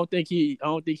 Nah, I don't think he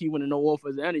went to no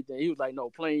offers or anything. He was like, no,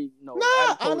 plain, no.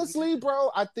 Nah, honestly, bro,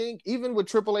 I think even with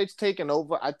Triple H taking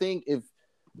over, I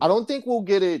don't think we'll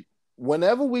get it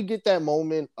whenever we get that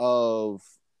moment of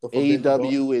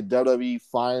AEW and WWE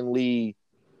finally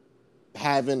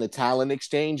having a talent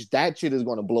exchange. That shit is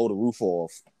going to blow the roof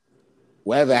off.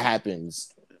 Whatever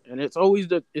happens. And it's always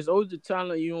the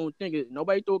talent you don't think it.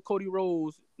 Nobody thought Cody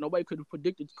Rhodes. Nobody could have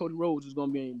predicted Cody Rhodes was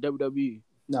gonna be in WWE.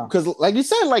 No, because like you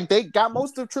said, like they got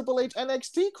most of Triple H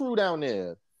NXT crew down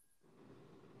there.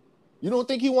 You don't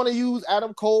think he want to use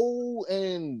Adam Cole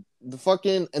and the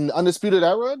fucking and Undisputed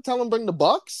Era? Tell him bring the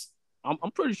Bucks. I'm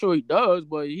pretty sure he does,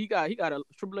 but he got a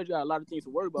Triple H got a lot of things to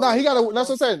worry about. No, he got a. That's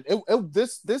what I'm saying.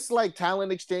 This like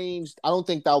talent exchange. I don't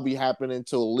think that'll be happening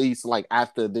until at least like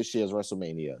after this year's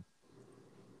WrestleMania.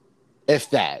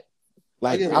 If that,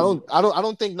 like, I don't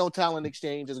think no talent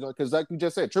exchange is going because, like you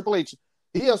just said, Triple H,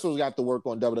 he also got to work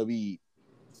on WWE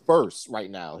first right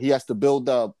now. He has to build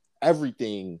up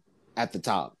everything at the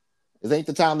top. This ain't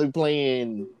the time to be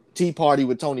playing Tea Party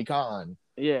with Tony Khan.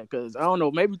 Yeah, because I don't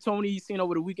know, maybe Tony seen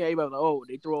over the weekend, everybody was like, oh,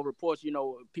 they throw out reports,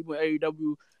 people in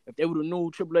AEW, if they would have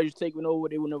known Triple H was taking over,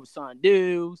 they would never sign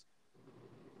deals.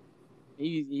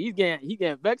 He's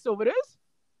getting vexed over this.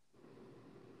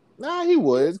 Nah, he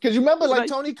was. Because you remember, like,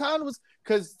 Tony Khan was...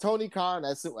 Because Tony Khan,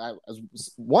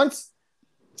 once...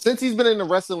 Since he's been in the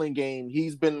wrestling game,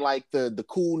 he's been, like, the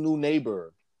cool new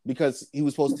neighbor. Because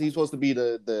he's supposed to be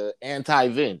the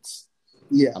anti-Vince.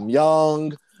 Yeah. I'm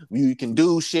young. You can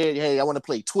do shit. Hey, I want to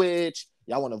play Twitch.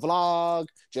 Y'all want to vlog.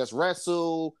 Just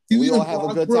wrestle. We all have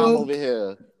a good time over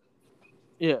here.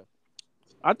 Yeah.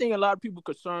 I think a lot of people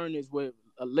concerned is with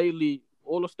lately...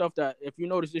 all the stuff that, if you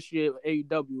notice this year with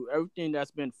AEW, everything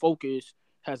that's been focused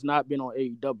has not been on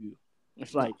AEW.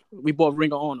 It's like we bought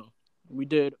Ring of Honor. We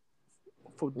did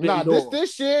for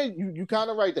this year, you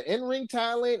kind of right. The in-ring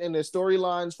talent and the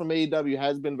storylines from AEW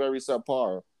has been very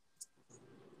subpar.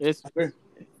 It's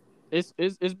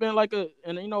been like a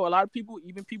lot of people,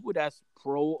 even people that's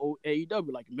pro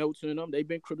AEW, like Milton and them, they've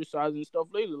been criticizing stuff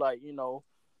lately. Like,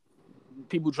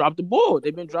 people dropped the ball.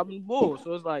 They've been dropping the ball.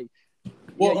 So it's like,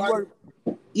 well,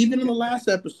 even in the last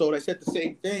episode, I said the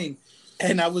same thing,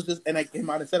 and I came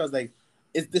out and said, I was like,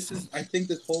 I think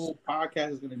this whole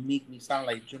podcast is gonna make me sound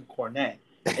like Jim Cornette.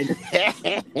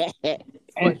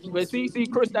 But see,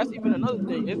 Chris, that's even another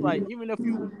thing. It's like, even if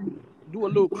you do a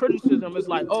little criticism, it's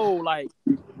like,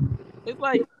 it's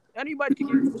like anybody can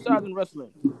get criticized in wrestling.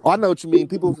 Oh, I know what you mean.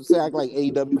 People say act like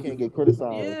AEW can't get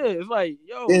criticized. Yeah, it's like,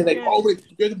 they're like,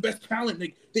 they're the best talent.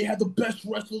 They have the best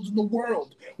wrestlers in the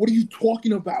world. What are you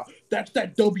talking about? That's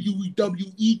that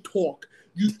WWE talk.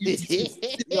 You're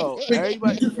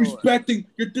disrespecting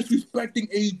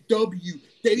AEW.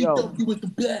 The AEW is the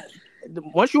best.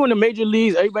 Once you're in the major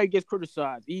leagues, everybody gets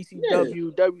criticized.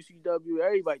 ECW, WCW,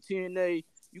 everybody, TNA.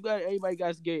 Everybody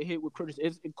got to get hit with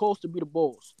criticism. It costs to be the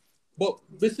boss. But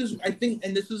this is, I think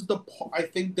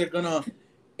they're gonna,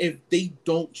 if they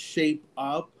don't shape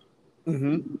up,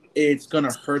 it's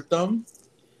gonna hurt them,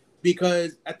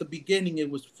 because at the beginning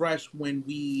it was fresh when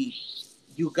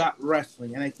you got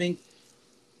wrestling, and I think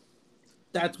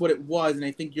that's what it was, and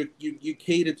I think you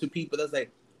cater to people that's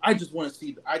like, I just want to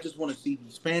see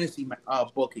these fantasy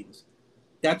bookings.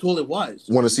 That's all it was.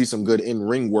 Want to see some good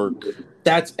in-ring work.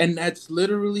 That's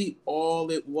literally all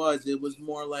it was. It was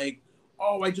more like,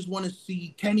 oh, I just want to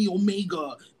see Kenny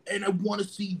Omega and I want to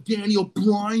see Daniel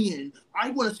Bryan.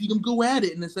 I want to see them go at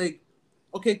it. And it's like,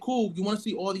 okay, cool. You want to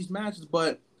see all these matches,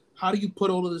 but how do you put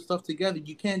all of this stuff together?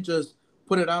 You can't just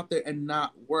put it out there and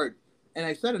not work. And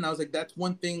I said it, and I was like, that's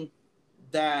one thing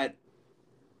that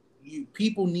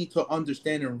people need to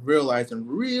understand and realize and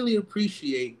really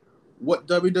appreciate what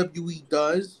WWE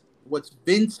does. What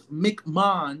Vince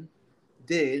McMahon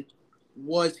did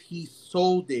was he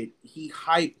sold it, he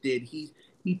hyped it, he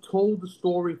told the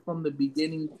story from the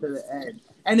beginning to the end.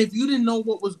 And if you didn't know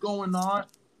what was going on,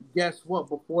 guess what?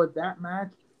 Before that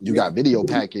match, you got video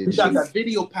package. You got that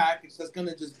video package that's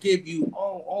gonna just give you,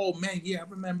 oh man, yeah, I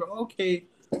remember. Okay,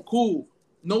 Cool.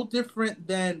 No different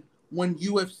than when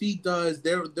UFC does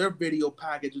their video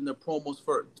package and their promos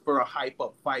for a hype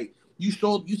up fight. You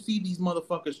see these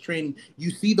motherfuckers training.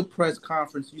 You see the press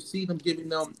conference. You see them giving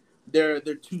them their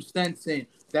 2 cents in.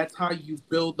 That's how you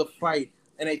build the fight.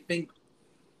 And I think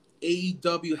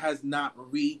AEW has not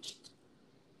reached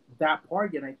that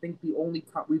part yet. I think the only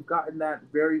time we've gotten that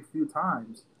very few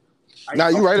times. Now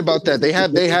you're right about that. They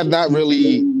have not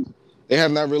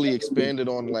really expanded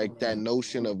on like that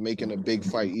notion of making a big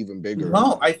fight even bigger.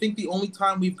 No, I think the only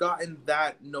time we've gotten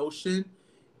that notion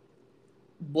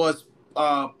was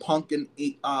Punk and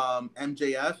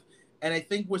MJF, and I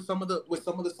think with some of the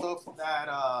stuff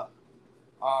that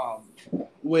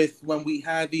with when we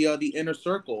had the inner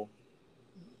circle,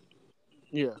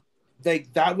 Yeah.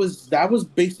 like that was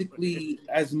basically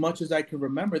as much as I can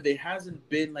remember. There hasn't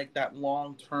been like that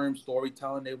long term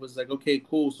storytelling. It was like, okay,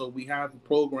 cool. So we have a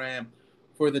program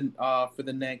for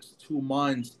the next 2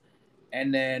 months,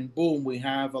 and then boom, we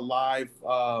have a live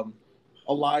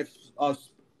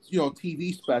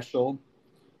TV special,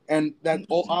 and that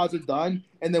all odds are done,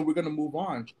 and then we're gonna move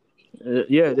on.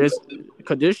 Yeah,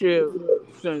 because this year,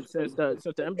 since the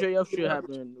MJF shit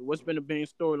happened, what's been the main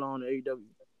storyline on AEW?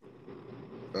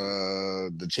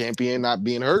 The champion not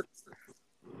being hurt.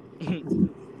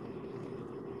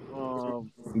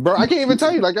 Bro, I can't even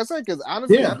tell you. Like I said, because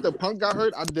honestly, after Punk got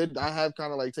hurt, I have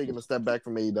kind of like taken a step back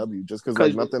from AEW just because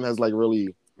like nothing has like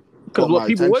really. Because what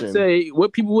people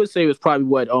would say was probably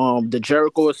what the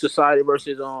Jericho Society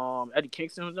versus Eddie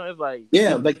Kingston was like.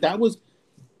 Yeah, like that was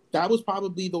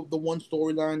probably the one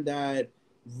storyline that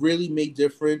really made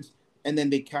difference, and then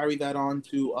they carried that on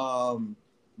to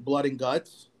Blood and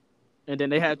Guts. And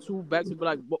then they had 2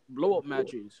 back-to-back blow-up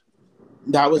matches.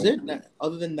 That was it.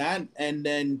 Other than that, and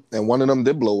one of them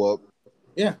did blow up.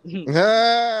 Yeah.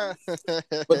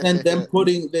 But then them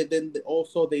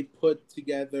also they put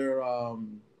together.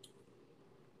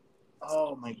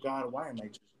 Oh my God! Why am I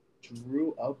just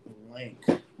drew a blank?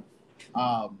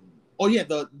 Oh yeah,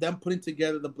 them putting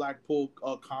together the Blackpool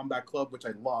Combat Club, which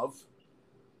I love.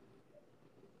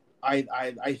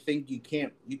 I think you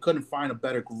couldn't find a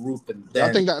better group than them.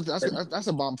 I think that's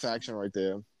a bomb faction right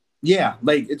there. Yeah,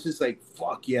 like it's just like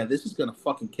fuck yeah, this is gonna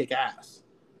fucking kick ass.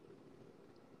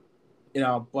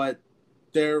 But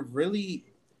they're really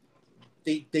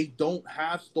they don't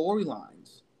have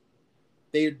storylines.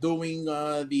 They're doing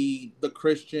the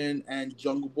Christian and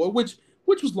Jungle Boy, which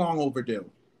was long overdue.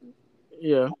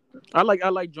 Yeah, I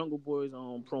like Jungle Boy's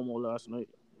promo last night.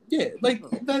 Yeah, like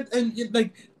that, and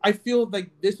like I feel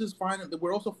like this is finally.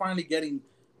 We're also finally getting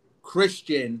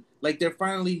Christian. Like they're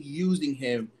finally using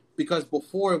him, because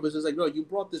before it was just like, oh, you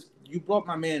brought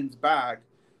my man's back,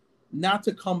 not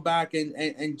to come back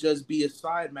and just be a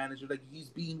side manager. Like he's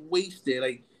being wasted.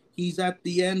 Like he's at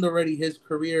the end already. His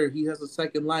career. He has a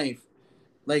second life.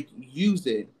 Like use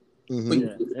it. Mm-hmm. But,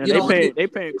 and they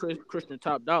paying Christian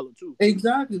top dollar too.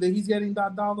 Exactly. That he's getting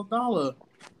that dollar.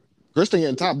 Christian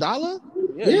getting top dollar?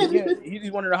 Yeah.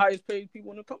 He's one of the highest paid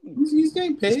people in the company. He's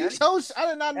getting paid. I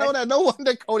did not know that. No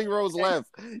wonder Cody Rhodes left.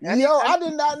 I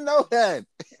did not know that.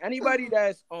 Anybody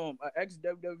that's an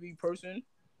ex-WWE person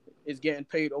is getting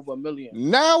paid over $1 million.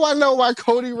 Now I know why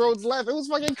Cody Rhodes left. It was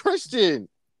fucking Christian.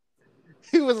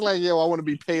 He was like, yo, I want to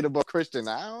be paid above Christian.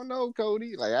 I don't know,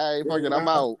 Cody. Like, all right, fucking, I'm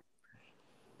out.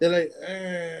 They're like,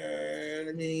 I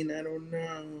don't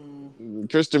know.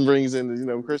 Christian brings in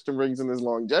his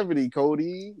longevity.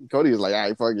 Cody is like, all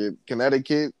right, fuck it.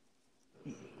 Connecticut,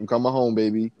 I'm coming home,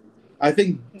 baby. I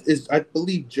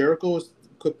believe Jericho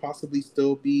could possibly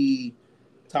still be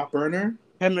top earner.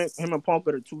 Him and Punk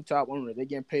are the 2 top earners. They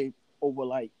getting paid over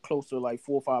like close to like $4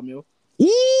 or $5 million.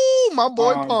 Ooh, my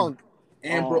boy Punk.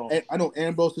 I know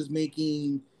Ambrose is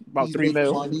making about $3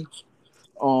 million.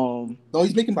 No,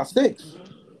 he's making about 6.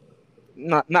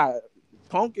 Not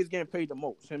Punk is getting paid the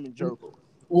most. Him and Jericho.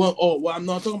 Well, I'm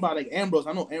not talking about like Ambrose.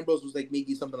 I know Ambrose was like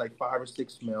making something like $5 or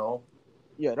 $6 million.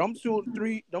 Yeah, them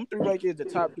three right there is the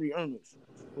top 3 earners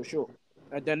for sure.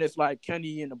 And then it's like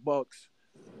Kenny and the Bucks,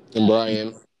 and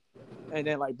Brian, and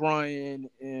then like Brian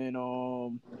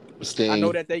and Sting. I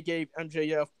know that they gave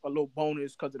MJF a little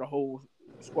bonus because of the whole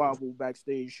squabble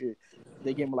backstage shit.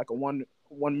 They gave him like a $1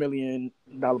 million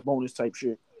bonus type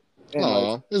shit.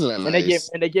 And isn't that nice?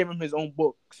 And they gave him his own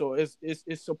book. So it's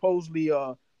supposedly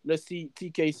let's see.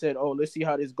 TK said, "Oh, let's see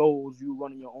how this goes. You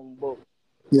running your own book."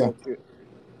 Yeah.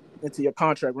 Until your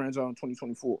contract runs out in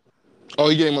 2024. Oh,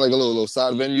 you gave him like a little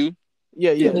side venue.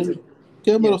 Yeah. Give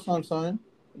him a little sign.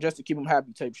 Just to keep him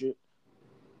happy type shit.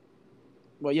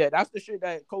 But yeah, that's the shit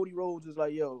that Cody Rhodes is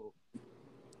like, yo.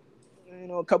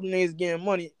 A couple of niggas getting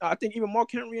money. I think even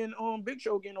Mark Henry and Big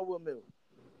Show getting over $1 million.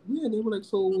 Yeah, they were like,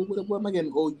 so what am I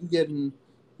getting? Oh, you getting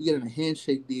a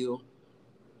handshake deal.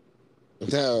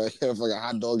 Yeah, it's like a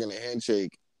hot dog and a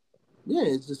handshake. Yeah,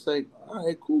 it's just like, all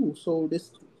right, cool. So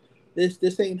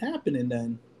this ain't happening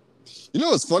then. You know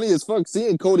what's funny as fuck?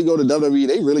 Seeing Cody go to WWE,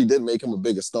 they really did make him a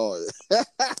bigger star.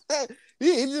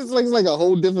 He just looks like a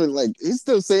whole different, like, he's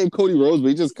still saying Cody Rhodes, but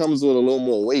he just comes with a little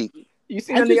more weight. You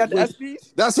seen I that they just got the wish,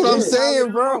 SBs? That's what I'm yeah,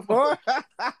 saying, bro. I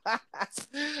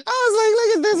was like,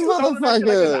 look at this He was holding that shit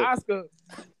like it's an motherfucker. Oscar.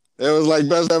 It was like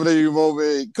best WWE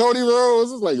moment. Cody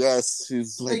Rhodes was like, yes.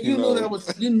 He's like, like you know.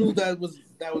 you knew that was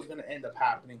gonna end up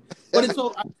happening. But it's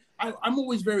all I'm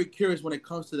always very curious when it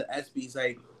comes to the SBs.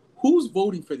 Like, who's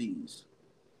voting for these?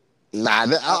 Nah,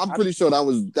 I'm pretty sure that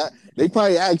was that. They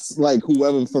probably asked like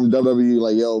whoever from WWE,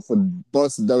 like, yo, for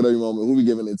bust WWE moment, who we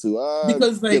giving it to?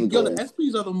 Because Give it like, yo, the Cody.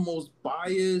 SBs are the most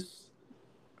biased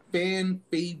fan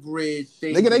favorite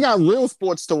thing. Nigga, they got real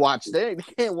sports to watch. They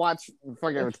can't watch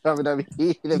fucking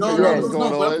WWE. They No, figure no, out Yeah, no, what's no. going But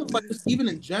I'm on. talking about just even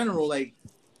in general, like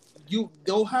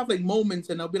they'll have like moments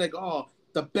and they'll be like, oh,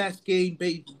 the best game,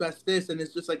 best this, and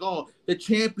it's just like, oh, the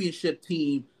championship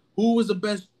team. Who was the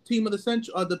best team of the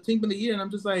century, the team of the year? And I'm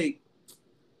just like,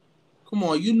 come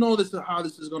on, you know this is how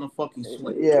this is gonna fucking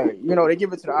swing. yeah. You know they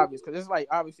give it to the obvious because it's like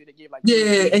obviously they gave like Yeah,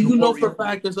 TNT to and the you know for a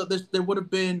Warriors. fact there would have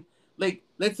been like,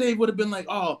 let's say it would have been like,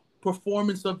 oh,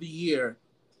 performance of the year.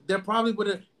 There probably would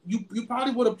have you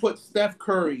probably would have put Steph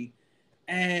Curry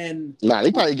and Nah,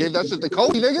 they probably gave that shit to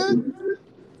Cody, nigga.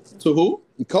 to who?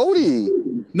 Cody.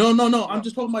 No, no, no. I'm No,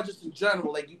 just talking about just in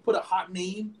general. Like you put a hot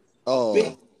name, a Oh.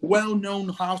 big, well-known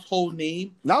household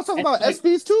name. Now I'm talking And about like,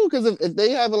 SBs too, because if they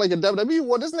have like a WWE,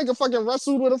 well, this nigga fucking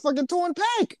wrestled with a fucking torn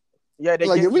pec. yeah, they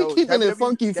Like if get we no keeping it WWE.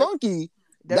 funky,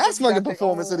 that's WWE fucking got their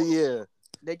performance of the own. year.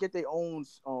 They get their own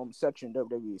section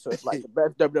WWE, so it's like the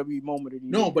best WWE moment of the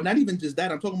year. no, but not even just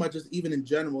that. I'm talking about just even in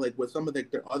general, like with some of the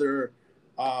other,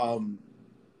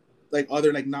 like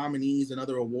other like nominees and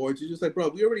other awards. You're just like, bro,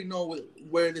 we already know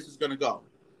where this is gonna go.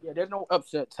 Yeah, there's no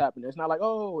upsets happening. It's not like,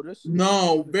 oh, this.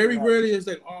 No, This very gonna happen. rarely it's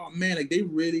like, oh man, like they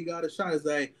really got a shot. It's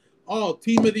like, oh,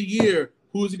 team of the year,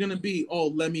 who's it gonna be? Oh,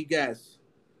 let me guess.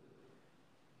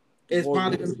 It's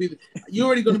probably Warriors. gonna be. You're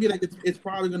already gonna be like, it's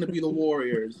probably gonna be the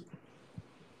Warriors.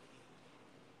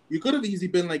 You could have easily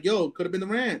been like, yo, could have been the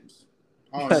Rams.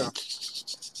 Oh no,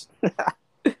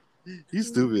 You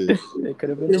stupid. It could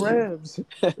have been the Rams.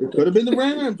 it could have been the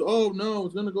Rams. Oh no,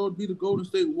 it's gonna go be the Golden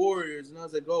State Warriors. And I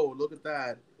was like, oh, look at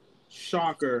that,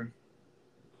 shocker.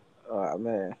 Oh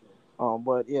man.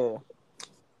 But yeah,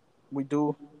 we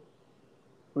do.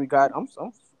 We got. I'm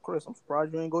Chris. I'm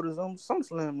surprised you ain't go to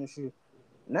SummerSlam this year,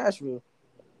 Nashville.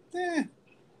 Yeah,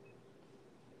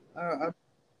 I,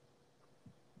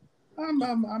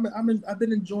 I've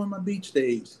been enjoying my beach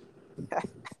days.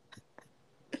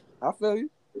 I feel you.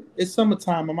 It's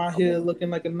summertime. I'm out here looking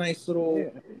like a nice little. Yeah.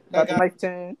 I Got the got nice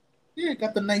tan. yeah,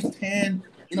 got the nice tan.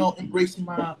 You know, embracing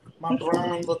my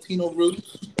brown Latino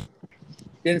roots,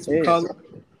 getting some Yeah. color.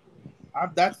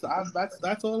 That's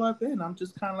all I've been. I'm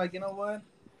just kind of like, you know what?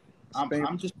 I'm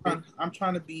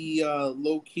trying to be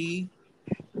low key.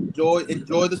 Enjoy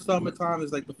the summertime.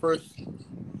 Is like the first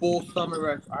full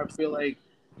summer I feel like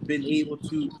been able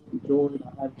to enjoy. And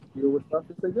I have to deal with stuff.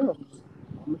 It's like, yo, I'm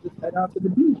gonna just head out to the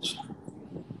beach.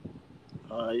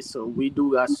 All right, so we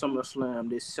do got SummerSlam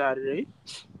this Saturday.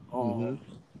 Mhm.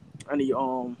 I need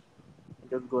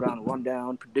just go down and run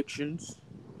down predictions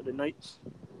for the night.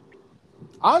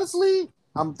 Honestly,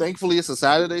 I'm thankfully it's a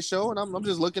Saturday show, and I'm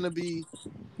just looking to be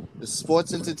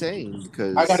sports entertained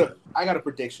because I got a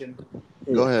prediction.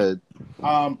 go ahead.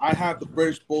 I have the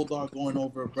British Bulldog going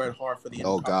over Bret Hart for the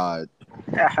Oh God.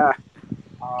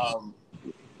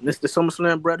 Mr.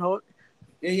 SummerSlam Bret Hart.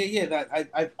 Yeah.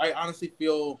 That I honestly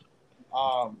feel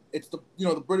it's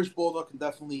the British Bulldog can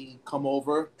definitely come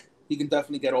over. He can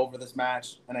definitely get over this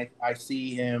match, and I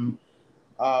see him.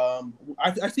 I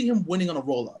see him winning on a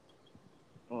roll up.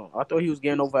 Oh, I thought he was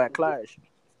getting over at Clash.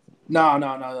 No. I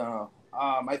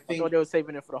I think thought they were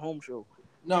saving it for the home show.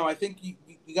 no. I think you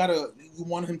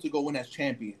want him to go in as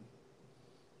champion.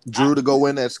 Drew to go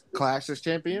in as Clash as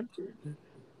champion.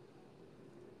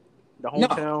 The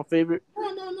hometown favorite.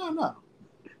 No.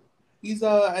 He's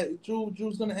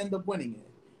Drew's gonna end up winning it.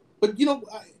 But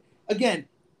again,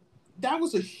 that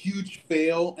was a huge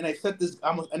fail, and I said this.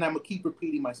 I'm gonna keep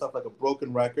repeating myself like a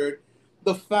broken record.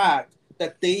 The fact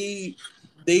that they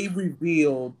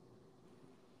revealed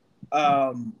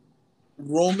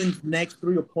Roman's next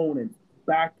three opponents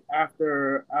back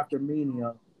after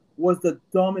Mania was the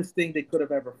dumbest thing they could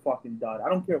have ever fucking done. I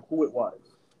don't care who it was.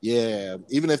 Yeah,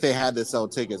 even if they had to sell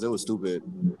tickets, it was stupid.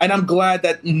 And I'm glad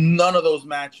that none of those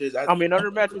matches. I mean, other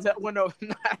matches that went up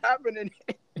not happening.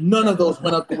 None of those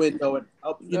went out the window. And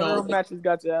None of those matches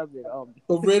got to happen.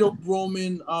 the Riddle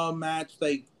Roman match,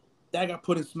 like that got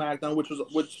put in SmackDown,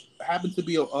 which happened to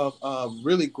be a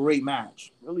really great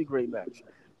match. Really great match.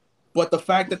 But the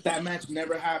fact that that match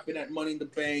never happened at Money in the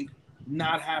Bank,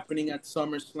 not happening at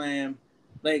SummerSlam,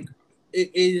 like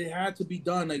it had to be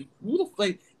done. Like who the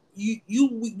like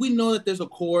we know that there's a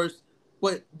course,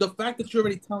 but the fact that you're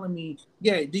already telling me,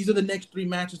 yeah, these are the next 3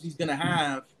 matches he's gonna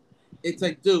have, it's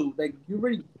like, dude, like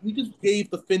you just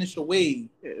gave the finish away.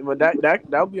 Yeah, but that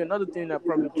would be another thing that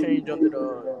probably changed under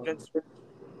the Vince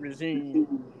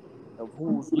regime of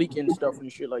who's leaking stuff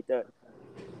and shit like that.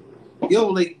 Yo,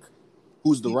 like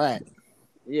Who's the rat?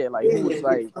 Yeah, like who's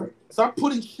like start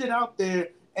putting shit out there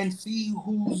and see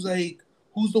who's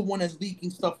the one that's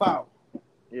leaking stuff out.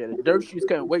 yeah, the dirt sheets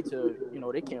can't wait to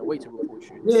they can't wait to report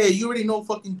shit. Yeah, you already know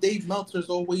fucking Dave Meltzer's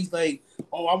always like,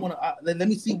 oh, let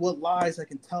me see what lies I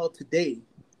can tell today.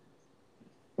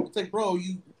 It's like, bro,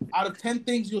 you out of 10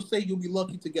 things you'll say, you'll be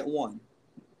lucky to get 1.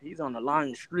 He's on the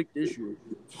lying streak this year.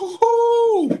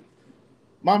 Woo-hoo!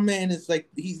 My man is like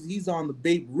he's on the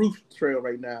Babe Ruth trail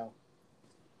right now.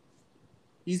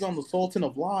 He's on the Sultan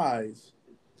of Lies.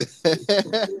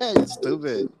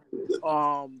 Stupid.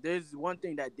 There's one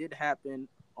thing that did happen.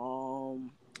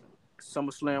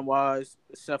 SummerSlam wise,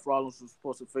 Seth Rollins was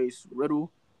supposed to face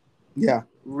Riddle. Yeah.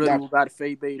 Riddle got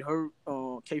Fade hurt.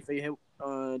 Kayfabe hit.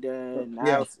 Then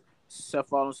now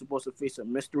Seth Rollins supposed to face a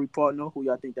mystery partner. Who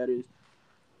y'all think that is?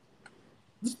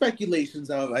 The speculations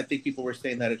of, I think people were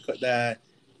saying that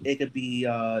it could be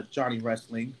Johnny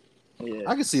Wrestling. Yeah,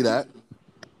 I can see that.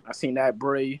 I seen that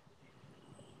Bray.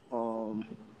 Because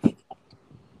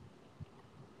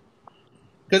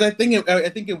I think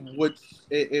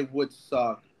it would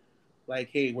suck. Like,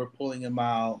 hey, we're pulling him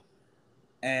out,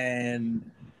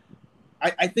 and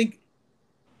I think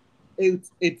it's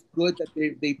good that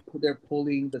they're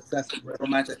pulling the Seth Riddle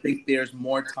match. I think there's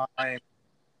more time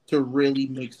to really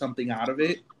make something out of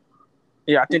it.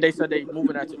 Yeah, I think they said they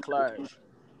moving that to Clash.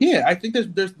 Yeah, I think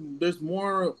there's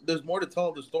more to tell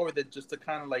of the story than just to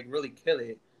kind of like really kill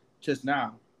it just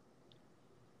now.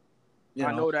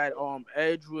 I know that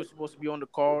Edge was supposed to be on the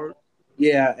card.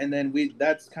 Yeah, and then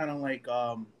that's kind of like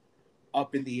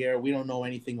up in the air. We don't know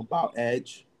anything about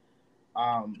Edge.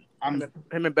 Him and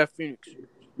Beth Phoenix.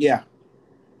 Yeah,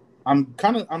 I'm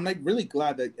like really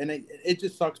glad that, and it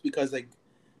just sucks because like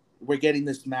we're getting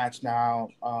this match now,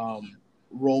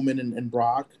 Roman and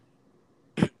Brock.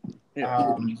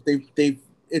 Yeah.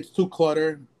 It's too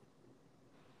cluttered.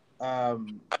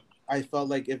 I felt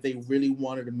like if they really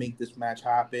wanted to make this match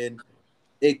happen,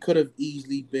 it could have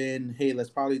easily been, hey,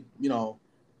 let's probably,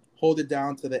 hold it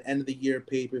down to the end of the year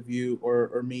pay-per-view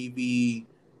or maybe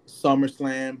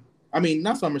SummerSlam. I mean,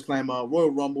 not SummerSlam,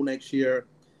 Royal Rumble next year.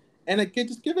 And it could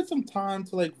just give it some time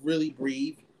to like really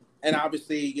breathe. And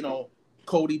obviously,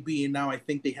 Cody being now, I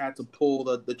think they had to pull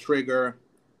the trigger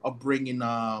of bringing,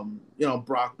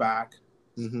 Brock back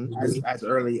as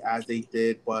early as they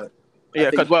did. But yeah,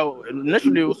 because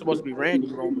initially it was supposed to be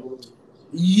Randy Roman.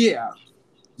 Yeah.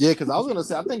 Yeah, because I was gonna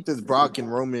say I think this Brock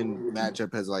and Roman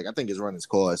matchup has I think it's run its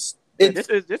course. This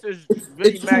is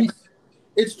Vinnie Mac's.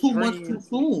 It's too much too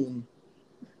soon.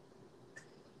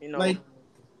 Like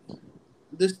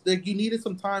this, like you needed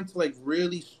some time to like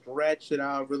really stretch it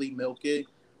out, really milk it.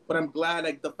 But I'm glad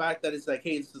like the fact that it's like,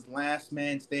 hey, this is last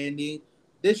man standing.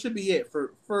 This should be it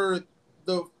for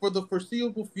the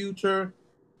foreseeable future.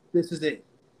 This is it.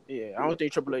 Yeah, I don't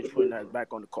think Triple H putting that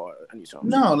back on the card anytime.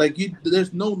 No, like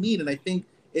there's no need, and I think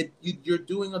you're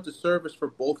doing a disservice for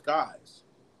both guys.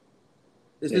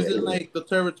 This isn't like the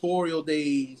territorial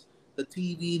days, the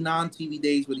TV, non-TV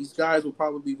days, where these guys will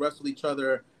probably wrestle each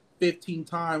other 15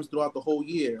 times throughout the whole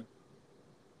year.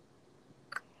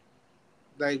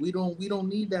 Like we don't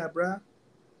need that, bruh.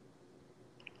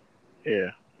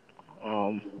 Yeah.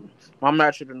 My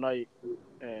match of the night,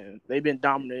 and they've been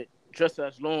dominant just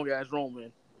as long as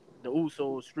Roman, the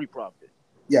Usos, Street Profit.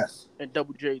 Yes. And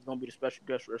Double J is gonna be the special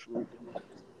guest wrestler.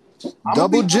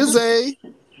 Double Jizzy.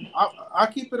 I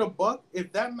keep it a buck.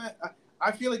 If that match,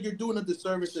 I feel like you're doing a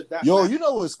disservice if that. Yo, you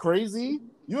know what's crazy?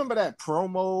 You remember that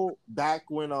promo back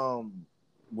when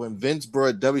Vince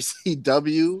brought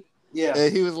WCW? Yeah.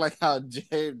 And he was like how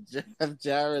Jeff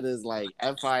Jarrett is like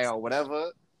FI or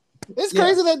whatever. It's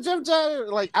crazy that Jeff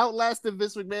Jarrett like outlasted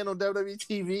Vince McMahon on WWE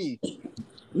TV.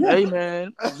 Yeah. Hey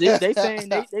man, they saying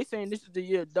this is the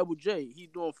year of Double J. He's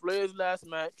doing Flair's last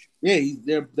match.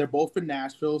 Yeah, they're both in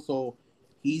Nashville, so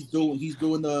he's doing he's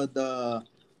doing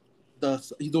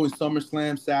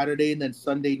SummerSlam Saturday, and then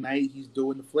Sunday night he's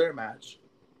doing the Flair match.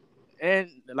 And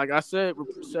like I said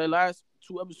last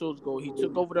 2 episodes ago. He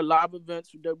took over the live events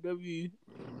for WWE.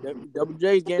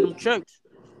 WJ's getting them checks.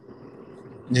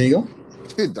 There you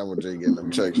go. Double J getting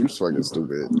them checks. You fucking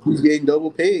stupid. He's getting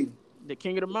double paid. The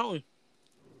king of the mountain.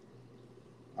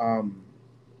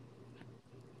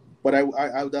 But I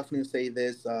would definitely say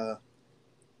this.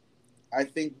 I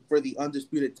think for the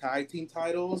undisputed tag team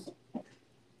titles,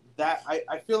 that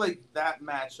I feel like that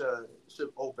match should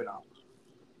open up.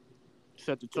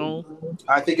 Set the tone.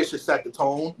 I think it should set the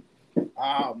tone.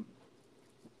 I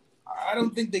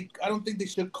don't think they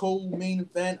should co-main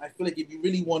event. I feel like if you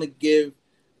really want to give,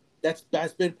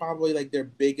 that's been probably like their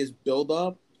biggest build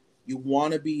up. You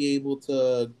want to be able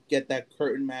to get that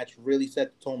curtain match, really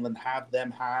set the tone, and have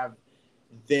them have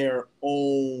their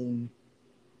own,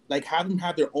 like have them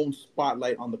have their own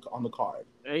spotlight on the card.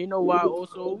 And you know why?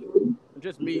 Also,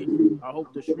 just me. I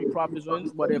hope the Street Profits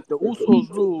wins. But if the Usos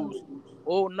lose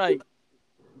all night,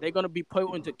 they're gonna be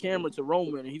pointing to camera to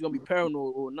Roman, and he's gonna be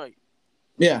paranoid all night.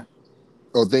 Yeah.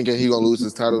 Oh, thinking he gonna lose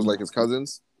his titles like his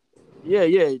cousins?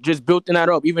 Yeah, just building that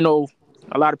up. Even though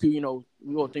a lot of people,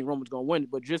 we all think Roman's gonna win,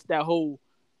 but just that whole,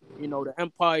 the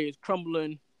empire is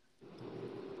crumbling.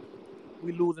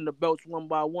 We losing the belts one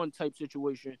by one type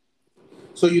situation.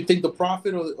 So you think the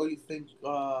Prophet, or you think?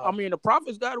 I mean, the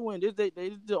Profits got to win. They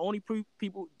the only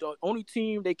people, the only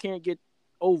team they can't get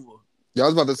over. Yeah, I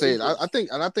was about to say it. I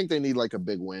think they need like a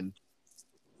big win.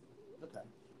 Okay.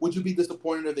 Would you be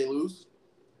disappointed if they lose?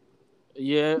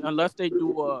 Yeah, unless they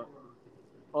do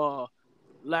a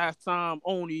last time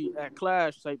only at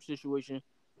Clash type situation.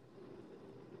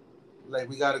 Like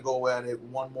we got to go at it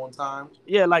one more time.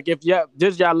 Yeah, like if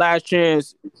this is your last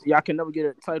chance, y'all can never get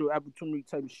a title opportunity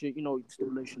type of shit.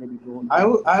 Stipulation they be doing. I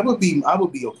would be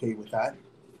okay with that.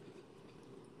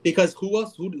 Because who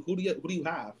else? Who do you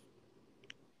have?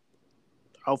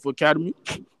 Alpha Academy.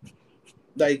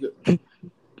 Like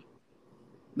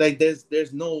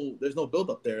there's no build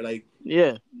up there. Like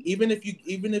yeah, even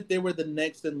if they were the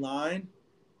next in line,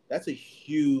 that's a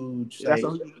huge. Like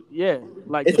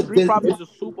the Street Profits are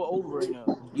super over right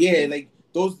now. Yeah, like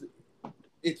those,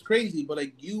 it's crazy, but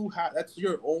like that's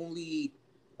your only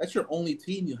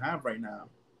team you have right now.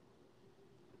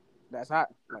 That's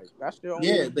hot. Like that's their only.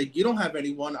 Yeah, like you don't have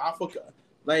anyone. Alpha,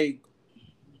 like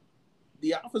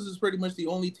the Alphas is pretty much the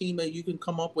only team that you can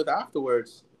come up with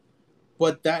afterwards,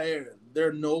 but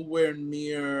they're nowhere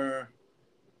near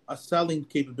a selling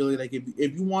capability. Like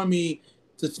if you want me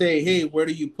to say, hey, where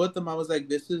do you put them? I was like,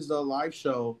 this is a live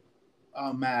show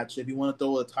match. If you want to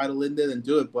throw a title in there, then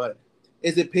do it. But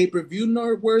is it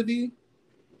pay-per-view worthy?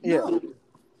 Yeah. No.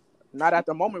 Not at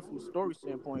the moment from a story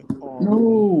standpoint.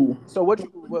 No. So would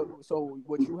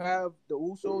you have the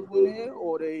Usos winning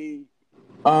or they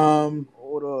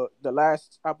or the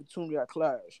last opportunity at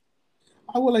Clash?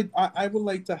 I would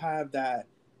like to have that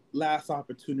last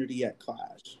opportunity at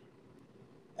Clash.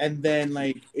 And then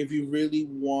like if you really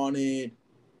wanted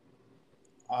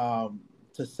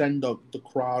to send the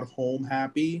crowd home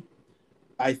happy,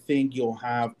 I think you'll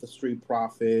have the Street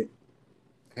Profit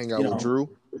hang out with Drew.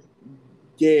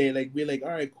 Yeah, like we're like, all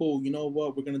right, cool. You know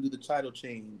what? We're gonna do the title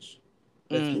change.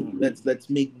 Let's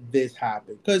make this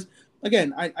happen. Because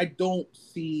again, I don't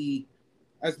see,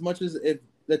 as much as if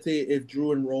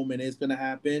Drew and Roman is gonna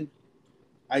happen,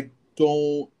 I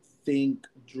don't think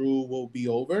Drew will be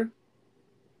over.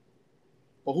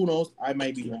 But who knows? I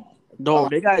might be wrong. No,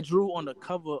 they got Drew on the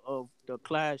cover of the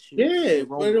Clash. Yeah,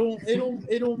 but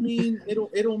it don't mean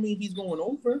he's going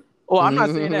over. Oh, I'm not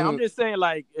saying that. I'm just saying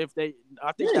like if they,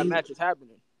 I think that match is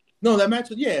happening. No, that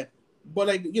match is but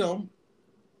like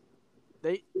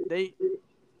they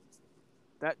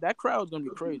that crowd's gonna be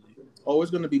crazy. Oh,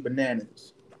 it's gonna be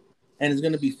bananas, and it's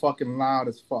gonna be fucking loud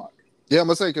as fuck. Yeah, I'm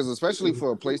gonna say because especially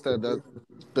for a place that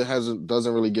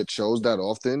doesn't really get shows that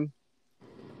often.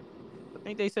 I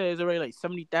think they said there's already like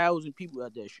 70,000 people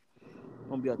at that show.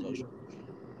 Gonna be at that show.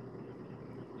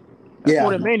 That's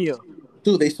more than Mania.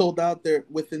 Dude, they sold out there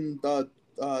within the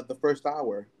first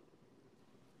hour.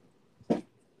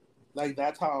 Like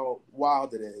that's how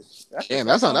wild it is. Damn,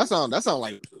 that sound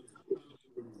like.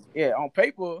 Yeah, on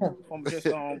paper, from just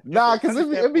nah, because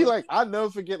it'd be like I'll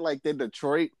never forget like the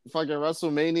Detroit fucking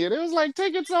WrestleMania. It was like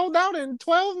tickets sold out in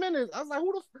 12 minutes. I was like,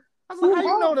 how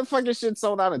you know the fucking shit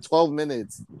sold out in 12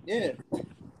 minutes? Yeah.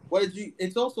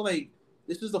 It's also like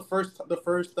this is the first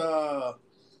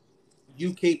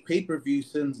UK pay-per-view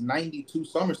since '92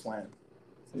 SummerSlam.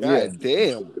 Yeah,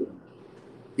 damn.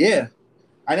 Yeah,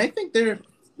 and I think they're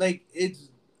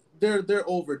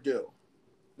overdue.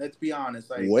 Let's be honest.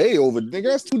 Like way over. Nigga,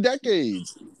 that's 2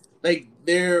 decades. Like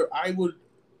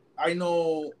I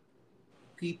know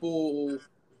people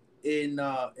in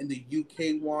the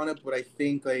UK want it, but I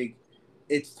think like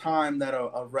it's time that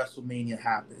a WrestleMania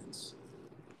happens.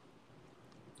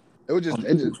 It would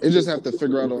just have to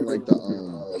figure out on like the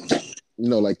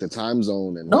like the time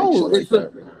zone and like No, shit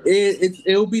like that.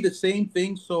 It'll be the same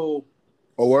thing. So,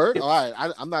 A word? All right,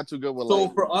 I'm not too good with so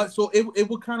like. for us, so it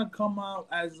would kind of come out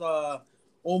as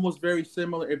almost very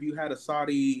similar if you had a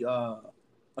Saudi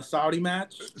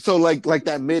match. So like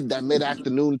that mid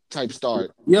afternoon type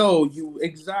start. Yo, you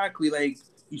exactly like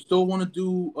you still want to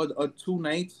do a 2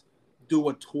 nights, do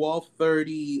a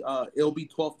 12:30. It'll be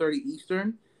 12:30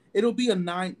 Eastern. It'll be a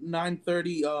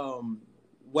 9:30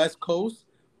 West Coast.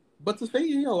 But to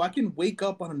say, I can wake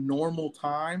up on a normal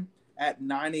time at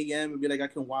 9 a.m. and be like, I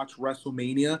can watch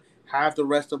WrestleMania, have the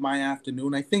rest of my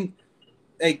afternoon. I think,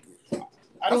 like,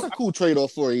 That's a cool trade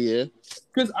off for a year.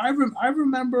 Because I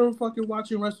remember fucking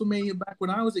watching WrestleMania back when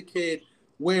I was a kid,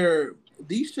 where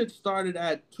these shit started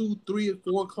at 2, 3, or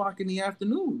 4 o'clock in the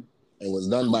afternoon. It was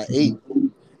done by 8.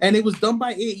 And it was done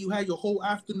by 8. You had your whole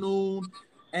afternoon,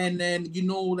 and then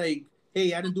like,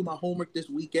 hey, I didn't do my homework this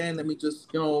weekend. Let me just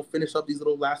finish up these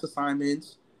little last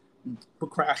assignments,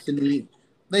 procrastinate.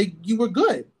 Like, you were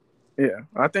good. Yeah,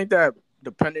 I think that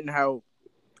depending how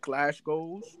Clash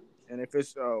goes, and if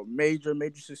it's a major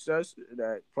success,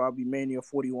 that probably Mania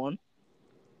 41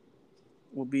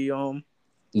 will be going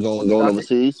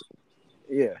overseas.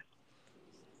 Yeah,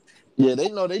 they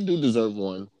know they do deserve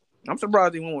one. I'm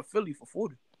surprised they went with Philly for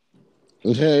 40.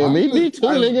 Yeah, me too,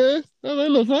 nigga.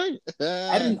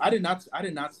 I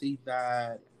did not see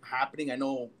that happening. I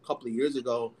know a couple of years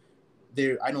ago,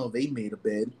 I know they made a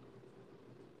bid.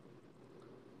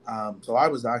 So I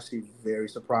was actually very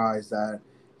surprised that,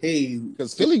 hey,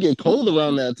 because Philly get cold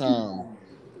around that time.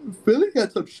 Philly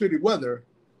got some shitty weather.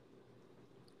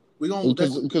 We gonna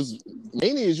because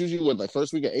Mania is usually what, like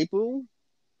first week of April.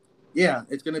 Yeah,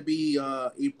 it's gonna be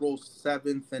April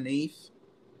 7th and 8th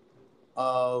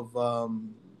of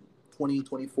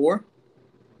 2024.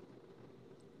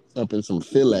 Up in some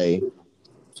Philly.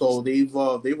 So they've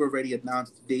already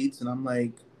announced dates, and I'm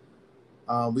like,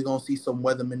 we're gonna see some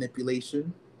weather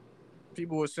manipulation.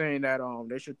 People were saying that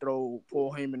they should throw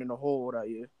Paul Heyman in the hole that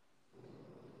year.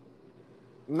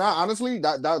 Nah, honestly,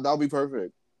 that'll be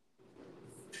perfect.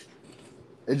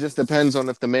 It just depends on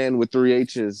if the man with 3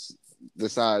 H's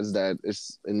decides that it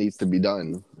needs to be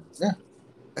done. Yeah.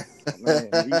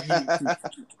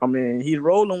 He's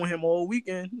rolling with him all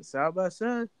weekend, side by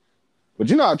side. But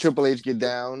you know how Triple H get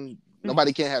down.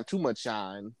 Nobody can't have too much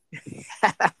shine.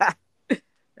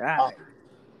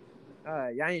 All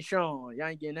right, y'all ain't showing. Y'all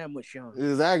ain't getting that much shine.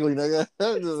 Exactly, nigga.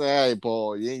 Just like, hey,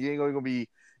 Paul, you ain't gonna be.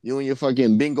 You and your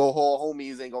fucking bingo hall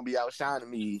homies ain't gonna be outshining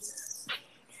me.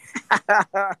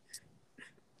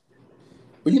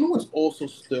 But you know what's also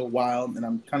still wild, and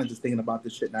I'm kind of just thinking about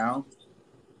this shit now.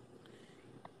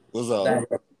 What's up?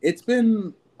 It's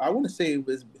been, I want to say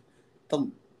it's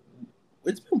been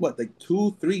what, like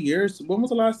 2-3 years? When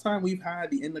was the last time we've had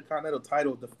the Intercontinental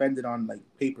title defended on like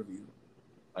pay-per-view?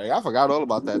 Hey, I forgot all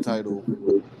about that title.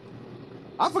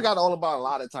 I forgot all about a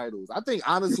lot of titles. I think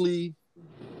honestly,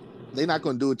 they're not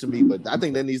gonna do it to me, but I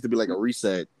think there needs to be like a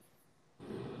reset.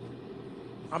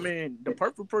 I mean, the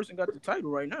perfect person got the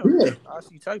title right now. Yeah.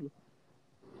 IC title.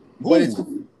 But it's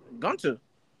Gunter.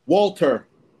 Walter.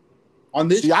 On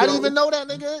this show, I didn't even know that,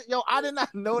 nigga. Yo, I did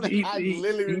not know that. I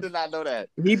literally did not know that.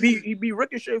 He beat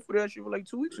Ricochet for that shit for like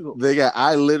 2 weeks ago. Nigga,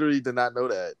 I literally did not know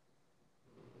that.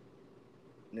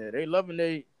 Yeah, they loving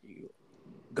they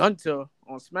Gunter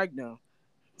on SmackDown.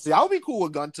 See, I'll be cool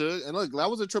with Gunter, and look, that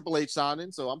was a Triple H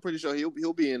signing, so I'm pretty sure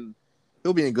he'll be in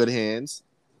good hands.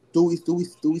 Do we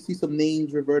see some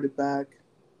names reverted back?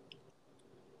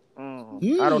 I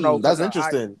don't know. That's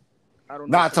interesting. I don't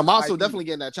know. Nah, Tommaso definitely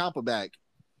getting that Ciampa back.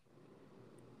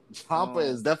 Ciampa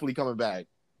is definitely coming back.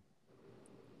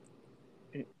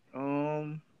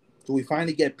 Do we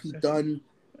finally get Pete Dunne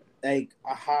like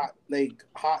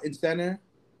hot and center?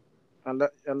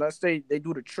 Unless they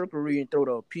do the trickery and throw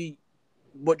the Pete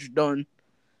Butch Dunne.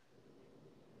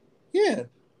 Yeah.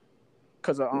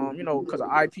 Because of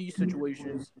IP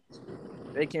situations,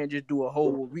 they can't just do a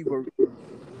whole rework.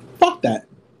 Fuck that.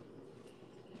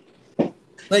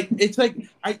 Like, it's like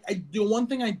I the one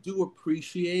thing I do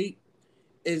appreciate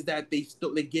is that they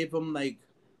give them like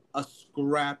a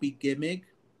scrappy gimmick,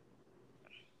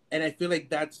 and I feel like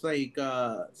that's like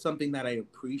something that I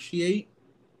appreciate.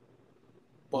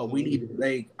 But we need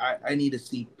I need to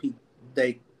see Pete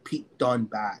Dunne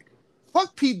back.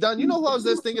 Fuck Pete Dunne. You know who I was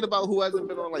just thinking about who hasn't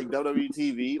been on like WWE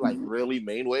TV, like really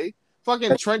main way?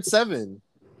 Fucking Trent Seven.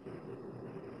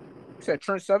 You said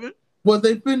Trent Seven? Well,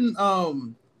 they've been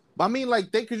I mean,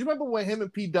 like, because you remember when him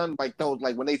and Pete Dunne, like, those,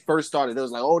 like, when they first started, it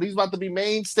was like, oh, these about to be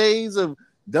mainstays of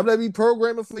WWE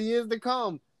programming for years to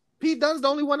come. Pete Dunne's the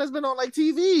only one that's been on like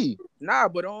TV. Nah,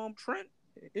 but Trent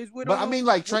is with But I mean,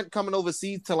 like Trent coming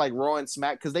overseas to like Raw and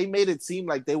Smack because they made it seem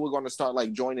like they were going to start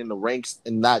like joining the ranks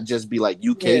and not just be like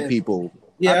UK people.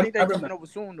 Yeah, I think they're coming over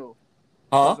soon though.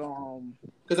 Huh?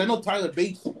 Because I know Tyler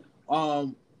Bates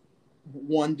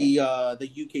won the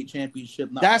UK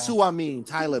championship. That's who I mean,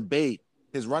 Tyler Bate,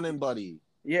 his running buddy.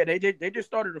 Yeah, they just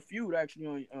started a feud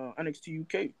actually on NXT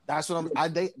UK. That's what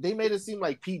they made it seem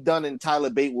like Pete Dunne and Tyler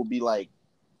Bate will be like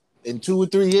in 2 or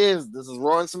 3 years. This is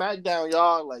Raw and SmackDown,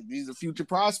 y'all. Like these are future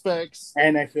prospects.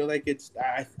 And I feel like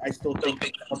I still think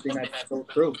it's something that's still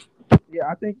true. Yeah,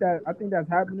 I think that's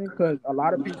happening because a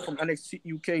lot of people from NXT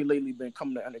UK lately been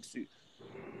coming to NXT.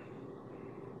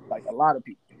 Like a lot of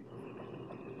people.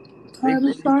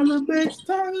 Tyler Bates.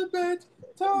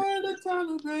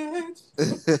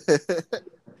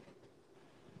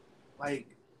 Like,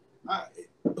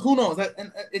 who knows?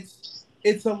 And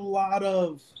it's a lot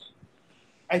of.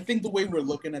 I think the way we're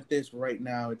looking at this right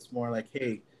now, it's more like,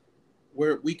 hey,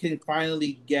 we can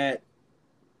finally get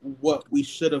what we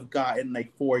should have gotten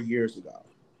like 4 years ago.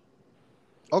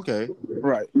 Okay,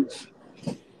 right.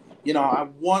 You know, I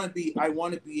want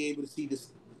to be able to see this.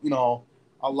 You know,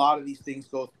 a lot of these things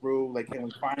go through. Like, can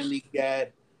we finally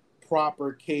get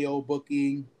proper KO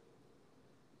booking?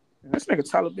 This nigga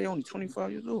Tyler Bate only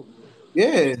 25 years old.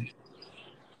 Yeah,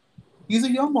 he's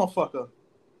a young motherfucker.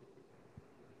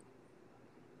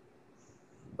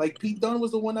 Like Pete Dunne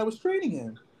was the one that was training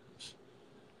him.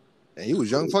 And he was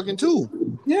young fucking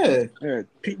too. Yeah.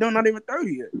 Pete Dunne not even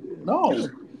 30 yet. No.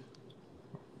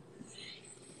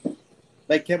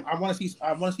 Like I want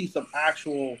to see some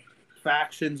actual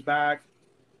factions back.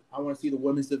 I want to see the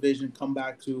women's division come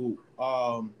back to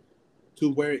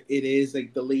where it is.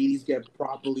 Like the ladies get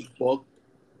properly booked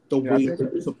the way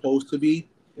they're supposed to be.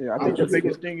 Yeah, I think the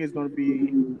biggest thing is going to be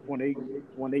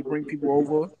when they bring people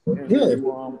over and do,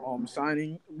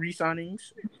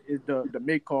 re-signings is the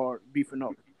mid card beefing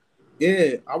up.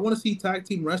 Yeah, I want to see tag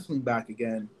team wrestling back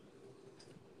again.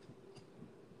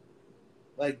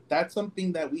 Like that's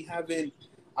something that we haven't.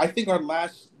 I think our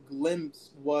last glimpse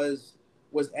was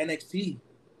NXT.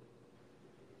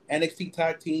 NXT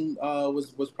tag team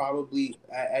was probably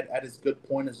at its good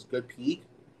point, its good peak.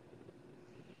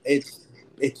 It's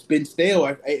been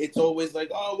stale. It's always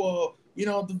like, oh well, you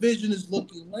know, the vision is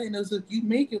looking light. And it's like you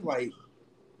make it light.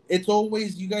 It's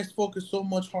always you guys focus so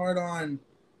much hard on,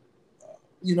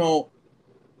 you know,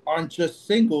 on just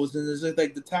singles, and it's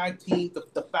like the tag team,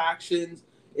 the factions.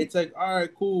 It's like, all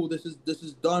right, cool. This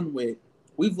is done with.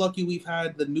 We've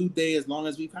had the New Day as long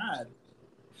as we've had.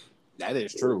 That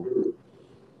is true.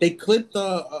 They clipped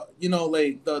the, you know,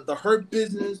 like the Hurt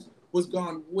Business was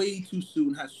gone way too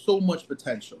soon. Has so much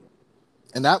potential.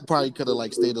 And that probably could have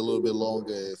like stayed a little bit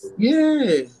longer.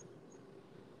 Yeah.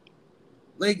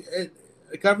 Like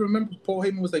I remember Paul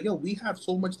Heyman was like, "Yo, we have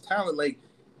so much talent. Like,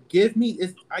 give me.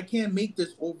 I can't make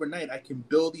this overnight. I can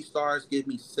build these stars. Give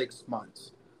me 6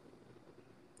 months."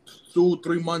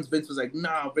 2-3 months, Vince was like,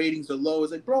 "Nah, ratings are low."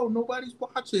 It's like, bro, nobody's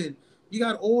watching. You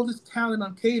got all this talent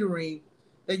on catering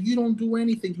that you don't do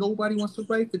anything. Nobody wants to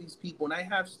write for these people, and I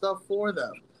have stuff for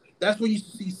them. That's when you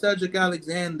used to see Cedric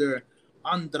Alexander,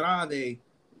 Andrade,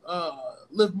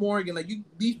 Liv Morgan. Like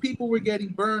these people were getting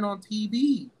burned on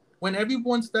TV. When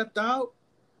everyone stepped out,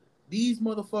 these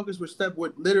motherfuckers were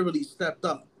literally stepped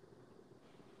up.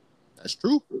 That's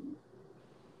true.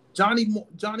 Johnny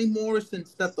Morrison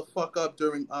stepped the fuck up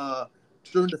during the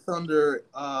Thunderdome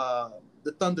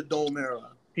era.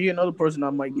 He another person I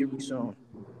might give you some.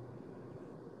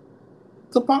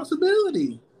 It's a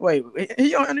possibility. Wait,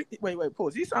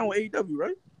 pause. He signed with AEW,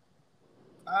 right?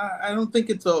 I don't think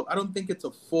it's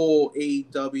a full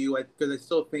AEW because I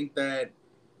still think that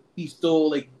he's still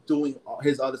like doing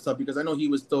his other stuff because I know he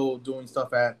was still doing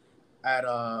stuff at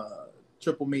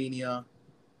Triple Mania,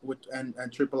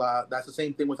 and Triple A. That's the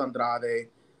same thing with Andrade.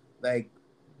 Like,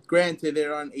 granted,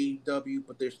 they're on AEW,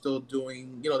 but they're still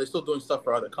doing stuff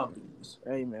for other companies.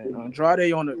 Hey man,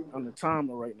 Andrade on the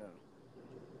timer right now.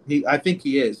 I think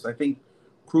he is. I think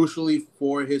crucially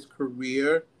for his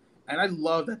career, and I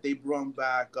love that they brought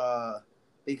back.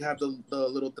 They have the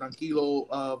little tranquilo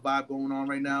vibe going on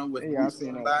right now with I've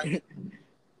seen that.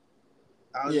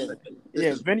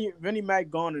 Vinny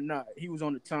Mac gone or not, he was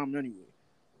on the time anyway.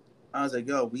 I was like,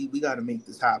 yo, we got to make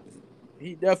this happen.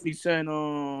 He definitely sent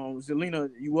Zelina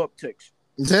you up text.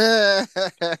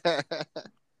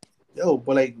 Yo,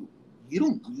 but like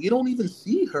you don't even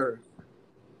see her.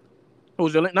 Oh,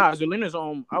 Zelina's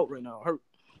out right now, hurt.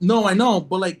 No, I know,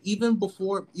 but like even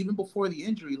before the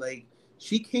injury, like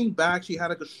she came back, she had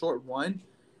like a short run,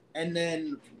 and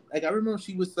then like I remember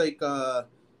she was like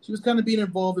she was kind of being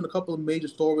involved in a couple of major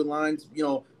storylines,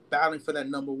 battling for that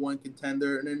number one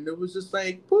contender, and then it was just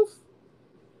like poof,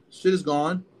 shit is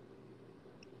gone.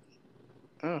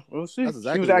 We'll see. That's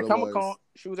exactly what it was.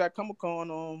 She was at Comic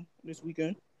Con this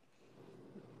weekend,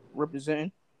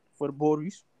 representing for the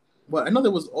Bories. Well, I know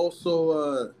there was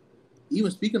also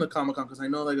even speaking of Comic Con, because I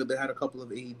know like they had a couple of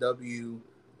AEW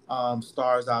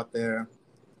stars out there.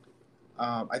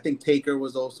 I think Taker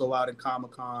was also out at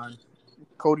Comic Con.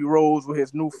 Cody Rhodes with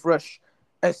his new fresh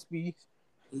SB.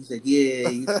 He's like, yeah,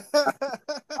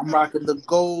 I'm rocking the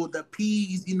gold, the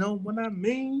P's, you know what I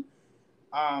mean?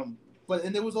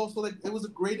 But there was also like it was a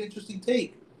great, interesting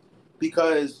take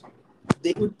because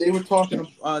they were talking.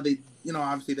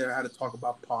 Obviously they had to talk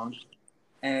about Punk,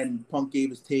 and Punk gave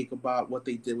his take about what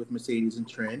they did with Mercedes and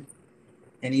Trent,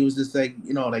 and he was just like,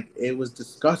 like it was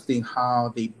disgusting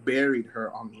how they buried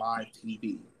her on live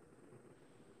TV.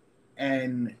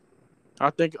 And I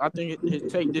think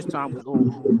his take this time was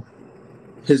over.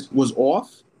 His was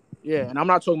off. Yeah, and I'm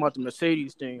not talking about the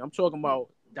Mercedes thing. I'm talking about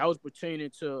that was pertaining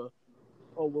to,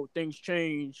 things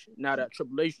change now that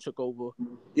Triple H took over.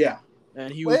 Yeah,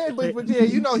 and he but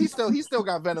he still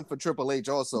got venom for Triple H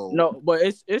also. No, but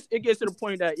it gets to the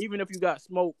point that even if you got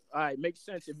smoke, all right, makes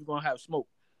sense if you're gonna have smoke.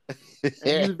 And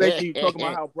he was basically talking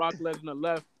about how Brock Lesnar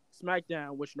left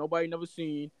SmackDown, which nobody never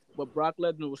seen, but Brock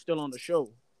Lesnar was still on the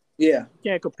show. Yeah,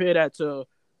 you can't compare that to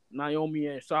Naomi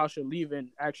and Sasha leaving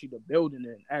actually the building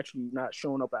and actually not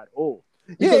showing up at all.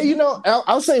 Yeah,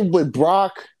 I was saying with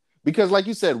Brock, because like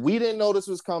you said, we didn't know this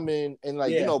was coming,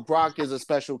 and Brock is a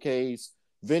special case.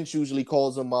 Vince usually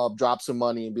calls him up, drops some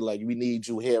money, and be like, "We need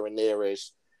you here and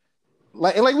there-ish."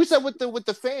 Like we said with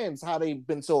the fans, how they've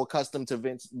been so accustomed to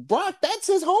Vince. Brock, that's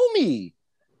his homie.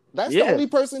 That's the only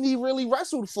person he really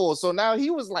wrestled for. So now he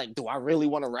was like, "Do I really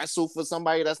want to wrestle for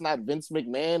somebody that's not Vince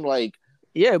McMahon?" Like,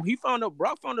 yeah, Brock found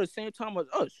out at the same time as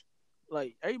us.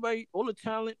 Like everybody, all the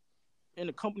talent in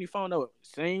the company found out at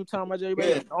the same time as everybody.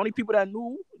 Yeah. The only people that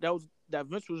knew that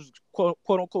Vince was quote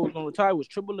unquote going to retire was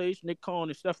Triple H, Nick Khan,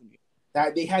 and Stephanie.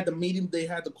 That they had the meeting, they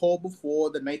had the call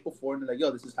the night before, and they're like,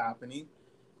 "Yo, this is happening,"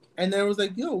 and there was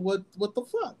like, "Yo, what the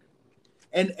fuck?"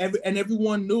 And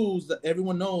everyone knows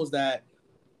that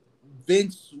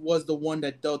Vince was the one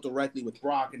that dealt directly with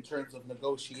Brock in terms of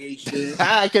negotiation.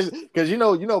 Because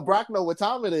Brock know what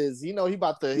time it is. He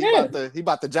about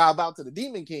to job out to the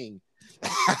Demon King.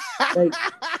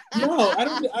 No,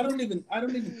 I don't even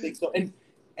think so.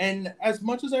 And as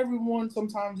much as everyone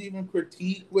sometimes even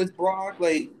critique with Brock,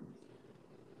 like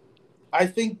I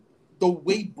think the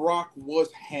way Brock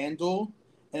was handled,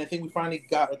 and I think we finally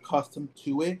got accustomed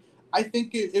to it. I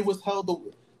think it was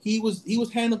held. He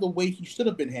was handled the way he should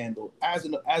have been handled as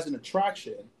an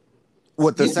attraction.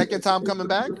 What, the second time coming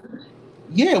back?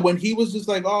 Yeah, when he was just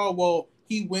like, oh well,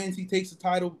 he wins, he takes the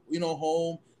title,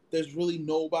 home. There's really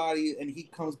nobody, and he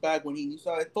comes back when he needs.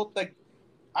 So I thought like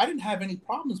I didn't have any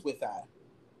problems with that.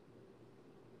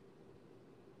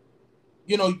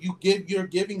 You're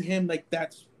giving him like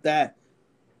that.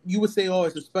 You would say, oh,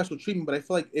 it's a special treatment, but I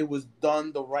feel like it was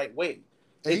done the right way.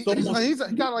 He's kind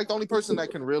of like the only person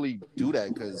that can really do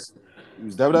that because he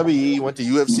was WWE, he went to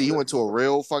UFC, he went to a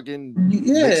real fucking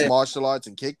mixed martial arts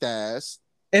and kicked ass.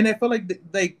 And I feel like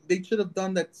they should have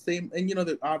done that same.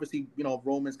 And obviously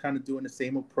Roman's kind of doing the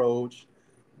same approach,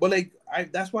 but like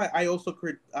that's why I also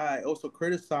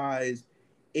criticize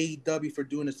AEW for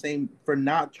doing the same, for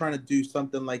not trying to do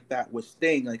something like that with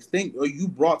Sting. Like Sting, or you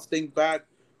brought Sting back,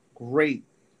 great.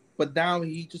 But now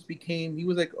he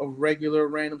was like a regular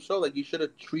random show. Like you should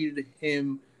have treated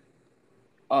him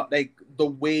like the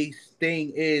way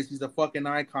Sting is. He's a fucking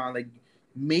icon. Like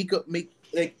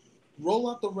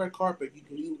roll out the red carpet.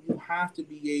 You have to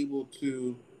be able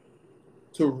to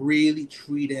really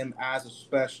treat him as a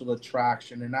special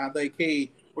attraction and not like,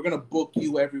 hey, we're gonna book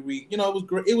you every week. It was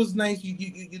great. It was nice.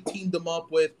 You teamed them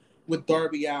up with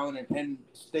Darby Allin and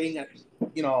Sting at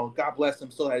God bless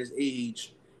him, still at his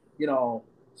age,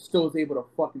 still was able to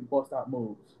fucking bust out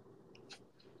moves.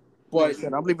 But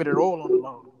I'm leaving it all on the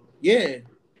line. Yeah,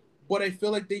 but I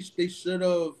feel like they should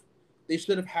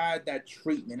have had that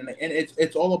treatment, and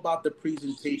it's all about the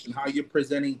presentation, how you're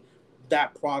presenting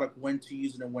that product, when to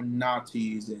use it and when not to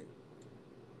use it.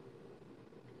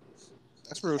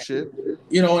 That's real shit.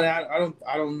 And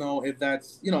I don't know if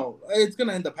that's it's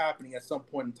gonna end up happening at some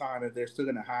point in time if they're still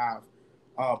gonna have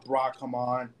Brock come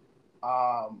on.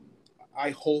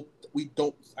 I hope we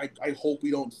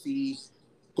don't see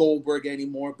Goldberg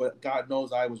anymore, but God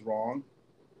knows I was wrong.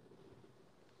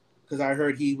 Because I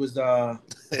heard he was now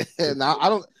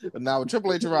with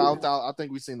Triple H around, I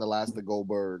think we've seen the last of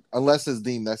Goldberg, unless it's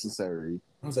deemed necessary.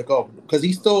 I was like, oh, because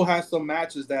he still has some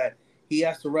matches that he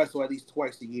has to wrestle at least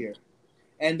twice a year.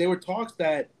 And there were talks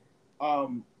that,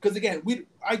 because again, we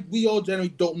all generally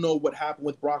don't know what happened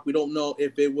with Brock. We don't know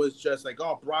if it was just like,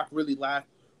 oh, Brock really left.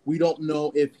 We don't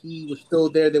know if he was still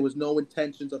there. There was no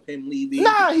intentions of him leaving.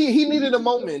 Nah, he needed a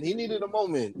moment. He needed a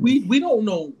moment. We don't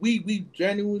know. We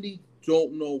genuinely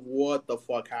don't know what the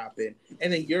fuck happened.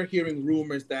 And then you're hearing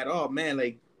rumors that, oh man,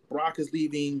 like Brock is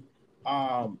leaving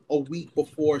a week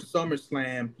before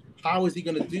SummerSlam. How is he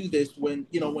gonna do this when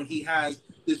when he has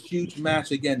this huge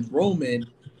match against Roman?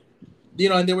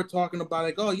 And they were talking about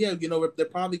like, oh yeah, they're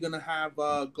probably gonna have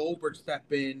Goldberg step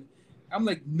in. I'm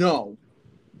like, no.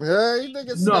 Hey,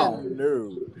 nigga said no.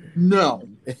 No.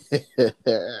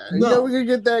 Yeah, we can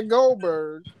get that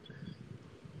Goldberg.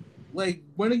 Like,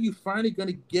 when are you finally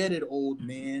gonna get it, old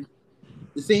man?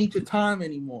 This ain't your time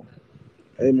anymore.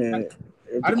 Hey man,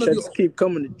 I don't know. Checks keep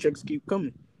coming. The checks keep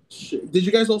coming. Did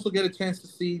you guys also get a chance to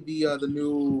see the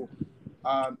new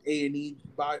A&E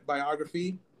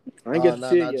biography? I ain't get to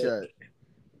see it yet.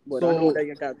 But I know they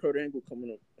got Kurt Angle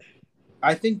coming up.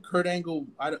 I think Kurt Angle.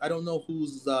 I don't know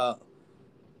who's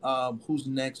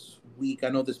next week. I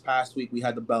know this past week we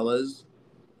had the Bellas.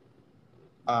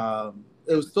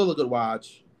 It was still a good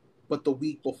watch, but the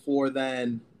week before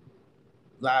then,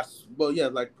 like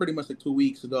pretty much like 2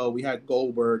 weeks ago, we had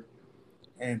Goldberg,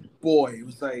 and boy,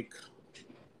 it's like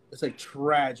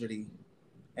tragedy.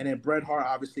 And then Bret Hart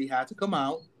obviously had to come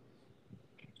out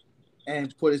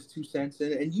and put his 2 cents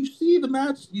in, and you see the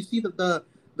match. You see the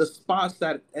spots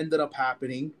that ended up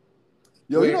happening.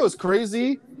 Yo, you know what's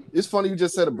crazy? It's funny you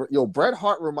just said, Bret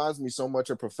Hart reminds me so much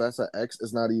of Professor X.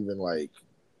 It's not even like,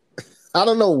 I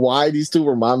don't know why these two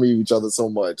remind me of each other so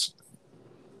much.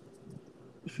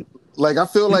 Like, I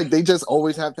feel like they just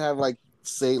always have to have like,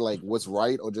 say like what's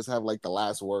right, or just have like the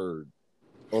last word,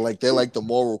 or like they're like the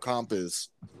moral compass.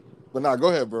 But go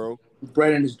ahead, bro.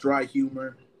 Bret and his dry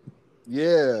humor.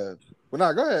 Yeah.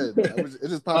 But go ahead. It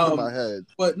just popped in my head.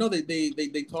 But no, they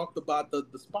talked about the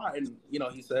spot, and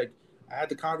he said, I had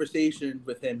the conversation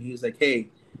with him. He was like, hey,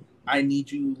 I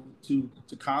need you to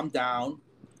calm down.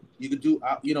 You could do,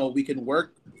 we can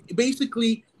work.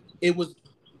 Basically, it was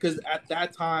because at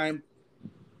that time,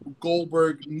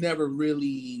 Goldberg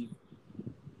he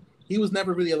was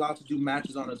never really allowed to do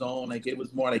matches on his own. Like, it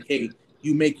was more like, hey,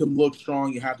 you make him look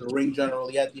strong. You have the ring general.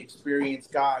 You had the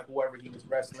experienced guy, whoever he was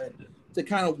wrestling, to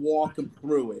kind of walk him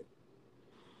through it.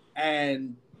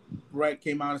 And Bret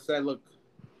came out and said, look,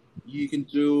 you can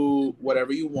do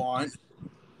whatever you want.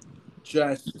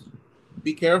 Just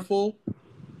be careful.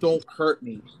 Don't hurt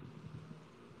me.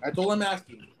 That's all I'm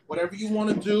asking. Whatever you want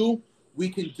to do, we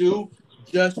can do.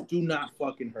 Just do not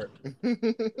fucking hurt me.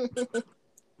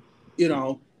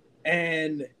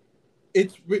 And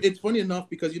it's funny enough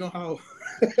because you know how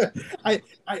I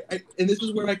and this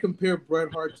is where I compare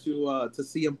Bret Hart to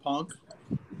CM Punk,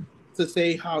 to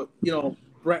say how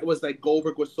Bret was like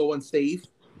Goldberg was so unsafe,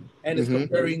 and it's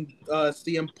comparing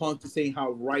CM Punk to saying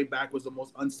how Ryback was the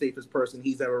most unsafest person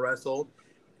he's ever wrestled.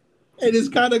 And it's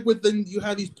kind of within you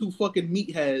have these two fucking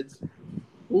meatheads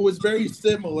who was very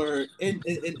similar in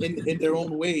their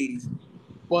own ways,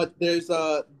 but there's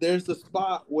a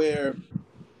spot where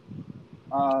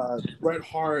Bret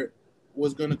Hart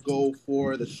was gonna go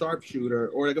for the sharpshooter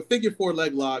or like a figure 4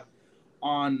 leg lock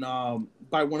on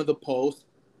by one of the posts,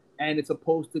 and it's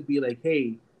supposed to be like,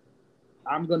 hey,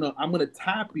 I'm gonna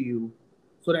tap you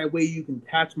so that way you can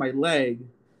catch my leg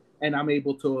and I'm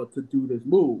able to do this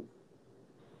move.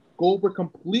 Goldberg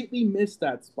completely missed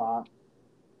that spot,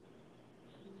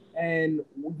 and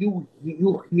you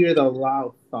hear the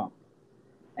loud thump,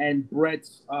 and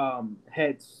Bret's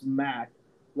head smacked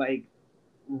like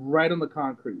right on the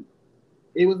concrete.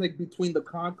 It was like between the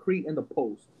concrete and the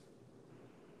post,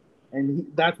 and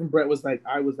that's when Bret was like,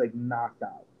 I was like knocked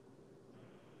out.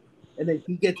 And then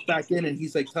he gets back in and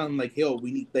he's like telling him like, yo,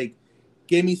 we need like,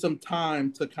 give me some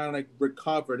time to kind of like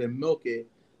recover it and milk it.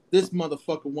 This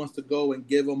motherfucker wants to go and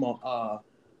give him a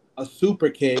super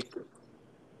kick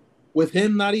with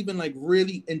him not even like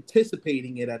really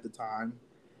anticipating it at the time.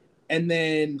 And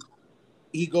then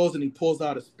he goes and he pulls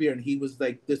out a spear, and he was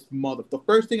like, this mother. The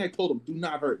first thing I told him, do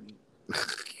not hurt me.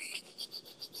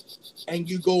 And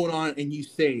you going on and you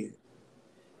say it.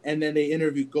 And then they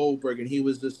interviewed Goldberg, and he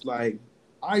was just like,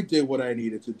 I did what I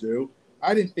needed to do.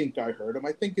 I didn't think I hurt him.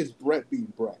 I think it's Bret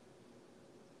being Bret.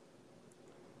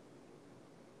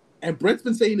 And Bret's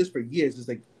been saying this for years. It's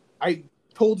like, I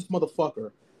told this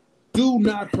motherfucker, do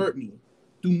not hurt me.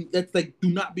 Do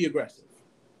not be aggressive.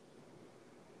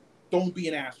 Don't be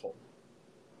an asshole.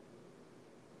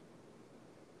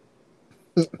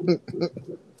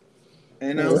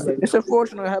 And it's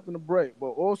unfortunate it happened to Bret, but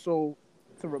also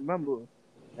to remember,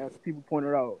 as people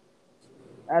pointed out,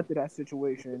 after that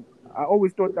situation. I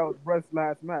always thought that was Brett's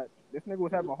last match. This nigga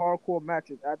was having hardcore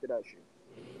matches after that shit.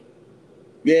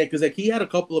 Yeah, because like he had a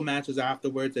couple of matches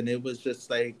afterwards, and it was just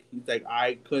like he's like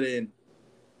I couldn't.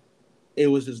 It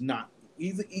was just not.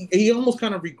 He almost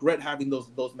kind of regret having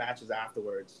those matches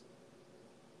afterwards.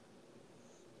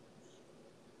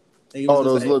 Oh,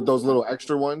 those little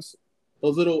extra ones.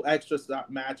 Those little extra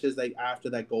matches like after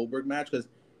that Goldberg match, because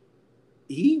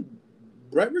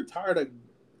Brett retired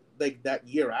like that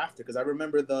year after, because I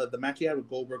remember the match he had with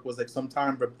Goldberg was like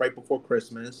sometime right before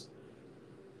Christmas,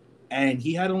 and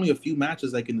he had only a few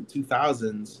matches like in the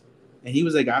 2000s, and he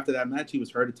was like after that match he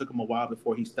was hurt. It took him a while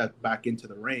before he stepped back into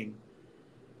the ring,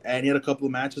 and he had a couple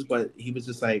of matches, but he was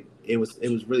just like it was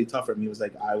really tough for me. He was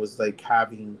like I was like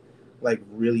having like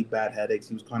really bad headaches.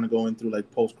 He was kind of going through like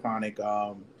post chronic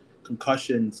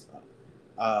concussions,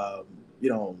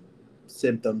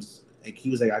 symptoms. Like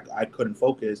he was like I couldn't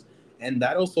focus, and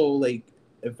that also like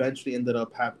eventually ended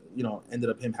up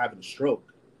him having a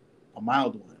stroke, a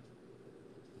mild one.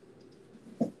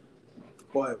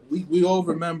 But we all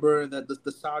remember that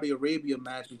the Saudi Arabia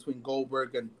match between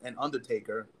Goldberg and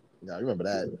Undertaker. Yeah, I remember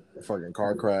that fucking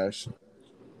car crash.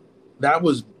 That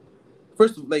was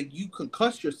first like you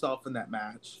concussed yourself in that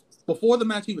match before the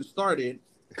match even started.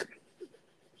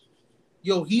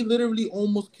 Yo, he literally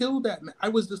almost killed that man. I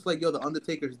was just like, yo, the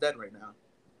Undertaker's dead right now.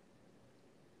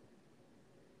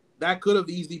 That could have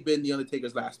easily been the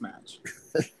Undertaker's last match.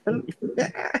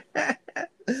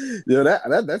 Yo,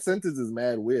 that sentence is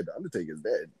mad weird. The Undertaker's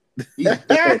dead. He's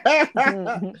dead.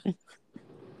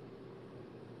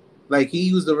 Like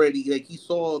he was already like he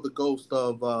saw the ghost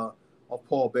of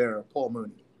Paul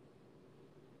Mooney.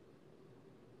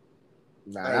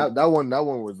 Nah, like, that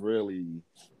one was really.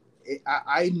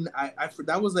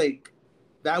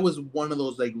 That was one of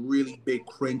those like really big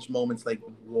cringe moments. Like,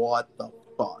 what the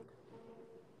fuck?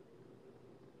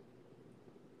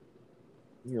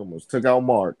 He almost took out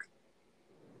Mark.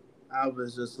 I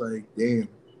was just like, damn.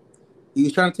 He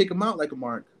was trying to take him out like a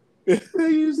Mark.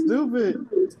 You stupid.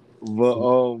 But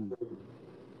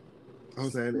I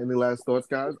was saying, any last thoughts,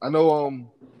 guys? I know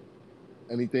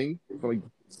anything like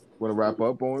want to wrap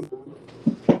up on?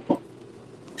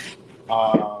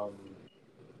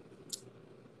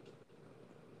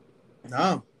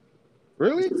 No.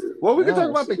 Really? Well, we can talk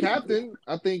about the captain.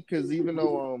 I think because even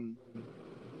though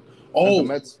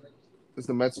it's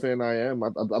the Mets fan I am,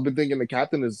 I've been thinking the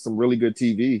captain is some really good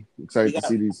TV. Excited to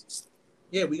see these.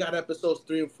 Yeah, we got episodes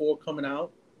 3 and 4 coming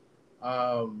out.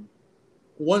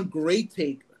 One great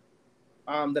take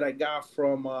that I got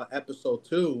from episode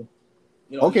 2.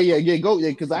 Go,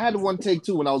 because I had one take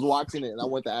too when I was watching it, and I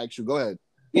went to ask you. Go ahead.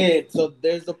 Yeah, so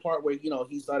there's the part where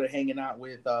he started hanging out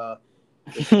with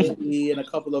and a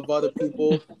couple of other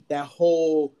people. That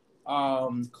whole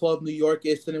Club New York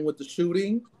incident with the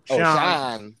shooting.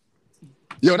 Sean.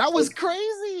 Yo, that was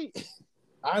crazy.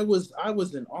 I was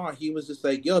in awe. He was just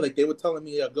like, yo, like they were telling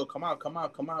me, go come out.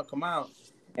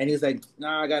 And he's like,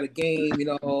 nah, I got a game,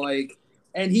 like,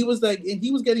 and he was like, and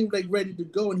he was getting like ready to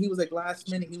go, and he was like last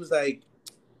minute, he was like,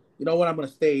 you know what, I'm gonna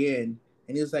stay in.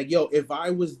 And he was like, yo, if I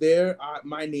was there,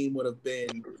 my name would have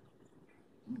been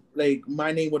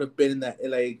in that,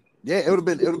 like, yeah, it would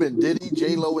have been Diddy,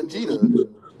 J-Lo, and Jeter.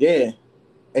 Yeah,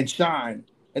 and Shine,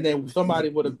 and then somebody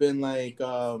would have been like,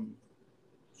 so.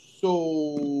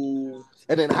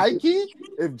 And then high key,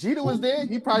 if Jeter was there,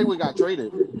 he probably would have got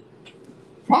traded.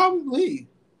 Probably.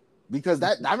 Because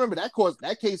I remember that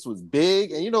case was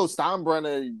big, and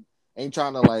Steinbrenner ain't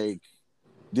trying to like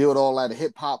deal with all that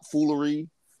hip hop foolery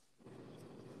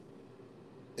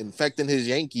infecting his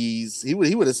Yankees. He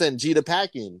would have sent Jeter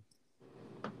packing.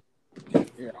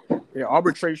 Yeah,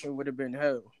 arbitration would have been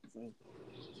hell.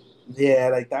 Yeah,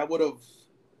 like that would have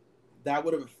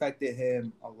affected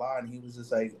him a lot, and he was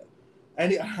just like,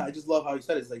 and I just love how he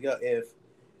said it. It's like, yeah,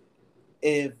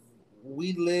 if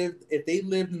they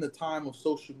lived in the time of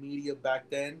social media back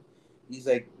then, he's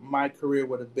like, my career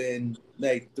would have been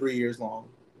like 3 years long.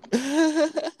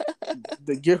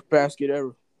 The gift basket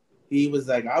era. He was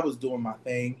like, I was doing my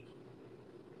thing.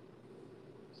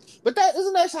 But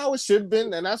isn't that how it should have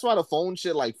been? And that's why the phone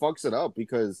shit like fucks it up,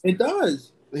 because it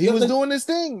does. He was doing his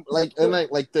thing,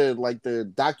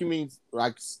 the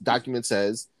document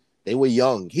says they were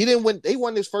young. He didn't win. They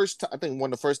won his first. I think won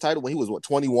the first title when he was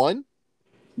 21.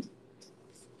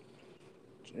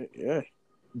 Yeah.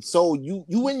 So you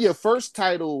win your first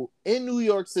title in New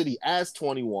York City as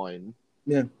 21.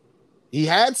 Yeah. He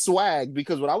had swag,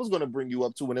 because what I was going to bring you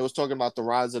up to when they was talking about the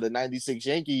rise of the 96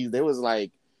 Yankees, they was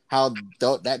like how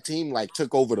that team like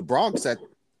took over the Bronx at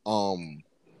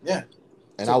yeah.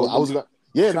 And I was going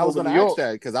to ask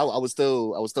that, because I was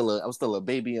still a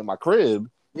baby in my crib.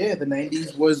 Yeah, the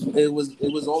 '90s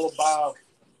was all about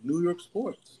New York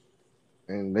sports.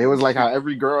 And it was like how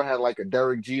every girl had like a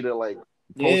Derek Jeter like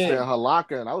poster Yeah, in her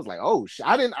locker, and I was like, oh shit.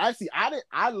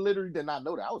 I literally did not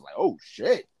know that. I was like, oh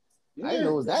shit. I didn't yeah.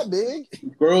 know it was that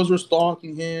big. Girls were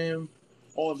stalking him,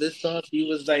 all this stuff. He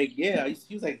was like, yeah,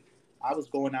 he was like, I was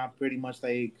going out pretty much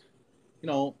like,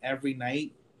 every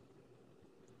night.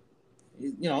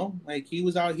 Like he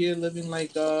was out here living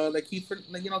like Keith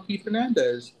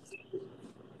Fernandez.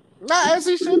 Nah, as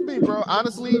he should be, bro.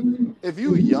 Honestly, if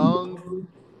you young,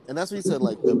 and that's what he said,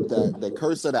 like the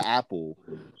curse of the apple.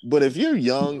 But if you're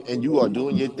young and you are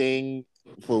doing your thing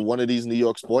for one of these New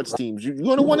York sports teams, you're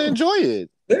gonna want to enjoy it.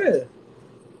 Yeah,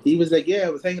 he was like, yeah, I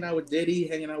was hanging out with Diddy,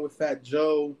 hanging out with Fat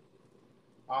Joe,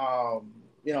 all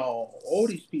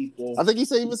these people. I think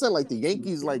even said like the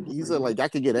Yankees, like he said, like I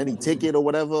could get any ticket or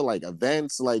whatever, like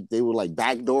events, like they would like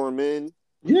backdoor him in.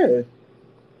 Yeah,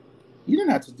 you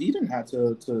didn't have to. You didn't have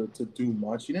to do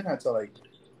much. You didn't have to like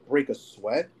break a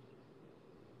sweat.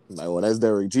 Like, well, that's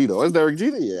Derek Jeter. That's Derek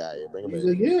Jeter. Yeah, bring him He's in.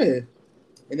 like, yeah,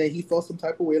 and then he felt some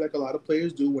type of way, like a lot of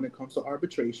players do when it comes to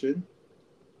arbitration.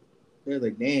 They're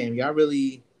like, damn, y'all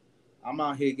really. I'm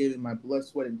out here giving my blood,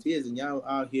 sweat, and tears, and y'all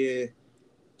out here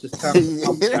just telling me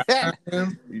how bad I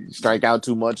am. Strike out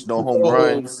too much, no home Oh,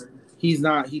 runs. he's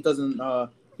not. He doesn't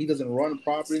run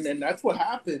properly, and that's what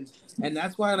happens. And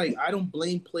that's why, like, I don't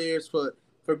blame players for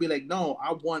be like, no,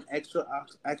 I want extra,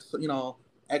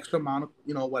 extra amount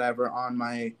of, whatever on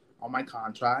my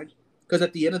contract. Because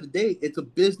at the end of the day, it's a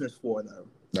business for them.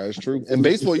 That is true. In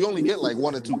baseball, you only get like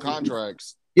 1 or 2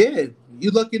 contracts. Yeah,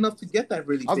 you're lucky enough to get that.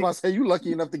 Really, I was about to say you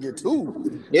lucky enough to get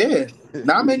 2. yeah,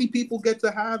 not many people get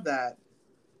to have that.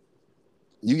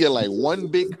 You get like 1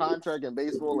 big contract in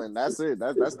baseball, and that's it.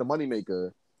 That's the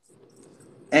moneymaker.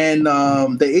 And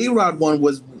the A-Rod one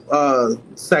was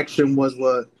section was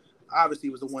what obviously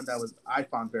was the one that was I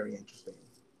found very interesting.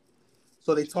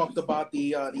 So they talked about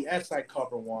the SI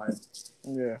cover one.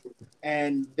 Yeah.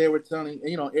 And they were telling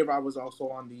A-Rod was also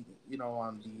on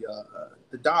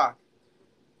the dock,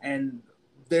 and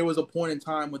there was a point in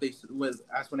time where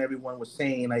that's when everyone was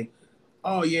saying like,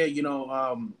 oh yeah,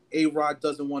 A-Rod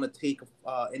doesn't want to take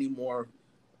any more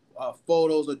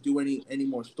photos or do any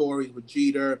more stories with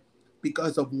Jeter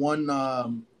because of one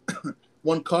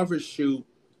one cover shoot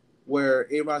where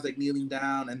A-Rod's like kneeling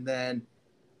down and then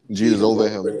Jeter's over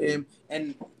him.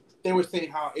 And they were saying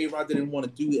how A-Rod didn't want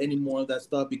to do any more of that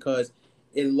stuff because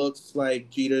it looks like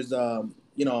Jeter's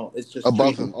it's just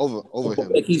above him, over him.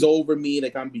 Like he's over me,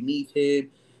 like I'm beneath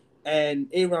him. And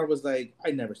A-Rod was like,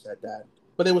 I never said that.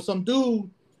 But there was some dude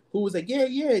who was like, yeah,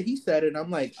 he said it. And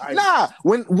I'm like, nah.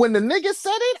 When the nigga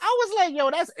said it, I was like, yo,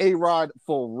 that's A-Rod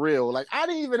for real. Like I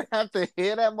didn't even have to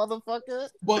hear that motherfucker.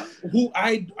 But who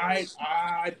I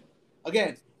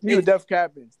again, he was def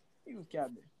capping. He was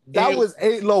capping. That was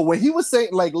A-Lo. When he was saying,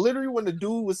 like, literally when the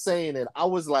dude was saying it, I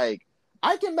was like,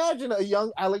 I can imagine a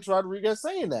young Alex Rodriguez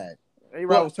saying that.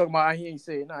 A-Rod was talking about he ain't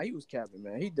saying, nah, he was capping,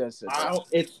 man. He does say that.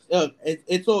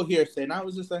 It's all hearsay. And I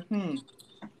was just like,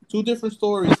 two different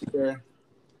stories here.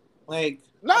 Like,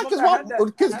 nah, because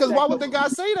why would the guy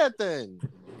say that then?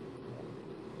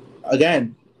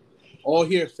 Again, all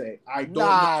hearsay. I don't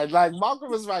know. Like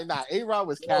Malcolm was right. Nah, A-Rod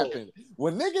was capping.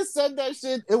 When niggas said that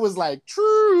shit, it was like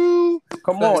true.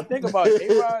 Come on, think about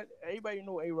it. A-Rod, everybody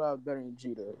know A-Rod better than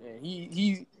Jeter, and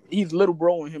he's little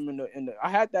bro in him in the. I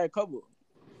had that cover.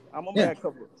 I remember that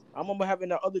cover. I remember having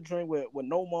that other joint with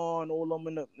Noman, all them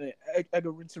in the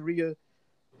Edgar Renteria.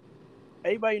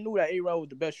 Everybody knew that A-Rod was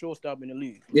the best shortstop in the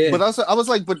league. Yeah, but I was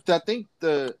like, but I think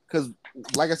because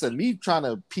like I said, me trying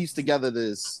to piece together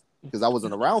this because I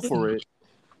wasn't around for it.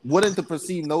 Wouldn't the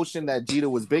perceived notion that Jeter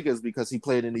was bigger because he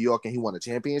played in New York and he won a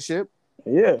championship?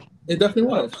 Yeah, it definitely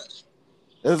was.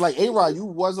 It was like, A-Rod, you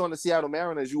was on the Seattle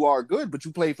Mariners, you are good, but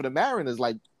you played for the Mariners,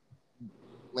 like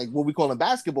what we call in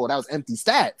basketball. That was empty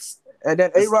stats. And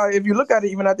then A-Rod, if you look at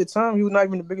it, even at the time, he was not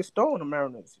even the biggest star in the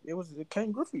Mariners. It was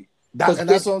Ken Griffey. That's what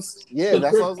I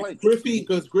was like.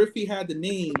 Because Griffey had the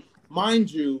name,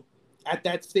 mind you. At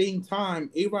that same time,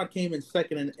 A-Rod came in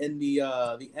second in the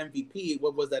MVP.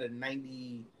 What was that in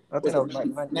 90? I think that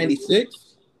was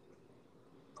 96?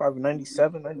 Probably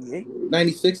 97, 98.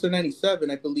 96 or 97,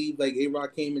 I believe. Like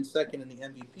A-Rod came in second in the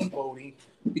MVP voting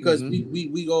because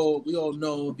we all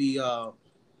know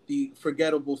the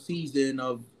forgettable season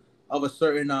of a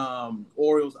certain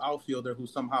Orioles outfielder who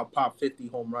somehow popped 50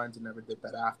 home runs and never did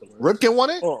that afterwards. Ripken won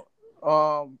it?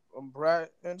 Brad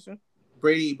Anderson.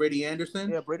 Brady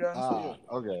Anderson? Yeah, Brady Anderson.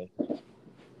 Okay.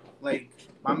 Like,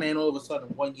 my man all of a sudden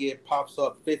 1 year pops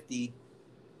up 50,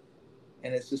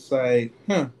 and it's just like,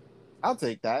 I'll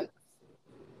take that.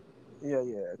 Yeah,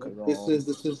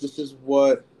 because This is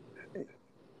what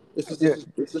yeah,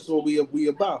 this is what we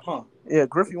about, huh? yeah,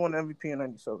 Griffey won the MVP in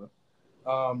 '97.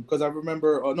 Because I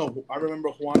remember, no, I remember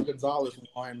Juan Gonzalez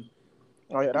won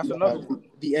Oh yeah, that's another one.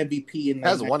 the MVP in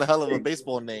That's one hell of a 1996.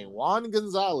 baseball name, Juan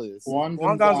Gonzalez. Juan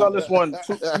Juan Gonzalez. Gonzalez won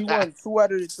two. He won 2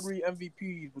 out of the 3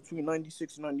 MVPs between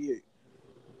 '96 and '98.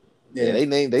 Yeah, they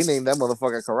named that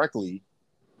motherfucker correctly.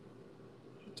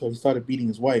 So he started beating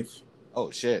his wife.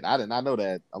 Oh shit, I did not know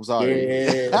that. I'm sorry.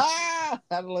 Yeah.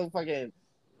 That little fucking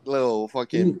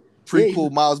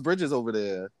prequel Miles Bridges over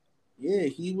there. Yeah,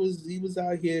 he was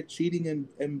out here cheating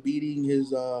and beating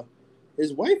his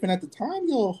wife, and at the time,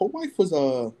 her wife was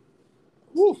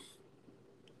woof.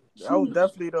 That was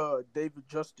definitely the David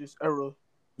Justice era.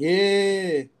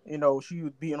 Yeah. You know, she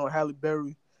was beating on Halle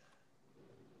Berry.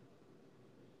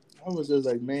 I was just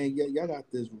like, man, y'all got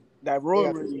this. That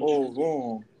Royal Royal all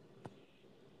wrong.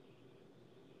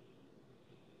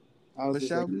 I was But just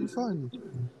shall like, be fun.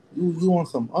 You want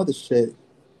some other shit?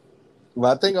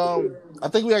 Well, I think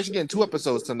we actually getting 2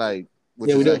 episodes tonight,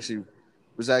 which was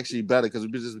actually better because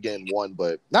we just getting one.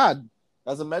 But nah,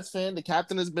 as a Mets fan, the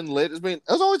captain has been lit. It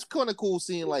was always kind of cool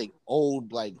seeing like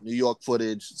old like New York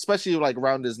footage, especially like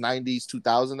around this '90s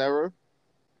 2000 era.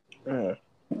 Yeah.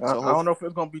 I don't know if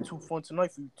it's gonna be too fun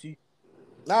tonight for you, T.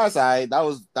 Nah, it's all right. That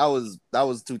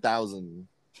was 2000.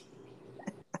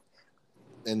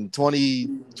 In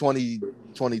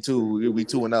 2022, we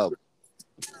 2-0.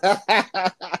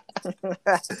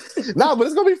 Nah, but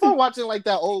it's gonna be fun watching like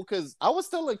that old, because I was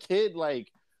still a kid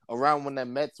like around when the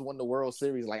Mets won the World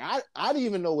Series. Like I didn't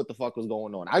even know what the fuck was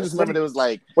going on. I just remember there was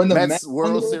like when the Mets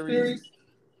World Series.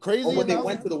 Crazy. Or when they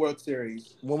went to the World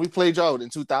Series. When we played y'all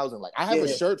in 2000. Like I have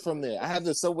a shirt from there. I have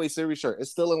the Subway Series shirt. It's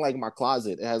still in like my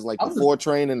closet. It has like the 4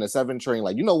 train and the 7 train.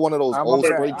 Like, one of those old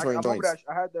freight train joints.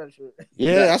 I had that shirt.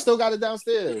 Yeah, I still got it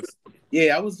downstairs.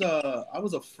 Yeah, I was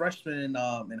a freshman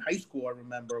in high school. I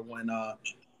remember when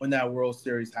that World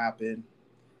Series happened,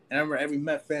 and I remember every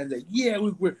Met fan that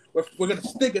we're gonna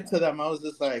stick it to them. I was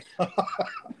just like,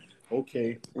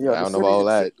 okay, yeah, I don't know about all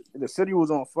that. The city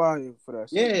was on fire for that.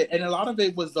 Yeah, and a lot of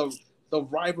it was the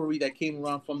rivalry that came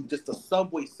around from just the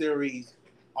Subway Series,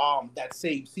 that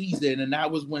same season, and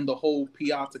that was when the whole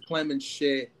Piazza Clemens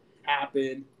shit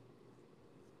happened.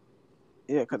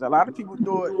 Yeah, because a lot of people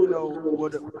thought,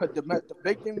 because the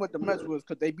big thing with the Mets was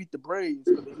because they beat the Braves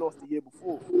because they lost the year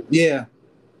before. Yeah,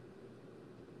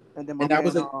 and then that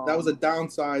was a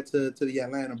downside to the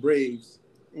Atlanta Braves.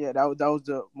 Yeah, that was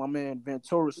my man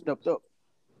Ventura stepped up.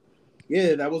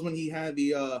 Yeah, that was when he had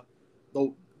the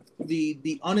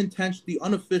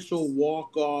unofficial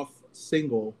walk-off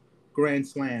single grand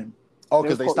slam. Oh,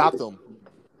 because they stopped him.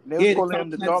 They was calling him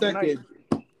the Dark Knight.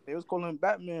 They was calling him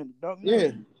Batman, the Dark Knight.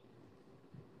 Yeah.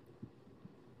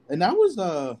 And that was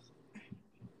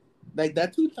like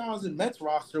that 2000 Mets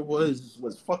roster was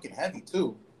fucking heavy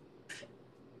too.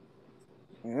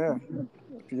 Yeah.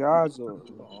 Piazza.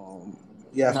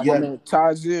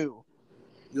 Tazil.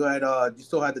 You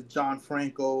still had the John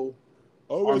Franco.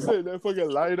 Oh, was it that fucking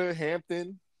Leiter,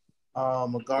 Hampton,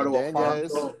 Ricardo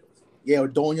Alfonso. Yeah,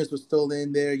 Ordonez was still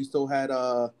in there. You still had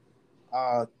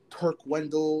Turk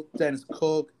Wendell, Dennis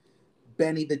Cook,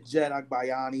 Benny the Jet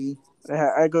Agbayani. They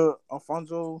had Edgar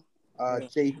Alfonso,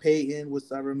 Jay Payton, which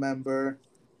I remember.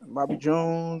 Bobby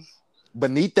Jones,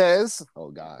 Benitez. Oh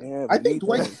God, yeah, I think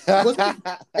Dwight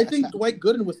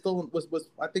Gooden was still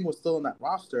in that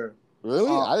roster.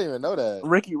 Really? I didn't even know that.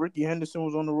 Ricky Henderson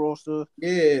was on the roster.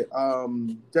 Yeah,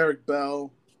 Derek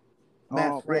Bell,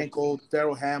 Matt Franco,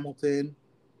 Darryl Hamilton.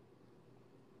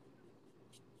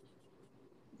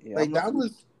 Yeah, like that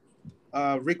was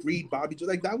Rick Reed, Bobby Jones.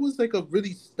 Like that was like a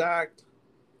really stacked.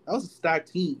 That was a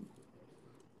stacked team.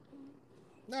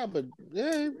 Nah, but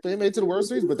yeah, they made it to the World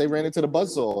Series, but they ran into the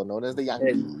buzzsaw known as the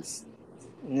Yankees.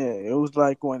 Yeah, it was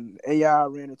like when AI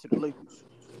ran into the Lakers.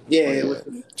 Yeah, it was.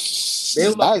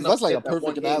 That's like a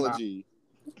perfect analogy.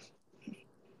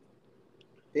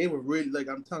 They were really like,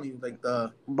 I'm telling you, like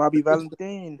the Bobby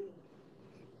Valentine.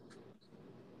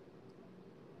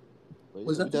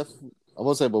 Was that? I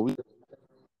won't say, but we.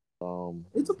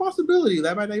 It's a possibility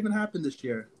that might not even happen this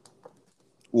year.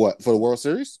 What, for the World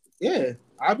Series? Yeah,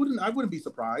 I wouldn't be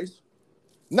surprised.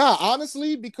 Nah,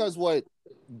 honestly, because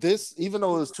even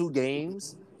though it was 2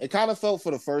 games, it kind of felt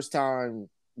for the first time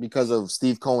because of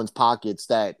Steve Cohen's pockets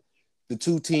that the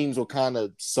 2 teams were kind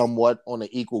of somewhat on an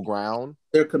equal ground.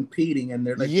 They're competing and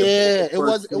they're like, it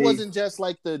wasn't just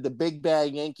like the big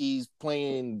bad Yankees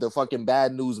playing the fucking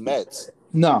bad news Mets.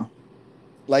 No.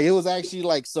 Like it was actually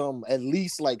like at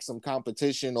least like some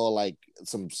competition or like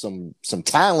some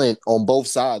talent on both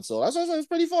sides. So that's why it's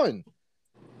pretty fun.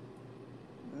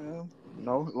 As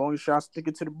long as y'all stick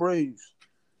it to the Braves.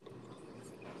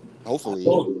 Hopefully.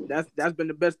 That's been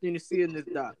the best thing to see in this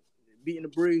dot. Beating the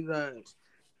Braves ass.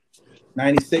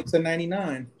 96 and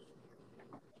 99.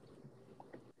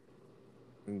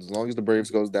 As long as the Braves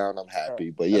goes down, I'm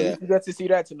happy. But At yeah. least you get to see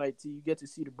that tonight, T. You get to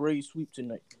see the Braves sweep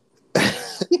tonight.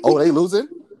 Oh, they losing?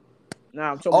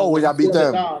 Nah, I'm talking Oh, we got beat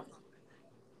them. Dog.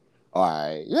 All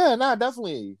right. Yeah,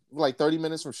 definitely. Like 30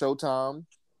 minutes from showtime.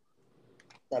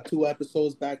 Got 2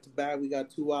 episodes back to back. We got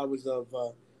 2 hours of.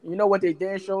 You know what they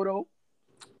did show, though?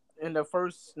 In the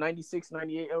first 96,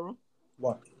 98 era?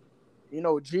 What? You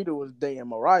know, Jeter was dating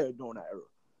Mariah during that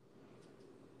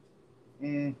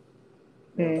era.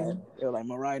 They were like,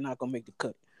 Mariah not gonna make the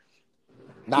cut.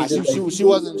 Nah, she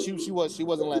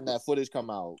wasn't letting that footage come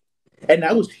out. And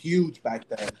that was huge back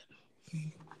then.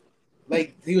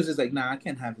 Like, he was just like, nah, I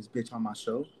can't have this bitch on my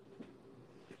show.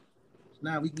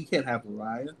 Nah, we can't have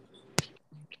Mariah.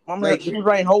 My man, she was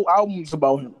writing whole albums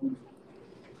about him.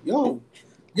 Yo,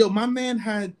 my man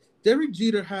had Derek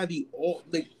Jeter had the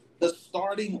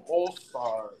starting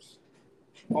all-stars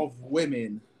of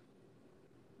women.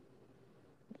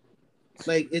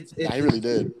 Like it's Nah, he really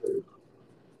did.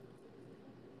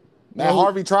 Matt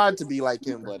Harvey tried to be like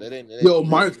him, but it didn't.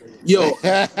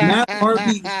 Matt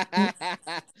Harvey.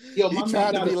 He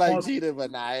tried to be like Jeter,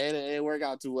 but nah, it didn't work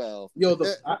out too well.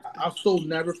 I'll still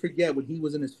never forget when he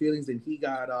was in his feelings and he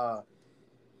got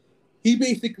he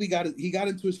basically got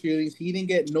into his feelings. He didn't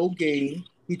get no game.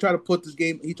 He tried to put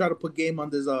game on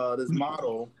this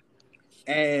model,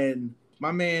 and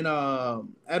my man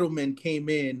Edelman came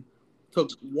in,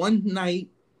 took one night,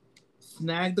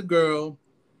 snagged the girl.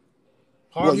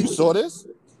 Harvey, you saw this?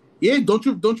 Yeah, don't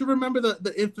you remember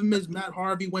the infamous Matt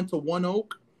Harvey went to One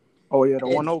Oak? Oh yeah,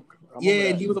 One Oak.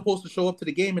 And he was supposed to show up to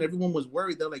the game, and everyone was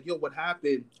worried. They're like, "Yo, what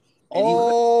happened?"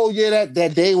 And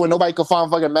that day when nobody could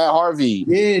find fucking Matt Harvey.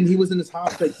 Yeah, and he was in his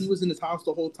house. Like he was in his house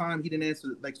the whole time. He didn't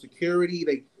answer like security.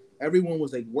 Like everyone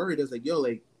was like worried. I was like, "Yo,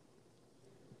 like,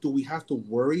 do we have to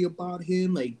worry about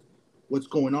him? Like, what's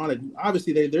going on?" Like,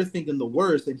 obviously they're thinking the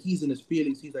worst, and he's in his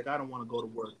feelings. He's like, "I don't want to go to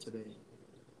work today."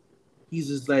 He's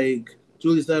just like,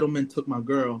 Julius Edelman took my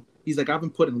girl. He's like, I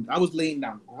was laying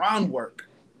down groundwork.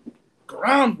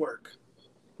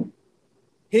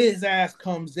 His ass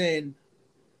comes in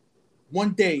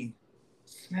one day,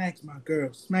 snags my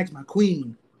girl, smacks my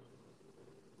queen.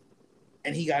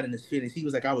 And he got in his feelings. He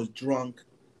was like, I was drunk.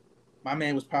 My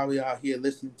man was probably out here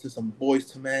listening to some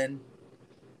Boys to Men.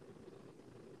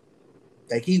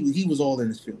 Like, he was all in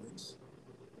his feelings.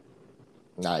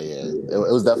 Nah, yeah.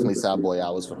 It was definitely sad boy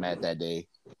hours for Matt that day.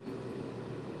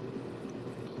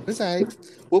 It's all right.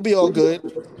 We'll be all good.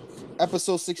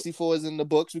 Episode 64 is in the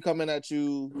books. We coming at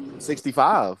you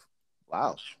 65.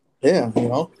 Wow. Yeah,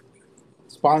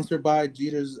 sponsored by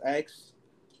Jeter's ex.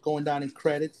 Going down in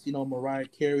credits, Mariah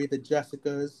Carey, the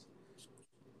Jessicas,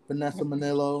 Vanessa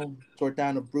Manillo,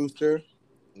 Jordana Brewster.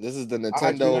 This is the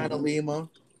Nintendo. Adriana Lima.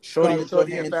 Shorty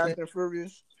and Fast and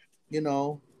Furious.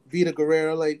 Vita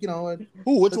Guerrero,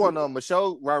 Who? Which one?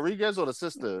 Michelle Rodriguez or the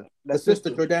sister? The sister,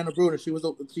 Jordana Brewster. She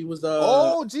was.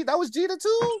 Oh, gee, that was Jeter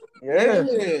too. Yeah.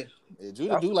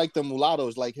 Jeter do like the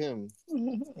mulattoes like him.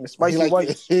 Spicy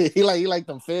white. He like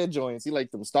them fair joints. He like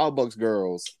them Starbucks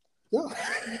girls. Yeah.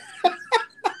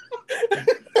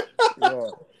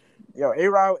 Yo,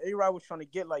 A-Rod was trying to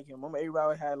get like him. Remember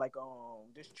A-Rod had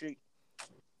this chick.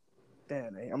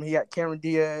 Damn, he had Cameron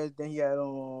Diaz. Then he had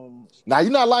Nah,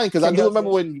 you're not lying because I do remember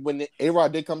when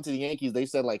A-Rod did come to the Yankees, they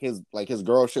said his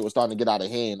girl shit was starting to get out of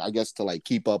hand. I guess to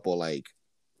keep up or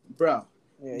bro.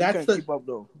 Yeah, that's keep up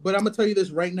though. But I'm gonna tell you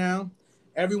this right now.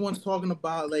 Everyone's talking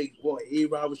about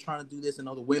A-Rod was trying to do this and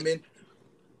other women.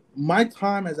 My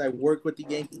time as I worked with the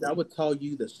Yankees, I would tell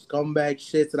you the scumbag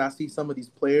shit that I see some of these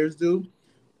players do.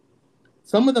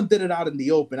 Some of them did it out in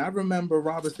the open. I remember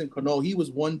Robinson Cano. He was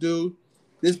one dude.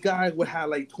 This guy would have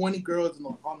 20 girls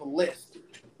on the list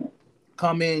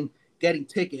come in getting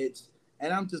tickets.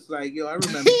 And I'm just like, yo, I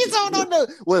remember. He's on the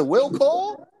Will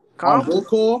Cole? Will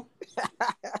Cole?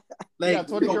 Like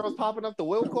 20 girls popping up the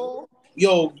Will Cole?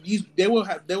 Yo, there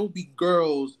will be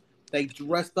girls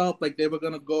dressed up like they were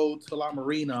gonna go to La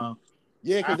Marina.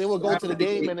 Yeah, because they will go to the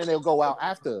game and then they'll go out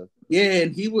after. Yeah,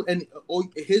 and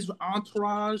his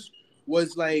entourage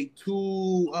was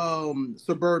 2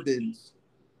 Suburbans.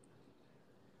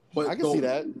 But I can see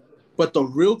that. But the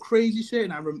real crazy shit,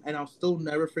 and I'll still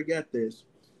never forget this.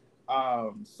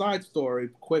 Side story,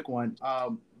 quick one.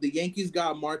 The Yankees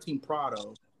got Martin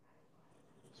Prado,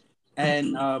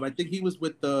 and I think he was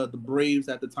with the Braves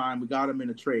at the time. We got him in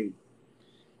a trade,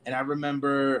 and I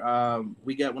remember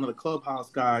we got one of the clubhouse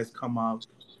guys come up,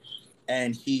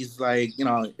 and he's like,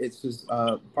 it's just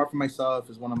apart from myself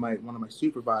is one of my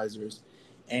supervisors,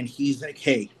 and he's like,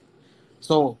 hey,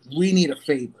 so we need a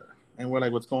favor, and we're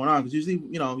like, what's going on? Because usually,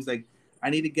 he's like, I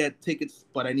need to get tickets,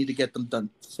 but I need to get them done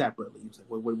separately. He's like,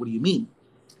 what do you mean?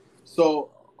 So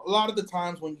a lot of the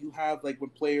times when you have like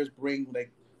when players bring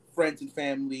like friends and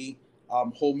family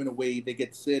home and away, they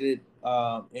get seated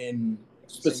in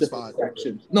specific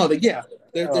sections. No, they're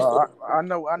I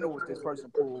know what this person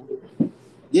pulled.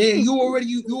 yeah. You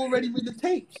already read the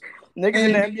tapes. Niggas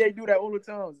in the And NBA do that all the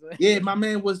time. So. yeah, my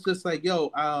man was just like, yo,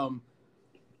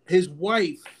 his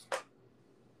wife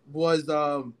was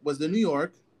in New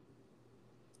York,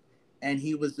 and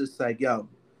he was just like, yo,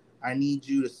 I need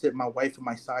you to sit my wife and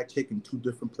my side chick in two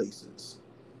different places.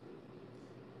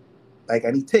 Like,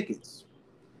 I need tickets.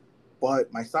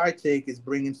 But my side chick is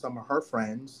bringing some of her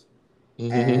friends,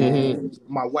 and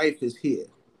my wife is here.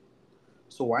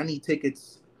 So I need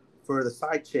tickets for the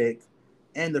side chick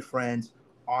and the friends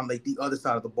on, like, the other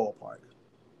side of the ballpark.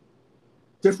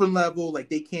 Different level, like,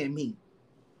 they can't meet.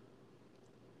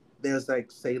 There's, like,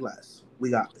 say less.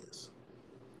 We got this.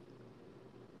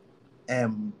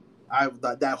 And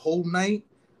that whole night,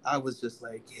 I was just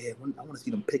like, yeah, I want to see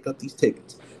them pick up these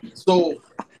tickets. So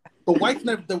the wife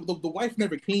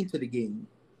never came to the game.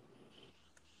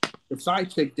 The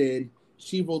side chick did.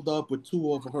 She rolled up with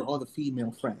two of her other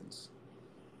female friends,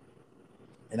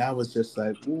 and I was just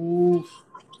like, ooh,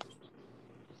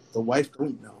 the wife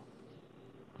don't know.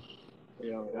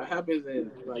 Yo, that happens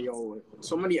in like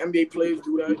so many NBA players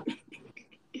do that.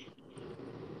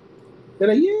 They're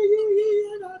like, yeah,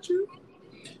 I got you.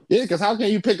 Yeah, because how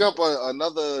can you pick up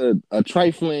a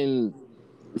trifling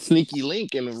sneaky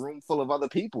link in a room full of other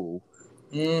people?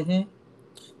 Mm-hmm.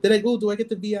 Did I go? Do I get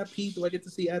the VIP? Do I get to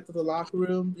see after the locker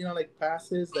room? Like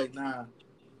passes? Like, nah.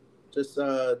 Just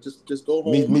go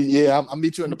home. I'll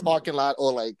meet you in the parking lot,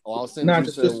 or I'll send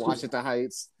you to Washington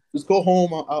Heights. Just go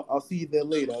home. I'll see you there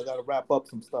later. I gotta wrap up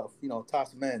some stuff.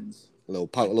 Toss some ends. Little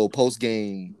post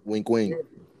game wink wink.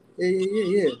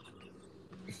 Yeah.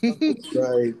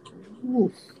 Right.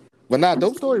 But nah,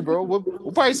 dope story, bro. We'll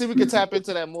probably see if we can tap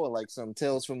into that more, like some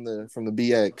tales from the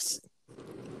BX.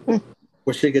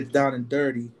 Where shit gets down and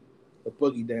dirty, the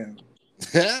boogie down.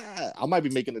 I might be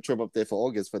making a trip up there for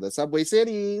August for the Subway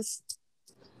Cities.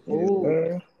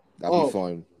 Oh, that'd be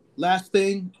fun. Last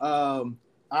thing,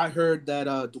 I heard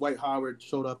that Dwight Howard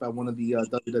showed up at one of the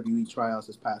WWE tryouts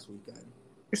this past weekend.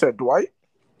 You said Dwight?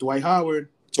 Dwight Howard.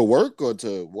 To work or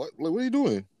to what? What are you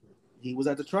doing? He was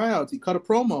at the tryouts. He cut a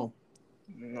promo.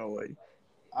 No way.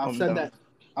 I'll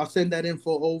send that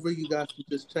info over. You guys can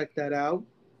just check that out.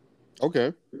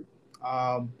 Okay.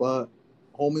 But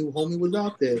homie was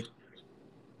out there.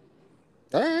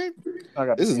 All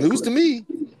right. This is news to me.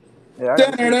 Yeah,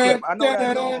 I know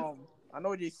that. I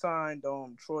know they signed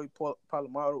Troy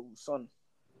Polamalu's son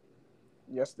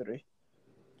yesterday.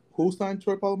 Who signed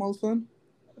Troy Polamalu's son?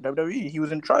 WWE. He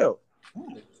was in tryout.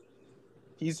 Oh.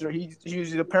 He's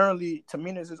apparently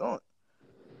Tamina's aunt.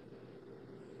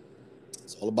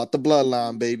 It's all about the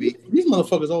bloodline, baby. These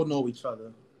motherfuckers all know each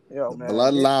other. Yo, man.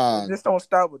 Bloodline. Just don't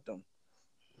start with them.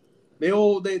 They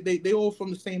all from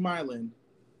the same island.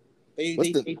 They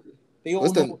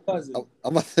all know a cousin.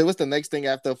 I'm about to say, what's the next thing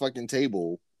after a fucking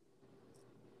table?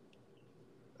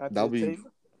 That'll be table?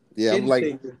 Yeah.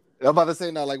 I'm about to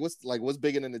say now, what's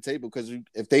bigger than the table? Because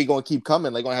if they gonna keep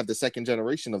coming, they're gonna have the second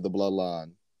generation of the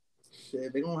bloodline.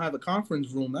 Shit, they're gonna have a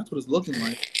conference room. That's what it's looking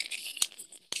like.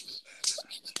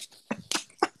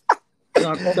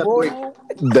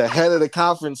 The head of the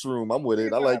conference room. I'm with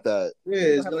it. I like that. Yeah,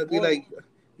 it's gonna be like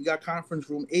you got conference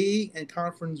room A and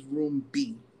conference room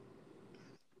B.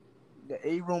 The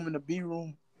A room and the B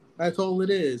room. That's all it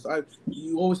is.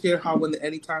 You always hear how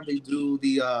anytime they do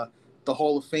the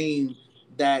Hall of Fame,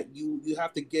 that you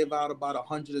have to give out about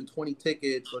 120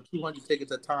 tickets or 200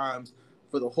 tickets at times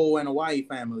for the whole NOI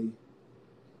family.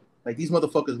 Like, these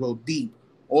motherfuckers roll deep,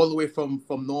 all the way from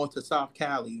North to South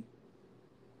Cali.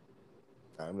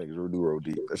 Them niggas do roll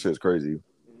deep. That shit's crazy.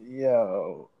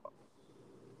 Yo.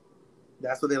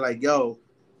 That's what they're like, yo,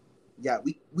 yeah,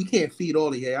 we can't feed all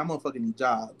of you. I'm motherfucking need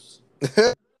jobs.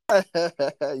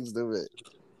 You stupid.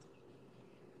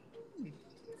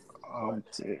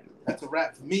 That's a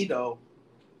wrap for me, though.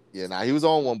 Yeah, he was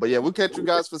on one. But yeah, we'll catch you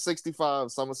guys for 65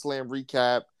 SummerSlam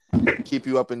recap. Keep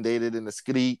you up and dated in the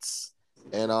streets.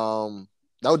 And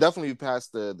that will definitely be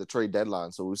past the trade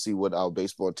deadline. So we'll see what our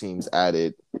baseball teams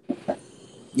added.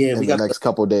 Yeah, we got the next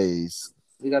couple days.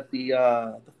 We got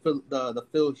the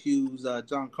Phil Hughes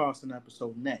John Carson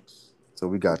episode next. So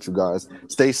we got you guys.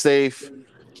 Stay safe.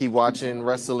 Keep watching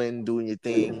wrestling, doing your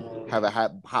thing. Have a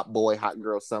hot boy, hot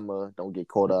girl summer. Don't get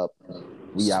caught up.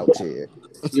 We out here.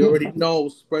 You already know.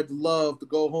 Spread the love. The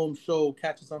Go Home Show.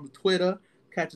 Catch us on the Twitter